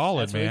Clerks that. is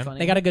solid, That's really man. funny.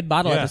 They got a good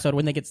bottle Yeah. episode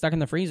when they get stuck in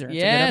the freezer. It's a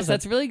good Yes, episode.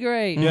 that's really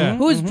great. Yeah.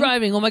 Who is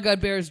driving? Oh my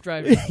God, Bear's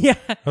driving. yeah.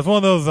 That's one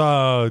of those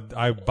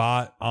I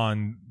bought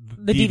on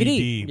The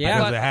DVD. Yeah.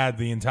 because it had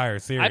the entire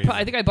series.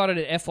 I think I bought it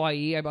at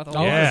FYE. I bought the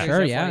whole Yeah. series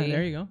Sure, at yeah. FYE.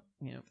 There you go.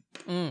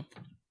 Yeah.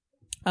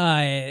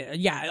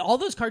 Yeah, all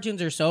those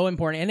cartoons are so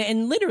important,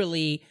 and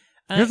literally,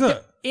 Here's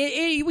a-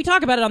 we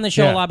talk about it on the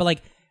show Yeah. a lot, but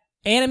like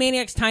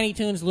Animaniacs, Tiny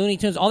Toons, Looney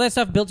Tunes, all that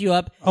stuff built you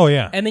up. Oh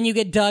yeah. And then you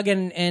get Doug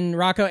and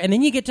Rocco, and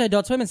then you get to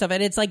Adult Swim and stuff,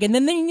 and it's like, and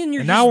then you're And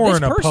just now we're this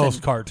in a person.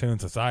 post-cartoon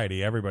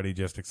society. Everybody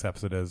just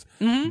accepts it as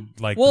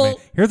like. Well-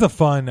 here's a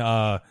fun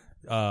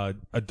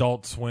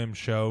Adult Swim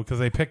show because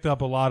they picked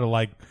up a lot of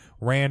like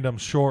random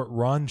short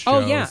run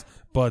shows. Oh, yeah.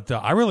 But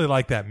I really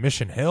like that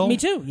Mission Hill. Me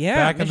too. Yeah,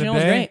 back Mission in Hill the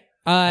was day. great.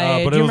 But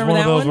do it you was remember one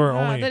of that those one? where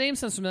only That name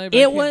sounds familiar. But I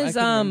It can't was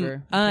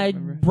remember. I can't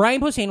remember.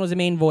 Brian Posehn was the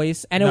main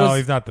voice, and it no, was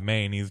he's not the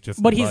main. He's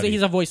just. but the he's buddy.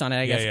 a voice on it,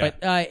 I guess. Yeah.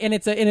 But and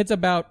it's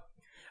about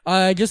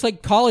just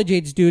like college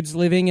age dudes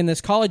living in this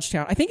college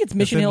town. I think it's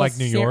Mission in, Hill, like,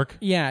 New York?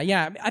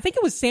 Yeah. I think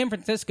it was San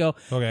Francisco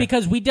Okay.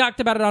 because we talked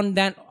about it on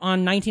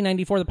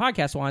 1994 the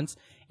podcast once,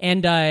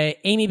 and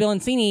Amy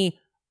Bilancini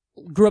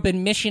grew up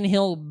in Mission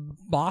Hill,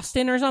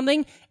 Boston or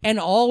something, and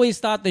always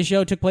thought the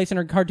show took place in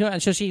her cartoon,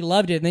 and so she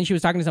loved it. And then she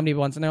was talking to somebody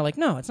once, and they're like,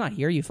 "No, it's not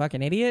here, you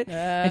fucking idiot."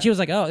 And she was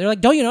like, "Oh," they're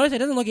like, "Don't you notice it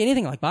doesn't look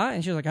anything like Bot?"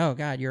 And she was like, "Oh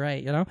God, you're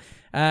right," you know.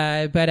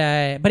 But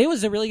it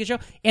was a really good show.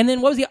 And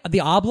then what was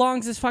the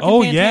Oblongs is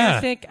fucking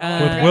fantastic.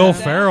 With Will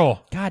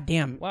Ferrell. God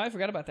damn. Well, I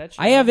forgot about that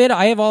show. I have it.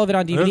 I have all of it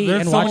on DVD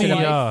There's and so watched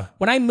many, it.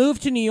 When I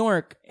moved to New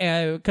York,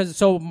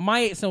 because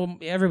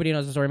everybody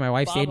knows the story. My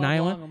wife stayed in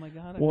Iowa. Oh my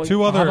God. Well,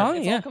 Two other- Oblong,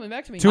 It's yeah. all coming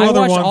back to me. Two I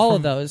other watched ones all from-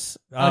 of those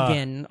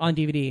again on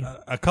DVD.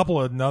 A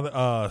couple of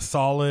another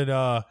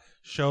solid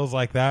shows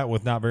like that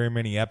with not very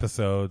many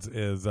episodes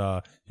is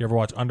you ever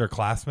watch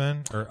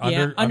Underclassmen or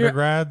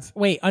Undergrads?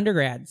 Wait,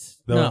 Undergrads?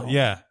 No. No.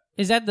 Yeah.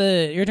 Is that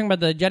you're talking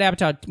about the Judd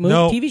Apatow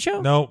TV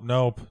show?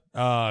 Nope.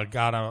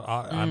 God,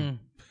 I'm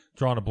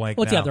drawing a blank.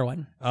 What's now. the other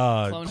one?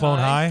 Clone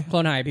High.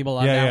 Clone High. People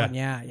love that one.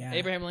 Yeah.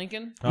 Abraham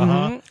Lincoln.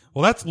 Well,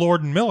 that's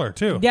Lord and Miller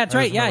too. Yeah, that's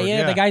right. I just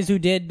remembered, The guys who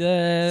did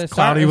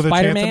Cloudy with a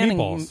Chance of Spider-Man.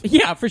 Meatballs.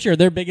 Yeah, for sure.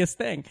 Their biggest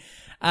thing.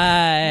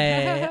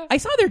 I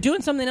saw they're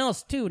doing something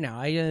else too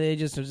now. It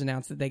just was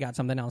announced that they got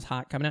something else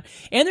hot coming out.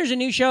 And there's a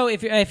new show.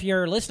 If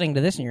you're listening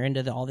to this and you're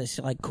into all this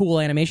like cool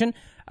animation,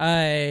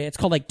 it's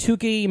called like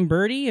Tuki and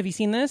Birdie. Have you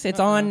seen this?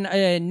 It's on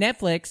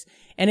Netflix,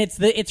 and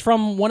it's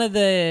from one of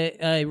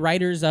the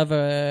writers of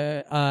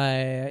BoJack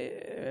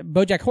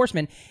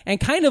Horseman, and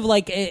kind of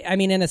like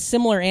in a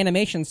similar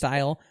animation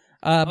style.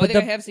 I think I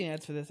have seen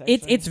ads for this.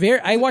 Actually. It's very.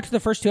 I watched the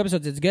first 2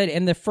 episodes. It's good,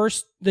 and the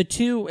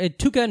two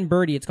Tuca and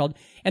Birdie. It's called,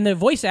 and the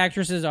voice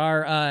actresses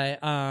are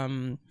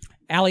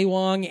Ali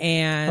Wong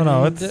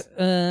and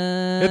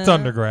it's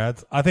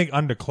Undergrads. I think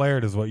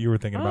Undeclared is what you were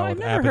thinking about I've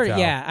with never heard. Apatow.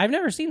 Yeah, I've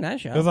never seen that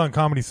show. It was on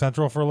Comedy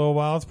Central for a little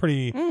while. It's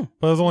pretty, but it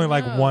was only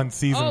like one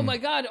season. Oh my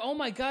god!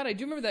 I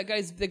do remember that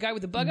the guy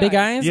with the big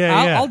eyes.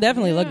 Yeah, I'll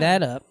definitely look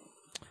that up.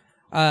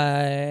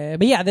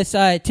 But yeah, this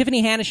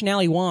Tiffany Haddish and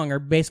Ali Wong are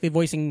basically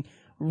voicing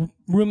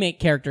roommate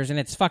characters, and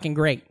it's fucking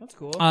great. That's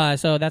cool.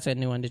 So that's a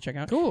new one to check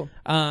out. Cool.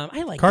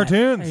 I like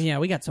cartoons. that. Yeah,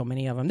 we got so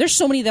many of them. There's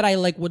so many that I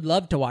would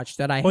love to watch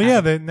that I. Well,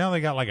 haven't. yeah. Now they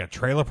got like a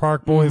Trailer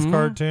Park Boys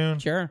cartoon.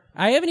 Sure.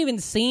 I haven't even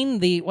seen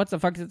what the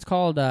fuck is it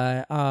called?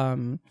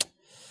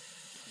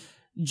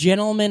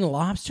 Gentlemen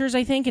Lobsters,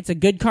 I think. It's a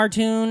good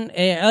cartoon.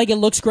 It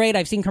looks great.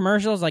 I've seen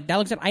commercials. Like, that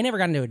looks good. I never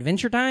got into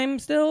Adventure Time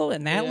still,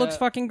 and that looks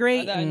fucking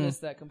great. I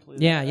missed that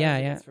completely.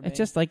 Yeah. It's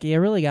just like,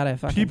 you really gotta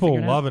fucking People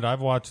figure it love out. it.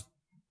 I've watched.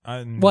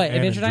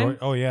 Adventure Time?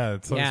 Oh, yeah.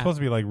 It's supposed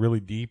to be like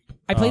really deep.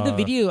 I played the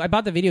video. I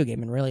bought the video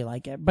game and really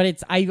like it. But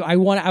it's, I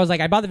was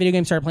like, I bought the video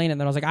game, started playing it,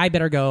 and then I was like, I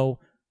better go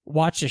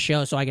watch the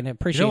show so I can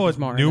appreciate this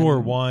more. Newer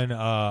one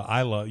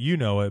I love, you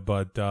know it,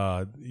 but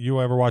you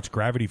ever watch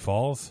Gravity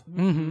Falls?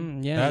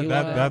 Mm-hmm. Yeah,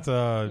 that's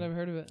never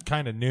heard of it.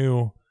 Kind of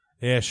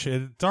new-ish.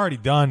 It's already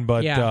done,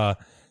 but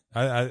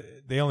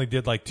they only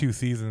did like 2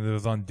 seasons. It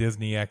was on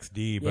Disney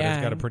XD, but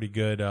it's got a pretty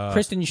good.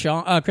 Kristen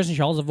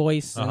Shaw's a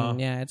voice, and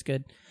it's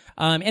good.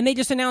 And they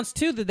just announced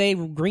too that they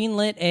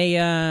greenlit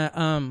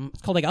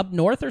it's called like Up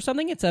North or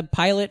something. It's a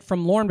pilot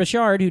from Lauren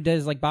Bouchard, who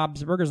does like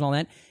Bob's Burgers and all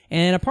that,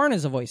 and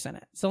Aparna's a voice in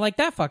it. So like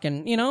that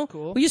fucking,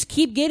 cool. We just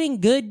keep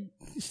getting good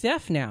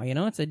stuff now.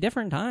 It's a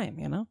different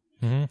time.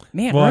 Mm-hmm.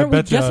 Man, well,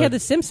 we just had The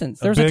Simpsons.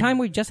 There was a time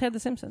we just had The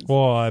Simpsons.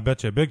 Well, I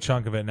bet you a big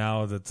chunk of it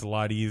now is it's a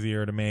lot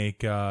easier to make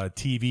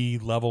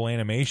TV level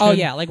animation. Oh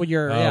yeah, like with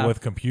your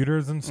with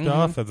computers and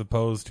stuff, as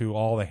opposed to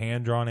all the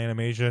hand drawn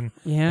animation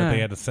that they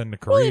had to send to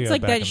Korea. Well, it's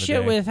like back that in the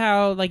shit day. with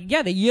how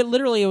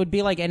literally it would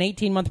be like an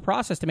 18-month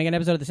process to make an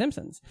episode of The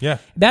Simpsons. Yeah,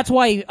 that's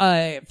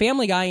why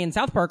Family Guy and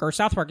South Park, or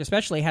South Park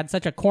especially, had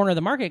such a corner of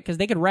the market because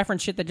they could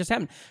reference shit that just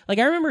happened. Like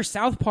I remember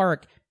South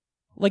Park,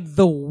 like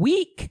the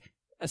week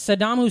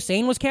Saddam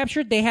Hussein was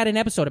captured, they had an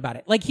episode about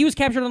it. Like he was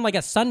captured on like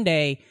a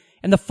Sunday,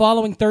 and the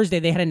following Thursday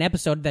they had an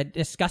episode that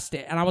discussed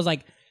it. And I was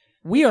like,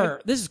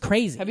 this is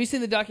crazy. Have you seen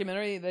the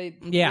documentary?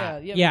 Yeah,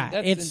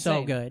 it's insane.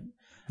 so good.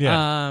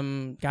 Yeah.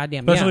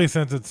 Goddamn. Especially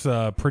since it's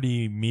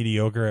pretty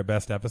mediocre at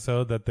best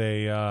episode that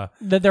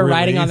they're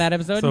writing on that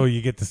episode. So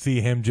you get to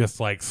see him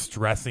just like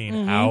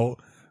stressing out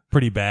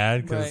pretty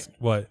bad because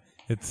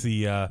it's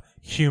the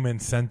human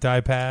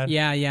centipede.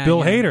 Yeah. Bill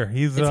Hader.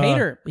 It's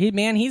Hader.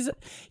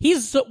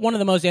 He's one of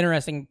the most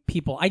interesting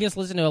people. I just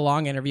listened to a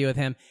long interview with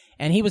him,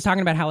 and he was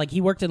talking about how like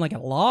he worked in like a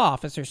law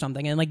office or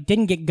something, and like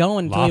didn't get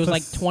going until he was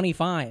like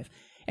 25.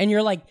 And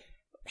you're like,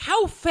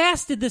 how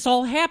fast did this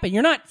all happen?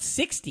 You're not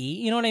 60.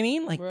 You know what I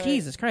mean? Like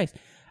Jesus Christ.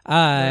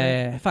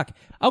 Fuck.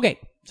 Okay.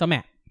 So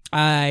Matt.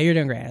 You're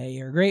doing great.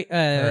 You're great.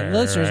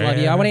 Listeners love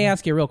you. I want to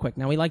ask you real quick.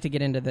 Now we like to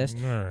get into this.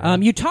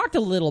 You talked a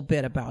little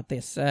bit about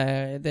this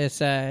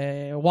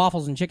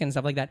waffles and chicken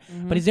stuff like that.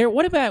 Mm-hmm. But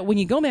what about when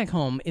you go back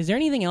home? Is there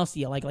anything else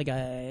you like?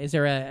 Is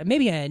there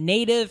maybe a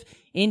native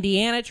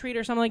Indiana treat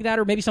or something like that,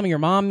 or maybe some of your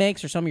mom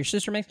makes, or some of your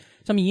sister makes,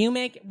 some you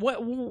make? What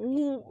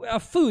a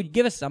food?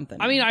 Give us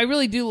something. I mean, I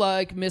really do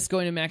miss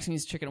going to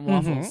Maxine's Chicken and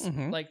Waffles.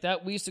 Like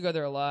that. We used to go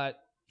there a lot.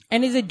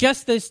 And is it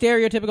just the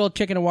stereotypical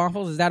chicken and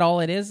waffles? Is that all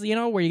it is? You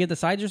know, where you get the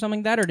sides or something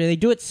like that, or do they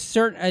do it a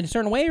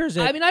certain way, or is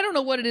it? I mean, I don't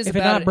know what it is. If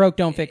about it's not broke,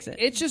 don't fix it.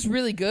 It's just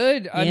really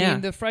good. I Yeah.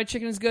 mean, the fried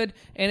chicken is good,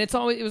 and it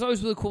was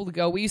always really cool to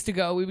go. We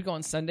would go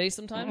on Sundays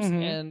sometimes,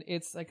 and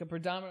it's like a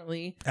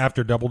predominantly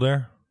After Double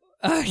Dare?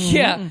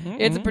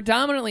 it's a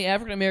predominantly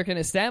African American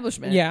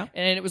establishment. Yeah.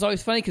 And it was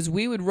always funny because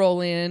we would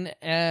roll in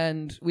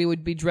and we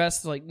would be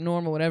dressed like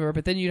normal, whatever.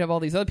 But then you'd have all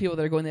these other people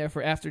that are going there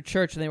for after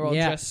church, and they were all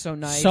dressed so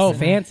nice, so and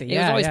fancy. It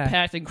was always yeah.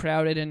 packed and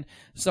crowded, and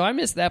so I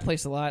miss that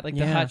place a lot. Like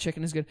the Yeah. hot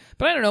chicken is good,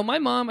 but I don't know. My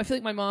mom, I feel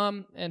like my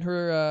mom and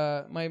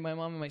her, my mom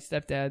and my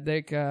stepdad,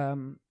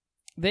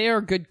 they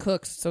are good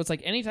cooks. So it's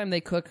like anytime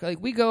they cook,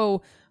 like we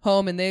go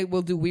home and they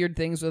will do weird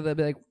things with it.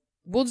 Be like,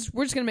 we're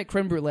just gonna make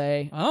creme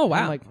brulee. Oh,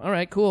 wow. I'm like, all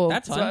right, cool.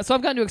 That's fun. So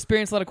I've gotten to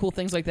experience a lot of cool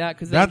things like that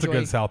because That's a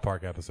good South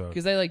Park episode.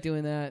 because they like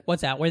doing that.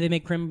 What's that? Where they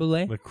make creme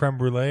brulee? The creme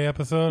brulee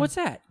episode? What's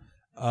that?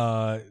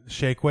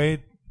 Shake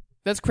Weight?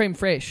 That's creme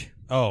fraiche.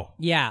 Oh,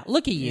 Yeah,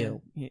 look at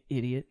you. You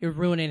idiot. You're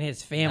ruining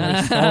his family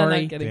Not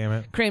story. kidding. damn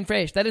it. Creme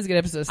fraiche. That is a good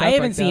episode. Of South I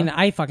haven't Park, seen.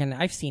 though.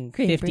 I've seen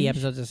Creme 50 fraiche.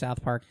 episodes of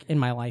South Park in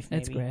my life. Maybe.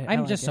 That's great. I I'm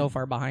like just it. so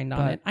far behind on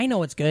But- it. I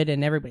know it's good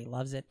and everybody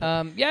loves it.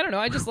 but- Yeah, I don't know.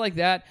 I just like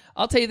that.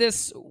 I'll tell you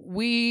this: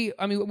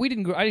 I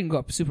didn't grow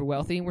up super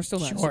wealthy. We're still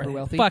not Sure. super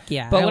wealthy. Fuck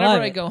yeah. But whenever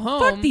love I it. go home,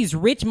 fuck these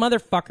rich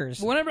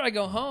motherfuckers. Whenever I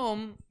go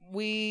home,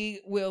 we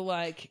will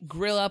like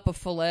grill up a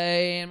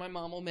fillet, and my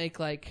mom will make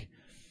like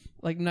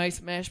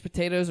nice mashed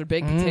potatoes or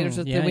baked potatoes.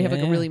 yeah, Then we have like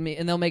yeah, a really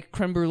and they'll make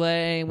creme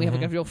brulee, and we have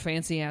like a real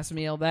fancy ass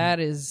meal. That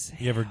is,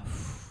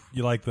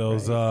 You like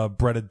those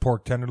breaded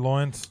pork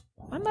tenderloins?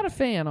 I'm not a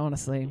fan,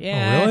 honestly.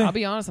 Yeah. really? I'll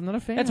be honest, I'm not a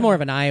fan. That's more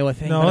of an Iowa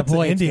thing. No, but it's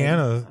boy, good.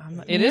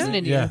 Indiana. It is an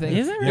Indiana Yeah. thing.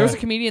 Is it There was a really?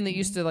 comedian that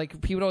used to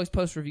like. He would always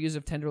post reviews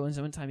of tenderloins.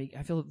 And one time,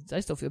 I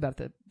still feel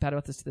bad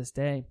about this to this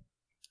day.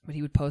 But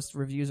he would post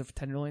reviews of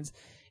tenderloins.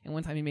 And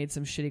one time, he made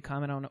some shitty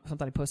comment on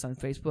something I posted on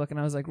Facebook, and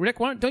I was like, Rick,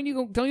 don't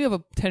you have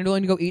a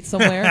tenderloin to go eat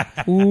somewhere?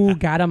 Ooh,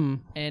 got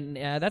him. And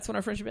that's when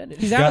our friendship ended.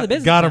 He's out of the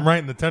business. Got now. him right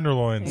in the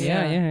tenderloins.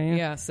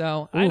 Yeah.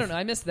 So I don't know.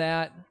 I miss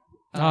that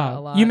a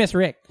lot. You miss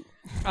Rick.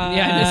 Yeah,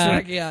 I miss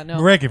Rick. Yeah, no.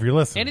 Rick, if you're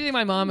listening. Anything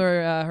my mom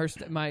or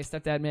my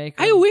stepdad make.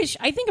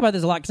 I think about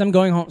this a lot because I'm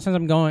going home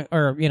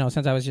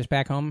since I was just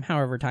back home,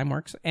 however time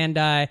works. And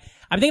I'm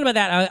thinking about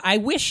that. I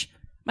wish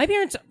my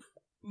parents,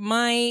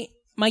 my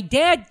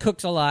dad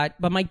cooks a lot,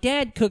 but my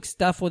dad cooks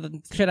stuff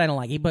with shit I don't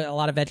like. He put a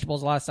lot of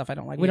vegetables, a lot of stuff I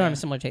don't like. We don't have a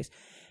similar taste.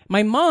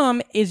 My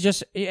mom is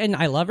just, and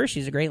I love her.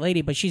 She's a great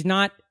lady, but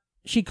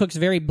she cooks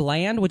very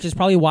bland, which is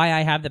probably why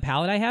I have the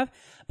palate I have.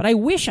 But I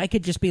wish I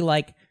could just be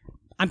like,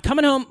 I'm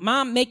coming home,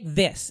 Mom, make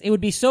this. It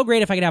would be so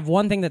great if I could have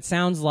one thing that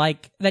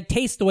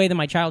tastes the way that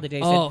my childhood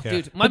tasted. Oh,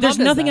 dude. My But there's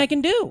mom does nothing that. I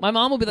can do. My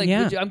mom will be like,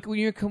 Yeah.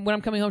 when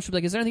I'm coming home, she'll be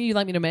like, is there anything you'd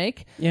like me to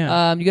make?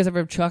 Yeah. You guys ever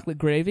have chocolate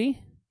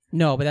gravy?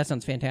 No, but that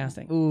sounds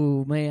fantastic.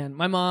 Ooh, man.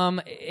 My mom,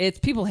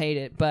 people hate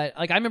it, but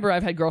like I remember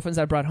I've had girlfriends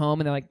I brought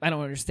home and they're like, I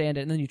don't understand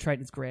it. And then you try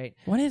it, it's great.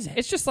 What is it?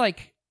 It's just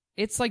like,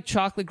 it's like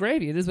chocolate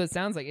gravy. It is what it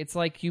sounds like. It's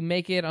like you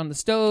make it on the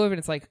stove and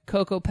it's like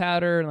cocoa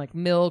powder and like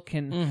milk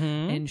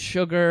and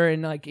sugar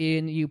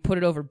and you put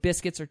it over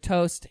biscuits or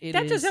toast.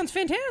 That just sounds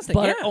fantastic.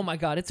 butter. Yeah. Oh my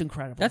God, it's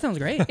incredible. That sounds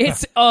great.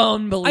 It's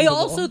unbelievable. I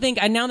also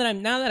think, and now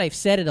that I've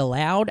said it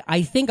aloud,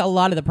 I think a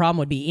lot of the problem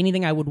would be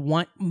anything I would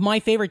want. My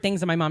favorite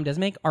things that my mom does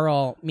make are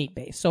all meat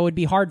based, so it'd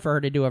be hard for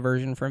her to do a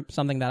version for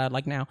something that I'd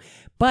like now.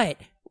 But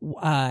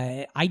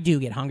I do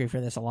get hungry for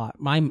this a lot.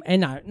 I'm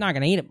not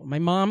gonna eat it. But my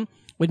mom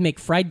would make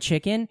fried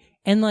chicken,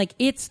 and like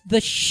it's the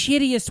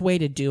shittiest way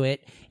to do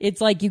it.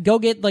 It's like you go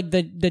get like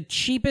the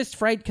cheapest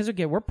fried, because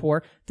okay, we're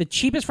poor, the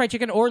cheapest fried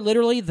chicken, or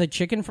literally the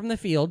chicken from the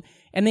field,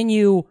 and then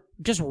you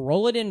just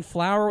roll it in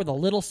flour with a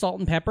little salt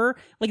and pepper.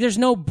 Like there's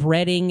no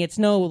breading, it's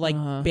no like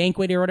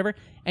banquet or whatever,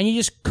 and you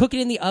just cook it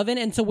in the oven.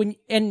 And so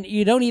and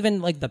you don't even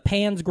like, the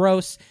pan's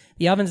gross,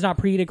 the oven's not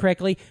preheated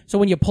correctly, so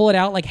when you pull it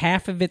out, like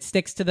half of it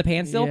sticks to the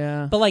pan still.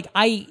 Yeah. But like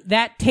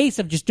that taste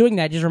of just doing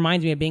that just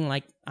reminds me of being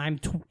like, I'm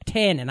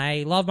 10 and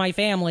I love my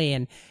family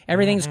and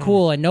everything's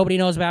cool and nobody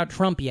knows about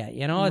Trump yet.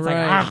 You know, it's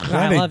Right. like Yeah,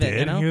 I they love did. it.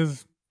 You know, He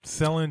was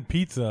selling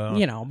pizza.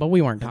 but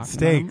we weren't talking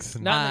steaks.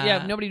 And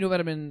Nobody knew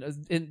about him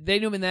they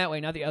knew him in that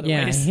way, not the other about him.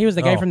 Yeah, ways. he was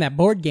the guy Oh. from that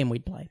board game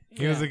we'd play.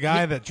 he was the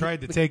guy that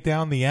tried to take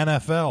down the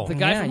NFL. The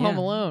guy Yeah, from yeah. Home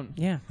Alone.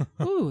 Yeah.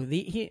 Ooh,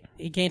 he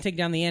can't take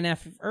down the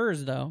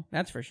NFers though.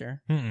 That's for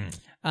sure.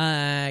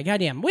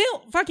 Goddamn.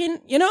 Well, fucking,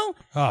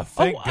 Oh,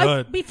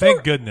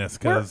 thank goodness,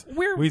 because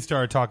we're- we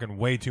started talking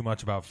way too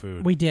much about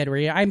food. We did.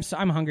 I'm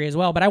hungry as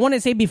well. But I want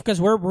to say, because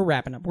we're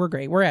wrapping up. We're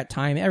great. We're at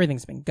time.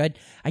 Everything's been good.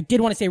 I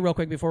did want to say real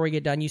quick before we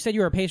get done. You said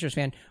you were a Pacers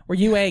fan. Were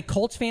you a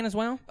Colts fan as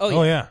well?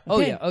 Oh, yeah.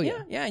 Okay. Oh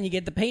yeah. Yeah, and you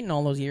get the Peyton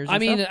all those years. I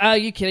and mean, stuff. are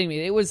you kidding me?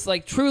 It was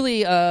like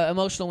truly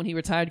emotional when he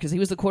retired because he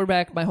was the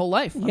quarterback my whole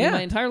life. I mean, Yeah.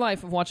 my entire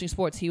life of watching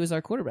sports, he was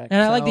our quarterback. And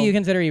I like that So, you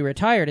consider he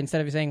retired instead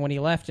of saying when he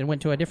left and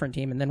went to a different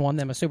team and then won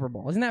them a Super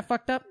Bowl. Isn't that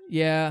fucked up?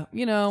 Yeah,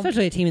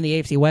 Especially a team in the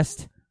AFC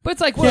West. But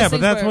it's like one Yeah, of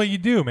those but things that's where- what you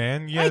do,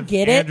 man. You I have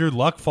get it. Andrew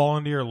Luck fall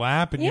into your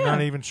lap, and you're Yeah.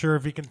 not even sure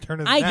if he can turn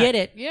his I neck. get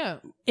it. Yeah,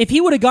 If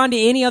he would have gone to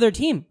any other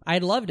team,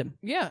 I'd loved him.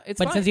 yeah. It's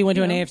But fine, since he went to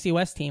you an know? AFC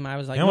West team, I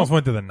was like, He almost nope,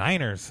 went to the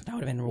Niners. that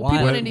would have been People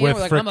wild. in Indiana with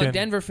were like, I'm a frickin-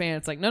 Denver fan.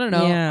 It's like, no.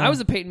 Yeah. I was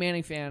a Peyton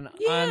Manning fan.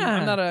 Yeah.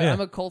 I'm not a. Yeah.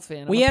 I'm a Colts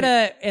fan. We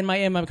had in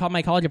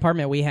my college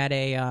apartment, we had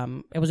a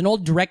it was an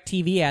old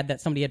DirecTV ad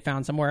that somebody had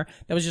found somewhere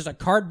that was just a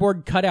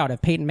cardboard cutout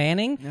of Peyton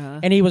Manning,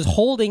 and he was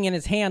holding in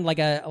his hand like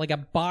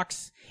a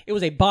box. It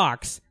was a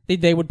box.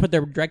 They would put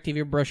their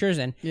DirecTV brochures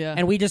in, Yeah.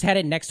 and we just had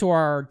it next to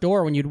our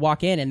door when you'd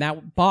walk in, and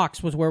that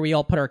box was where we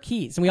all put our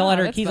keys, and we all had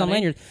our that's keys on funny.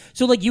 lanyards.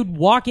 So like you'd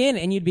walk in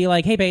and you'd be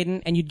like, "Hey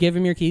Peyton," and you'd give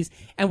him your keys,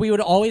 and we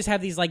would always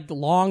have these like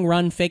long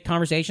run fake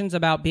conversations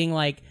about being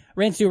like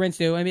rinse do,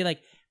 and be like,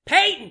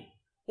 "Peyton,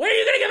 when are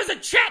you gonna give us a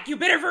check? You've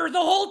been here for the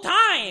whole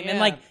time," and Yeah.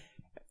 like.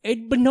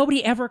 But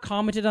nobody ever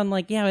commented on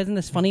like, yeah, isn't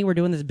this funny? We're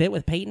doing this bit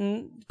with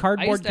Peyton I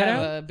cardboard used to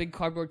cutout. have a big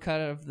cardboard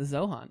cutout of the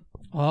Zohan.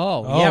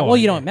 Oh, Oh, yeah. Well,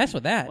 you yeah. don't mess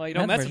with that. Well, you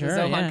don't That's mess for with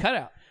sure, the Zohan yeah.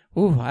 cutout.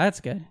 Ooh,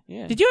 that's good.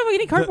 Yeah. Did you have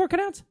any cardboard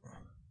cutouts?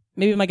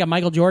 Maybe like a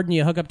Michael Jordan,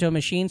 you hook up to a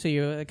machine so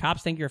the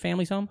cops think your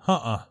family's home.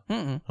 I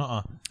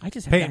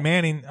just had Peyton that.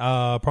 Manning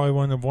probably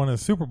wouldn't have won a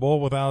Super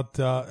Bowl without,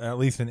 at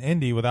least an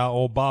Indy, without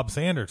old Bob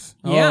Sanders.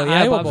 Yeah,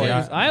 yeah, Iowa Bob boy.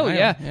 Sanders. Iowa, Iowa,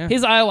 yeah. yeah.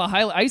 His Iowa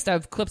highlight. I used to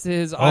have clips of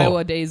his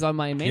Iowa days on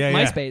my Yeah, yeah.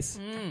 MySpace.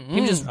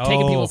 Him just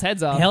taking Oh. people's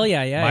heads off. Hell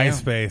yeah, yeah. yeah.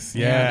 MySpace,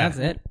 Yeah, yeah. that's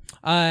it.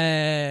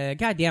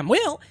 Goddamn.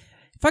 Well,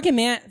 fucking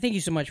Matt, thank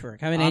you so much for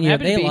coming in. I'm here.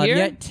 happy to They be love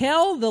here. you.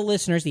 Tell the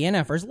listeners, the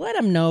NFers, let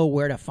them know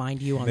where to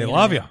find you on They the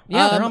love internet. you.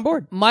 Yeah, they're on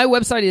board. My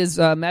website is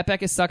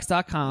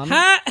mattbackussucks.com.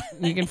 Ha!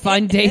 You can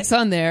find dates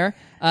on there.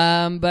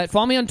 But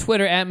follow me on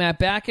Twitter at Matt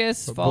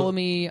Backus. Follow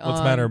me on... What's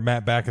the matter?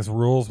 Matt Backus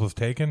rules was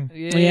taken.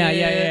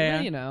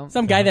 Yeah. You know.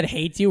 Some guy that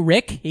hates you,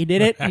 Rick, he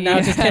did it, and now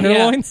it's just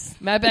tenderloins.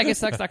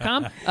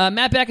 MattBackusSucks.com.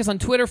 Matt Backus on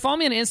Twitter. Follow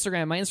me on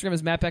Instagram. My Instagram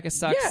is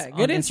MattBackusSucks. Yeah,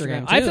 good on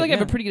Instagram, I too, feel like I have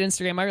yeah. a pretty good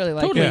Instagram. I really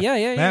like Totally. it.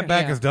 Yeah. Matt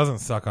Backus doesn't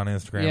suck on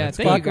Instagram. Yeah, It's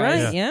thank fun. you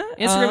guys. Right, yeah.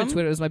 Instagram and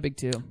Twitter is my big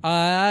two.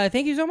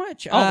 Thank you so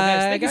much. Oh,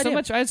 guys, thank you so goddamn.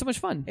 much. I had so much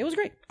fun. It was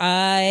great.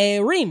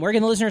 Reem, where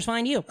can the listeners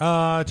find you?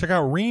 Check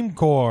out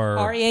Reamcore.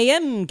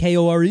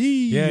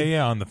 REAMKORE.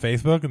 Yeah, on the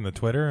Facebook and the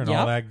Twitter and Yep.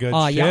 all that good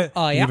Yeah. shit.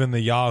 Yeah. Even the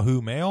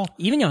Yahoo Mail.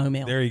 Even Yahoo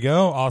Mail. There you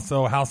go.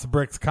 Also, House of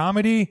Bricks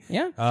Comedy.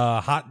 Yeah.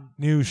 Hot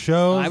new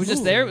shows. I was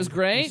just there. It was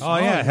great. Oh,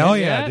 yeah. Hell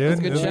yeah, yeah, it dude. was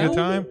a good It was a show. good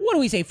time. What do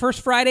we say?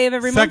 First Friday of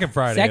every month? Second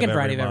Friday. Second of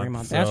Friday every of every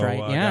month. month. That's So, right.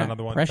 got Yeah.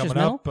 another one Precious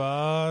coming Mill.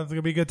 up. It's going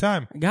to be a good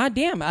time. God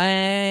damn.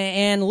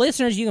 And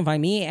listeners, you can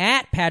find me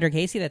at Patrick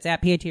Casey. That's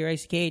at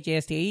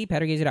PATRICKHASTE,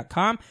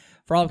 PatrickCasey.com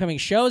for all upcoming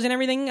shows and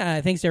everything.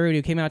 Thanks to everybody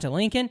who came out to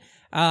Lincoln.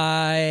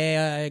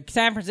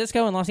 San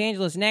Francisco and Los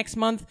Angeles next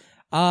month.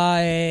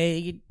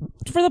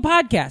 For the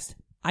podcast,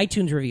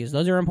 iTunes reviews.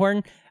 Those are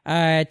important.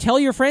 Tell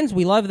your friends.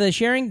 We love the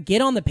sharing.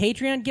 Get on the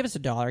Patreon. Give us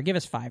 $1. Give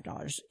us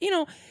 $5. You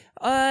know,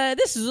 a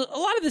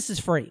lot of this is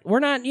free. We're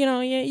not,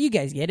 you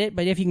guys get it.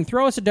 But if you can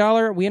throw us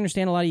 $1, we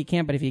understand a lot of you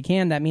can't. But if you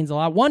can, that means a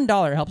lot.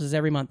 $1 helps us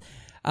every month.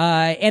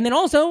 And then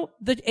also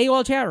the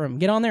AOL chat room.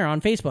 Get on there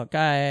on Facebook.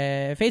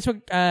 The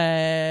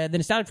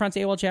Nostalgic Front's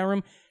AOL chat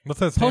room. What's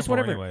that stand Post for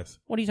whatever. anyways?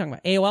 What are you talking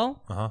about? AOL?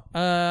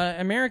 Uh-huh.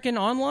 American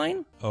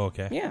Online? Oh,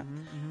 okay. Yeah.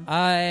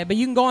 But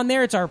you can go on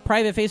there. It's our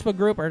private Facebook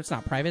group, or it's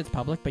not private, it's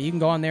public, but you can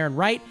go on there and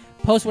write,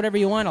 post whatever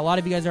you want. A lot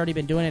of you guys have already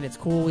been doing it. It's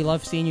cool. We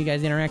love seeing you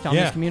guys interact on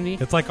this community.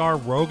 It's like our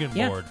Rogan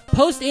Yeah. board.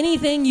 Post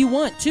anything you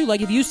want, too.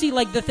 Like, if you see,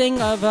 like, the thing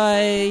of,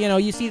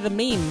 you see the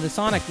meme, the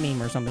Sonic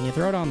meme or something, you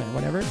throw it on there,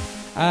 whatever.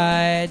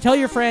 Tell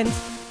your friends,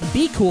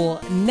 be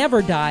cool,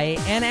 never die,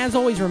 and as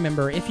always,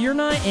 remember, if you're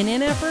not an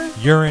NFer,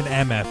 You're an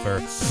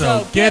MFer.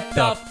 So get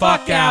the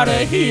fuck out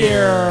of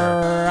here.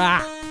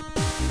 Ah.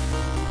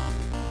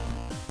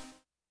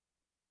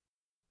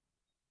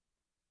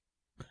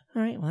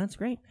 All right, well, that's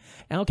great.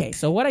 Okay,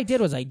 so what I did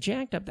was I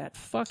jacked up that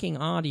fucking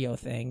audio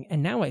thing,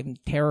 and now I'm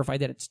terrified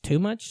that it's too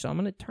much, so I'm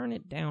going to turn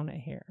it down a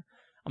hair.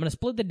 I'm going to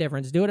split the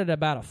difference, do it at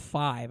about a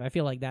 5. I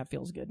feel like that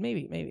feels good.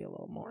 Maybe a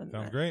little more than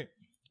Sounds that. great.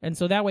 And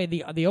so that way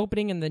the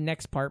opening and the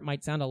next part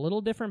might sound a little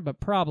different, but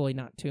probably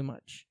not too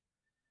much.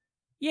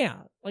 Yeah,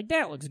 like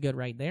that looks good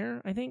right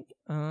there, I think.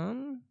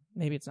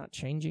 Maybe it's not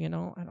changing at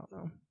all. I don't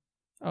know.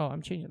 Oh,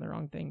 I'm changing the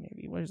wrong thing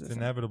maybe. What is this? It's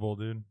inevitable,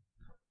 dude.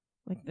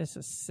 Make this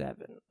a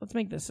 7. Let's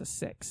make this a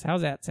 6.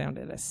 How's that sound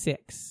at a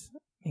 6?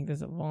 Make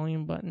this a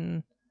volume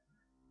button.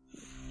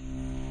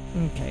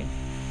 Okay.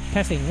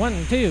 Testing.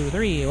 1, 2,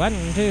 3. 1,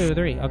 2,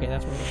 3. Okay,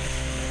 that's where we're at.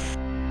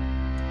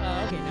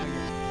 Okay, now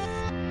you're...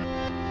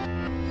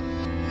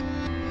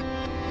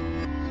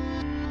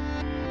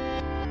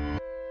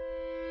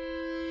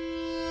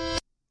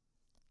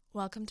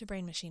 Welcome to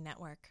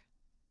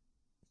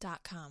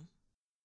BrainMachineNetwork.com.